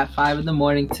up at 5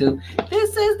 a.m. to "This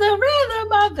is the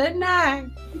rhythm of the night,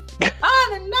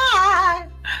 on the night."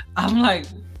 I'm like,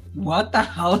 what the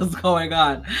hell is going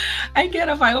on? I get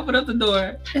up, I open up the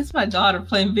door. It's my daughter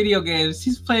playing video games.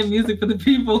 She's playing music for the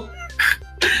people.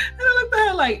 And I look at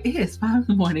her like, it's 5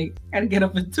 a.m. I gotta get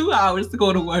up in 2 hours to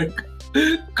go to work.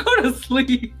 Go to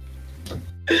sleep.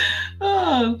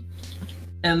 Oh.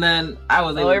 And then I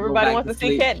was able to everybody wants to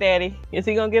see Cat Daddy. Is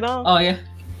he gonna get on? Oh yeah.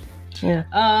 Yeah.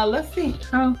 Let's see.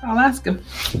 I'll ask him.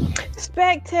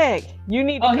 Spec Tech, you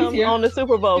need to come on the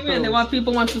Super Bowl.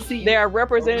 People want to see. There are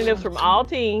representatives from all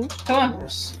teams. Come on.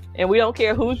 And we don't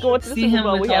care who's going to the Super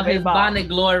Bowl. We have his bonnet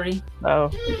glory.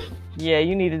 Oh, yeah,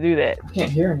 you need to do that. I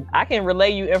can't hear him. I can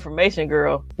relay you information,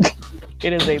 girl.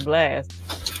 It is a blast.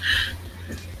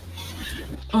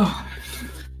 Oh.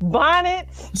 Bonnet.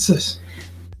 What's this?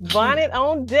 Bonnet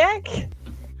on deck. How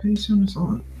do you turn this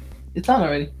on? It's on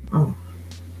already. Oh.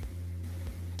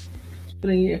 Put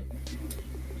it in here.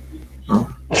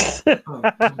 Oh.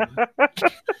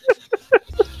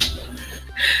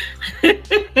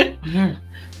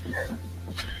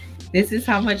 This is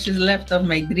how much is left of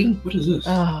my drink. What is this?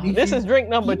 This is drink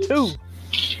number 2.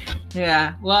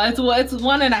 Yeah. Well, it's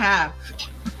 1.5.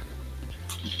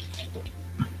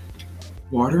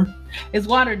 Water? It's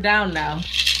watered down now.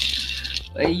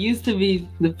 It used to be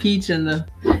the peach and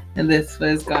this, but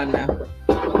it's gone now.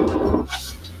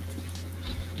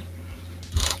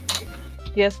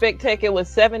 Yeah, Spec Tech, it was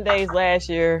 7 days last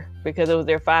year because it was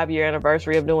their 5-year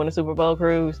anniversary of doing the Super Bowl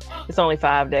cruise. It's only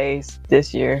 5 days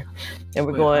this year. And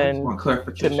we're going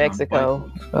to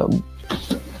Mexico.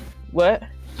 What?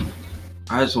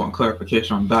 I just want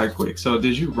clarification on Bike Week. So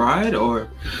did you ride or?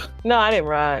 No, I didn't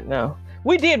ride, no.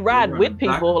 We did ride with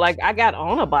people. Like, I got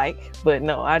on a bike, but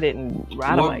no, I didn't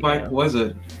ride a bike. What bike was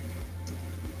it?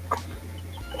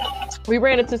 We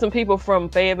ran into some people from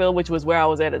Fayetteville, which was where I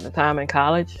was at the time in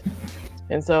college.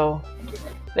 And so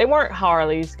they weren't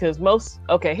Harleys because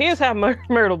here's how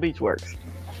Myrtle Beach works.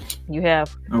 You have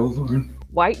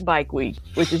White Bike Week,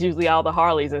 which is usually all the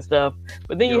Harleys and stuff.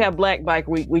 But then you have Black Bike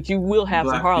Week, which you will have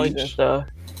some Harleys and stuff.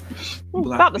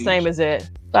 About the same as that.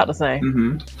 About the same.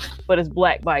 Mm-hmm. But it's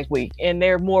Black Bike Week. And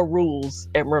there are more rules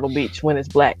at Myrtle Beach when it's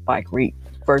Black Bike Week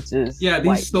versus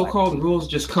these so-called rules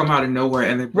just come out of nowhere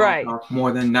and they block off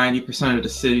more than 90% of the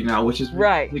city now, which is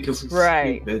ridiculously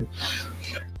stupid.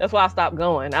 That's why I stopped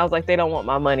going. I was like, they don't want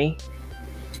my money.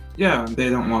 Yeah, they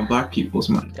don't want black people's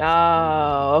money.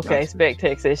 Oh, okay. Spec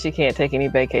Tech says she can't take any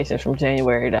vacations from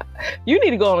January. You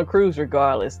need to go on a cruise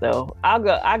regardless, though. I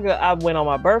went on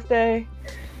my birthday,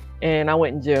 and I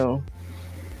went in June.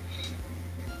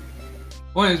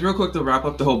 Well, it's real quick to wrap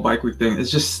up the whole Bike Week thing.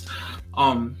 It's just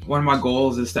one of my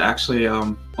goals is to actually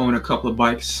own a couple of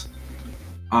bikes,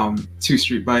 2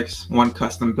 street bikes, one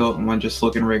custom built and one just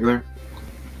looking regular.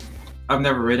 I've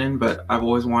never ridden, but I've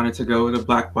always wanted to go to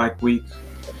Black Bike Week.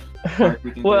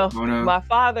 Well, my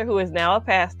father, who is now a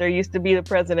pastor, used to be the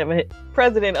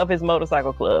president of his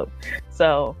motorcycle club.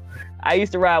 So I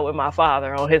used to ride with my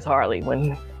father on his Harley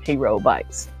when he rode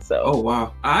bikes. So. Oh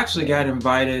wow! I actually got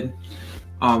invited.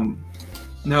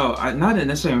 No, not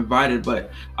necessarily invited, but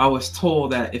I was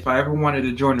told that if I ever wanted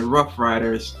to join the Rough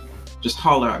Riders, just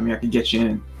holler at me. I could get you in.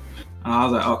 And I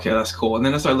was like, okay, that's cool. And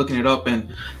then I started looking it up,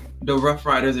 and the Rough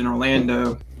Riders in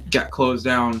Orlando got closed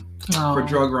down for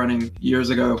drug running years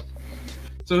ago.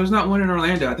 So there's not one in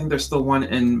Orlando. I think there's still one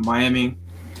in Miami.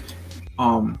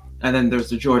 And then there's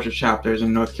the Georgia chapters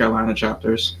and North Carolina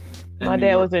chapters. My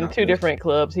dad was in 2 different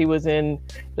clubs. He was in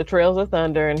the Trails of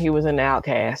Thunder and he was in the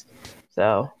Outcast.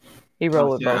 So he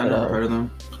rode with both of them. I never heard of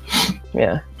them.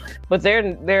 Yeah. But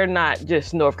they're not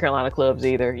just North Carolina clubs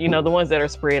either. You know, the ones that are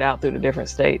spread out through the different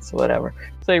states, whatever.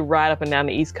 So they ride up and down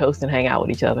the East Coast and hang out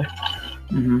with each other.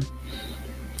 Mm-hmm.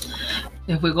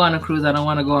 If we go on a cruise, I don't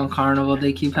want to go on Carnival.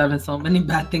 They keep having so many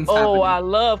bad things happening. Oh, I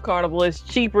love Carnival. It's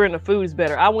cheaper and the food's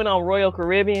better. I went on Royal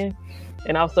Caribbean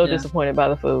and I was so disappointed by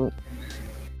the food.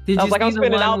 I was like, I'm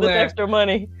spending all this extra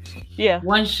money. Yeah.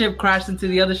 One ship crashed into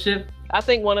the other ship? I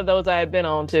think one of those I had been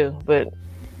on too. But,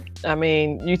 I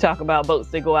mean, you talk about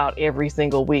boats that go out every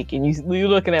single week and you're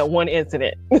looking at one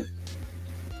incident.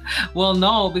 Well,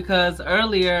 no, because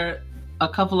earlier, a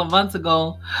couple of months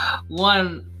ago,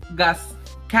 one got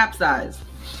capsized.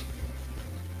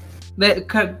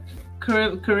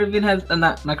 Caribbean has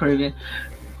not Caribbean.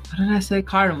 What did I say?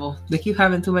 Carnival. They keep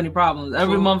having too many problems.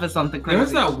 Every month is something crazy. There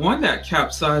was that one that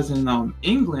capsized in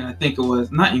England. I think it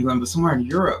was not England, but somewhere in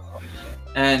Europe.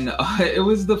 And it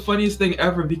was the funniest thing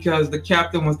ever because the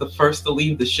captain was the first to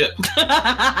leave the ship.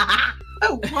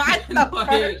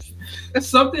 What?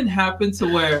 Something happened to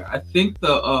where I think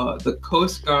the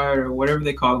Coast Guard or whatever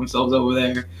they call themselves over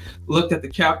there looked at the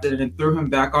captain and threw him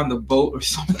back on the boat or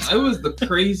something. It was the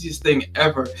craziest thing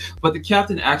ever. But the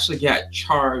captain actually got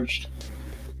charged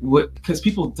because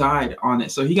people died on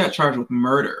it, so he got charged with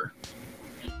murder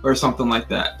or something like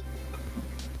that.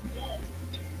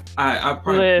 I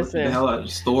probably put the hell out of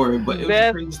the story, but it was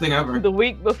the craziest thing ever. The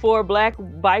week before Black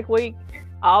Bike Week,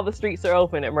 all the streets are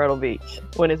open at Myrtle Beach.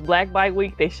 When it's Black Bike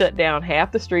Week, they shut down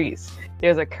half the streets.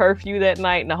 There's a curfew that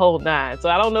night and the whole nine. So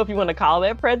I don't know if you want to call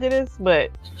that prejudice, but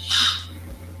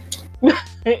yeah,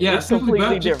 it's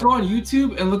completely different. Just go on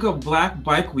YouTube and look up Black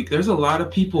Bike Week. There's a lot of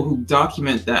people who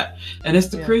document that, and it's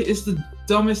the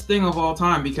dumbest thing of all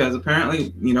time because apparently,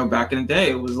 back in the day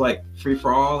it was like free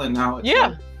for all, and now it's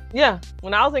Yeah.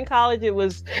 When I was in college,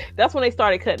 that's when they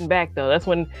started cutting back though. That's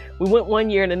when we went one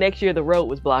year and the next year the road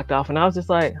was blocked off and I was just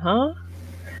like, huh?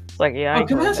 It's like, yeah.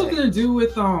 Can that have something to do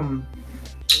with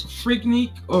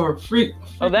Freaknik or Freak?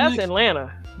 Oh, that's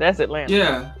Atlanta. That's Atlanta.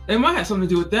 Yeah. It might have something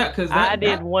to do with that because I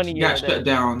did 1 year. Got shut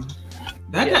down.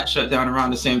 That got shut down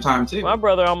around the same time too. My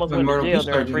brother almost went to jail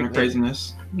during Freaknik.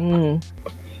 Craziness.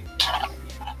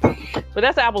 But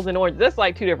that's apples and oranges. That's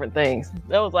like two different things.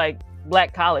 That was like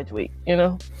Black College Week,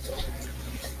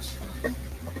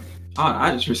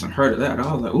 I just recently heard of that.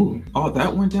 I was like, ooh,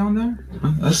 that went down there?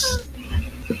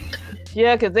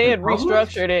 Yeah, because they had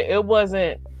restructured it. It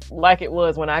wasn't like it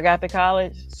was when I got to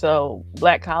college. So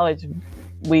Black College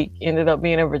Week ended up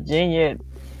being in Virginia at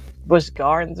Busch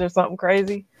Gardens or something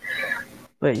crazy.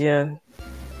 But yeah.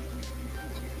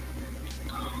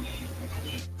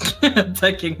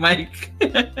 Taking Mike.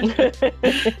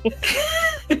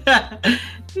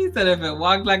 He said if it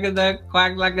walked like a duck,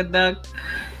 quacked like a duck,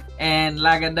 and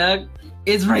like a duck,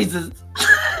 it's racist.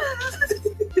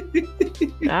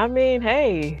 I mean,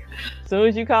 hey, as soon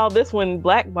as you call this one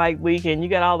Black Bike Week and you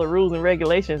got all the rules and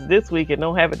regulations this week and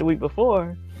don't have it the week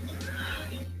before.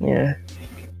 Yeah.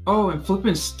 Oh, and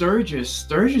flipping Sturgis.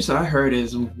 Sturgis, I heard,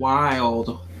 is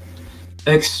wild.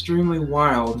 Extremely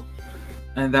wild.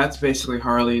 And that's basically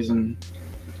Harleys and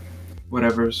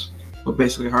whatever's. But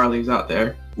basically Harleys out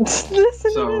there.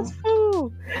 Listen to this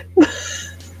fool.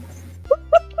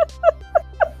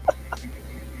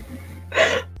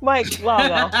 Mike, log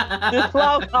off. Just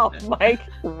log off, Mike,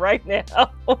 right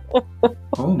now.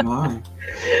 Oh my.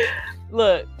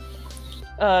 Look,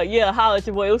 holla at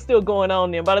your boy. It was still going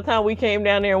on then. By the time we came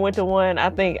down there and went to one, I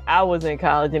think I was in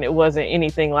college and it wasn't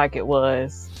anything like it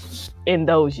was in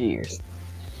those years.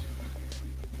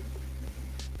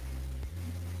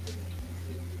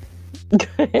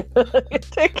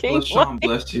 LaShawn,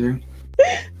 bless you.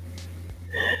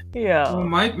 Yeah. Well,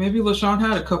 Mike, maybe LaShawn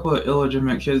had a couple of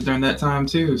illegitimate kids during that time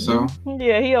too, so.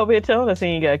 Yeah, he over here telling us he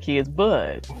ain't got kids,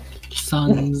 but.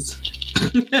 Sons.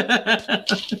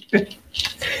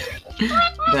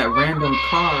 That random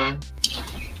car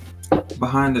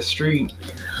behind the street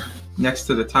next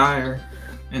to the tire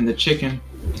and the chicken.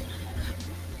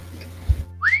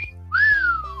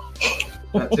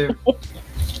 That too.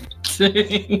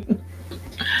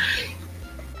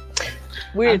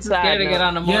 Weird side to get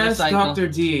on a motorcycle. Yes, Dr.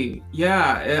 D.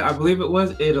 Yeah, I believe it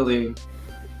was Italy.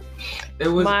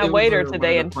 My waiter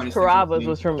today in Carrabba's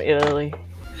was from Italy.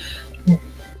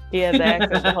 He had the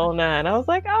accent the whole nine. I was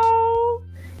like, oh,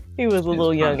 he was a little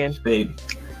youngin'. Babe.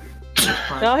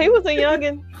 No, he was a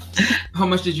youngin'. How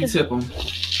much did you tip him?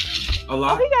 A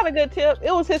lot? Oh, he got a good tip.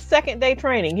 It was his second day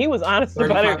training. He was honest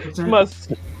about it.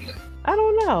 I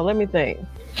don't know. Let me think.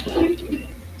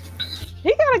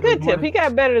 He got a good tip. He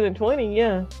got better than 20,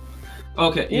 yeah.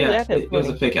 Okay, yeah. It was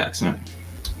a fake accent.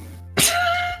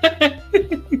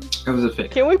 It was a fake.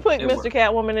 Can we put Mr.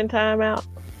 Catwoman in timeout?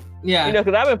 Yeah.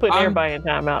 Because I've been putting everybody in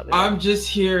timeout. I'm just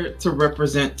here to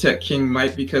represent Tech King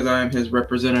Mike because I am his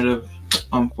representative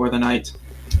for the night.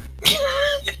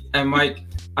 And Mike,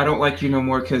 I don't like you no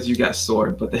more because you got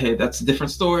Sword. But hey, that's a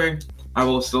different story. I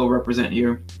will still represent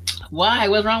you. Why?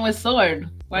 What's wrong with Sword?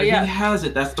 Why? He has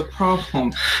it. That's the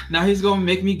problem. Now he's gonna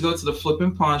make me go to the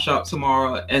flipping pawn shop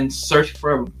tomorrow and search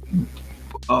for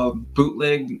a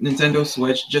bootleg Nintendo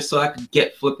Switch just so I could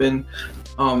get flipping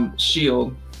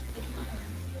Shield.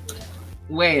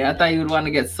 Wait, I thought you would want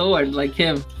to get Sword like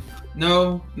him.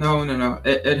 No.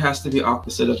 It has to be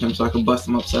opposite of him so I can bust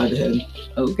him upside the head.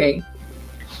 Okay.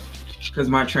 because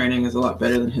my training is a lot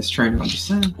better than his training. I'm just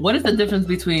saying. What is the difference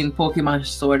between Pokemon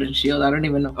Sword and Shield? I don't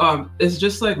even know. It's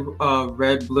just like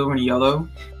red, blue, and yellow.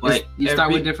 Like you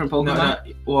start with different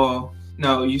Pokemon.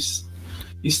 No, you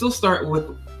still start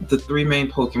with the 3 main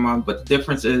Pokemon, but the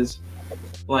difference is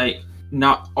like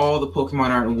not all the Pokemon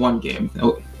are in one game.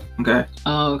 Okay.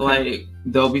 Oh, okay. Like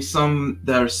there'll be some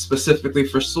that are specifically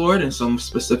for Sword and some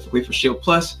specifically for Shield.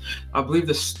 Plus, I believe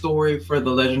the story for the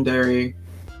legendary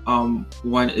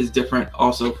one is different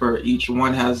also for each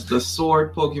one. Has the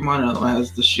Sword Pokemon and another one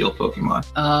has the Shield Pokemon.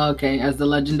 Okay, as the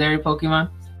legendary Pokemon.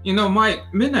 You know, Mike,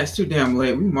 midnight's too damn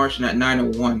late. We marching at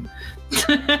 9:01.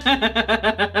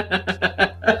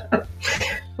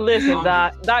 Listen,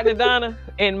 Dr. Donna,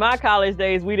 in my college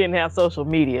days, we didn't have social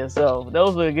media, so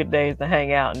those were good days to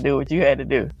hang out and do what you had to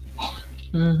do.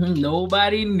 Mm-hmm.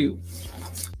 Nobody knew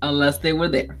unless they were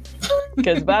there.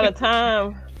 Because by the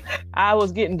time I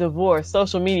was getting divorced,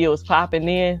 social media was popping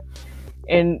in,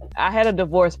 and I had a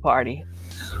divorce party,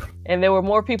 and there were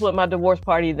more people at my divorce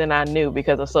party than I knew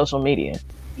because of social media.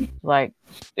 Like,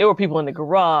 there were people in the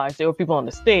garage, there were people on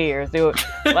the stairs, there were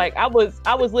like I was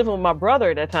living with my brother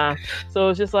at that time, so it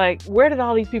was just like, where did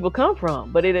all these people come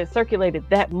from? But it had circulated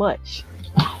that much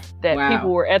that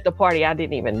people were at the party I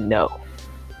didn't even know.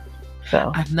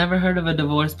 So I've never heard of a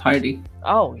divorce party.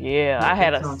 Oh yeah, I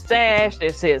had a sash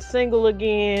that said single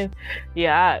again.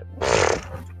 Yeah,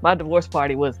 my divorce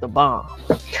party was the bomb.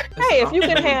 Hey, if you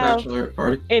can have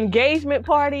engagement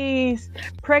parties,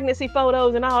 pregnancy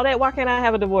photos, and all that, why can't I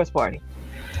have a divorce party?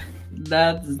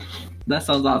 That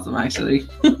sounds awesome, actually.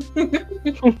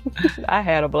 I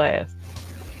had a blast.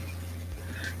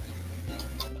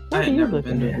 I ain't never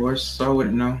been divorced, so I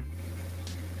wouldn't know.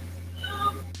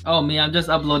 Oh, me, I'm just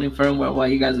uploading firmware while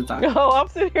you guys are talking. Oh, I'm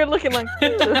sitting here looking like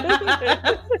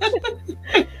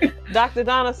Dr.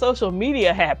 Donna's social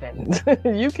media happened.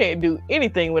 You can't do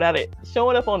anything without it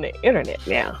showing up on the internet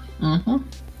now. Mm-hmm.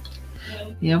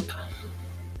 Yep.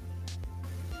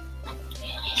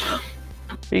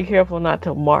 Be careful not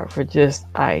to mark for just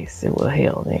ice. It will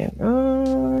hail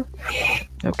then.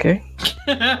 Okay.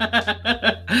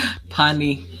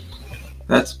 Pani.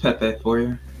 That's Pepe for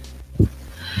you.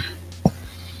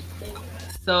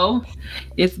 So,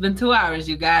 it's been 2 hours,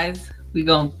 you guys. We're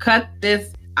going to cut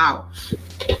this out.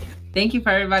 Thank you for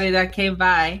everybody that came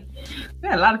by. We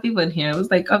had a lot of people in here. It was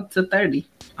like up to 30.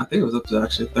 I think it was up to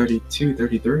actually 32,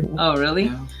 33. Oh, really?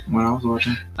 Yeah, when I was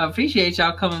watching. I appreciate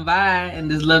y'all coming by and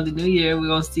just love the new year. We're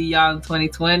going to see y'all in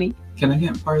 2020. Can I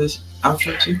get part of this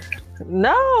outro too?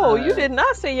 No, you did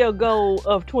not say your goal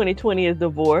of 2020 is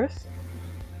divorce.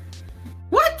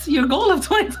 What? Your goal of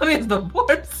 2020 is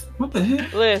divorce? What the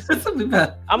heck? Listen,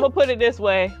 I'm going to put it this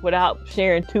way without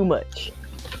sharing too much.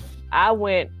 I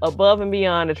went above and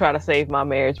beyond to try to save my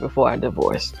marriage before I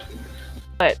divorced.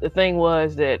 But the thing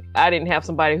was that I didn't have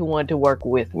somebody who wanted to work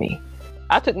with me.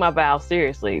 I took my vows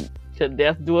seriously, to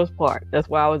death do us part. That's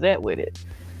where I was at with it.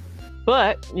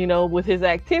 But, you know, with his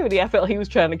activity, I felt he was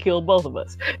trying to kill both of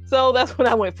us. So that's when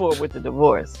I went forward with the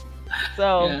divorce.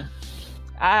 So yeah.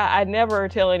 I never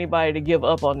tell anybody to give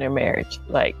up on their marriage.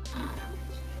 Like,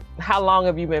 how long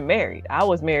have you been married? I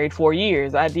was married 4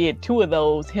 years. I did 2 of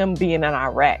those, him being in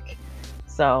Iraq.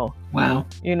 So, wow.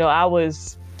 You know, I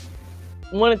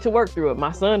wanted to work through it.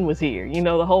 My son was here, you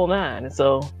know, the whole 9. And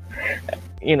so,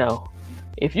 you know,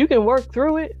 if you can work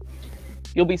through it,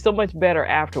 you'll be so much better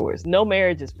afterwards. No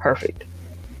marriage is perfect.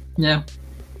 Yeah.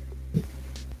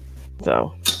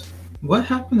 So. What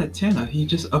happened to Tana? He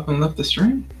just up and left the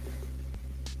stream?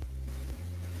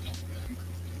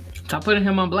 Stop putting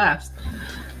him on blast.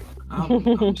 I'm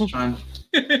just trying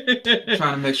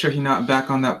to make sure he's not back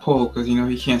on that poll because, you know,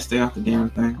 he can't stay off the damn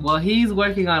thing. Well, he's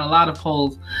working on a lot of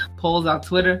polls. Polls on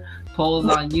Twitter, polls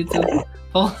on YouTube,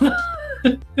 polls.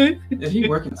 Yeah, he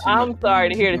working too I'm much. Sorry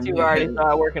to hear that you've already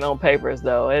started working on papers,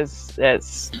 though. I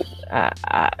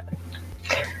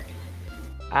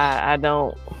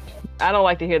don't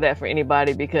like to hear that for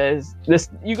anybody because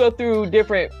you go through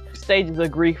different stages of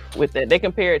grief with it. They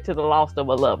compare it to the loss of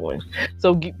a loved one.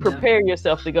 So prepare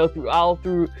yourself to go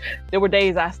through. There were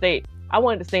days I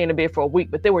wanted to stay in the bed for a week,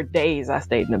 but there were days I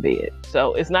stayed in the bed.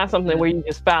 So it's not something where you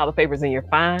just file the papers and you're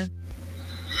fine.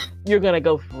 You're going to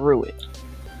go through it.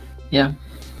 Yeah.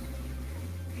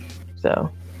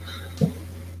 So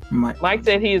Mike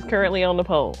said he is currently on the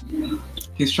poll.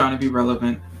 He's trying to be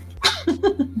relevant.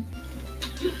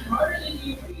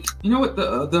 You know what?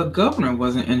 The governor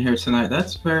wasn't in here tonight.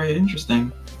 That's very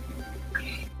interesting.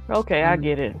 Okay, I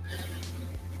get it.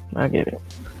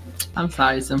 I'm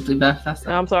sorry, Simply Beth.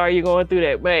 I'm sorry you're going through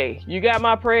that. Hey, you got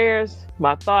my prayers,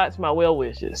 my thoughts, my well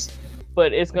wishes.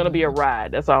 But it's going to be a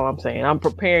ride. That's all I'm saying. I'm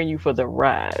preparing you for the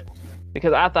ride.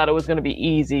 because I thought it was going to be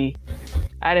easy.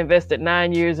 I'd invested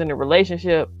 9 years in a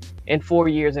relationship and 4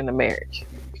 years in the marriage.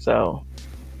 So.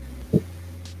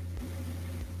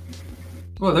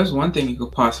 Well, there's one thing you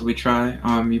could possibly try.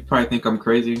 You probably think I'm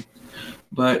crazy,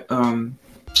 but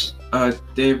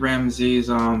Dave Ramsey's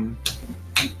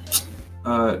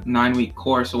 9-week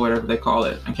course or whatever they call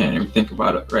it. I can't even think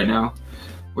about it right now.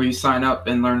 Where you sign up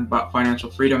and learn about financial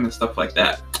freedom and stuff like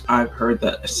that. I've heard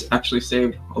that it's actually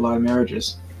saved a lot of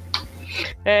marriages.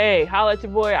 Hey, holla at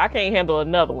your boy. I can't handle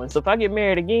another one. So if I get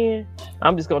married again,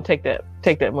 I'm just gonna take that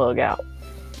mug out.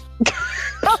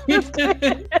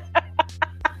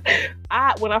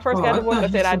 When I first got divorced, I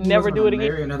said I'd never do it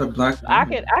again. Another black I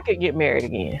could get married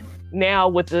again now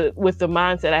with the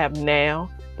mindset I have now.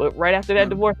 But right after that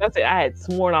divorce, I said I had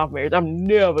sworn off marriage. I'm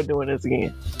never doing this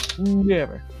again.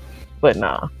 Never. But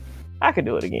nah, I could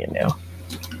do it again now.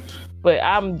 But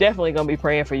I'm definitely gonna be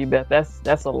praying for you, Beth.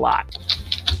 That's a lot.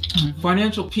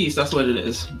 Financial peace. That's what it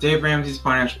is. Dave Ramsey's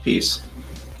financial peace.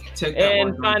 Take that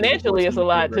and financially, it's a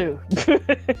lot too.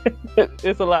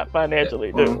 It's a lot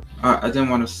financially too. I didn't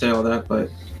want to say all that, but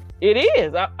it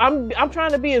is. I'm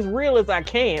trying to be as real as I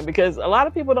can because a lot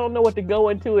of people don't know what to go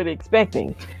into it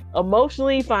expecting.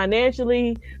 Emotionally,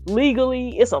 financially,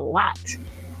 legally, it's a lot.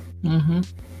 Mm-hmm.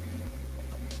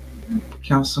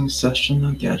 Counseling session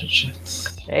on Gadget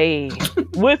Chats. Hey,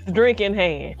 with drink in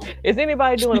hand. Is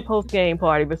anybody doing a post-game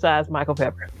party besides Michael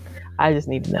Pepper? I just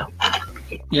need to know.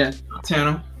 Yeah.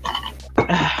 Tana.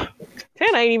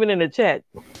 Tana ain't even in the chat.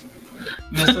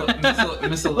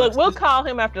 Miss Look, we'll call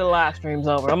him after the live stream's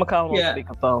over. I'm gonna call him on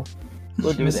speakerphone.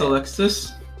 We'll do Miss that.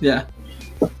 Alexis. Yeah.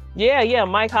 Yeah.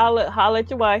 Mike, holla at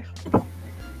your wife.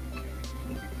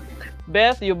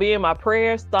 Beth, you'll be in my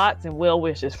prayers, thoughts, and well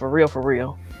wishes for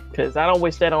real. Because I don't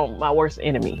wish that on my worst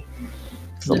enemy.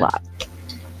 It's a lot.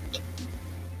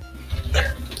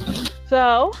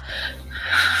 So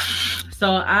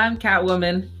I'm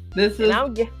Catwoman.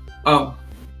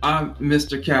 I'm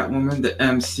Mr. Catwoman, the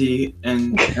MC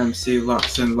and MC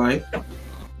Locks in Life.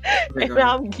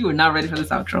 You were not ready for this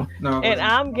outro. No. And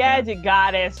I'm Gadget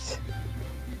Goddess.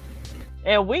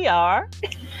 And we are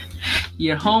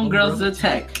your homegirls of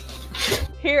tech.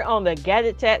 Here on the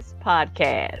Gadget Chats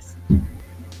podcast.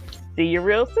 See you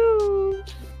real soon.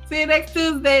 See you next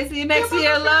Tuesday. See you next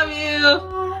year. Love you.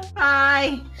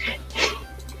 Bye.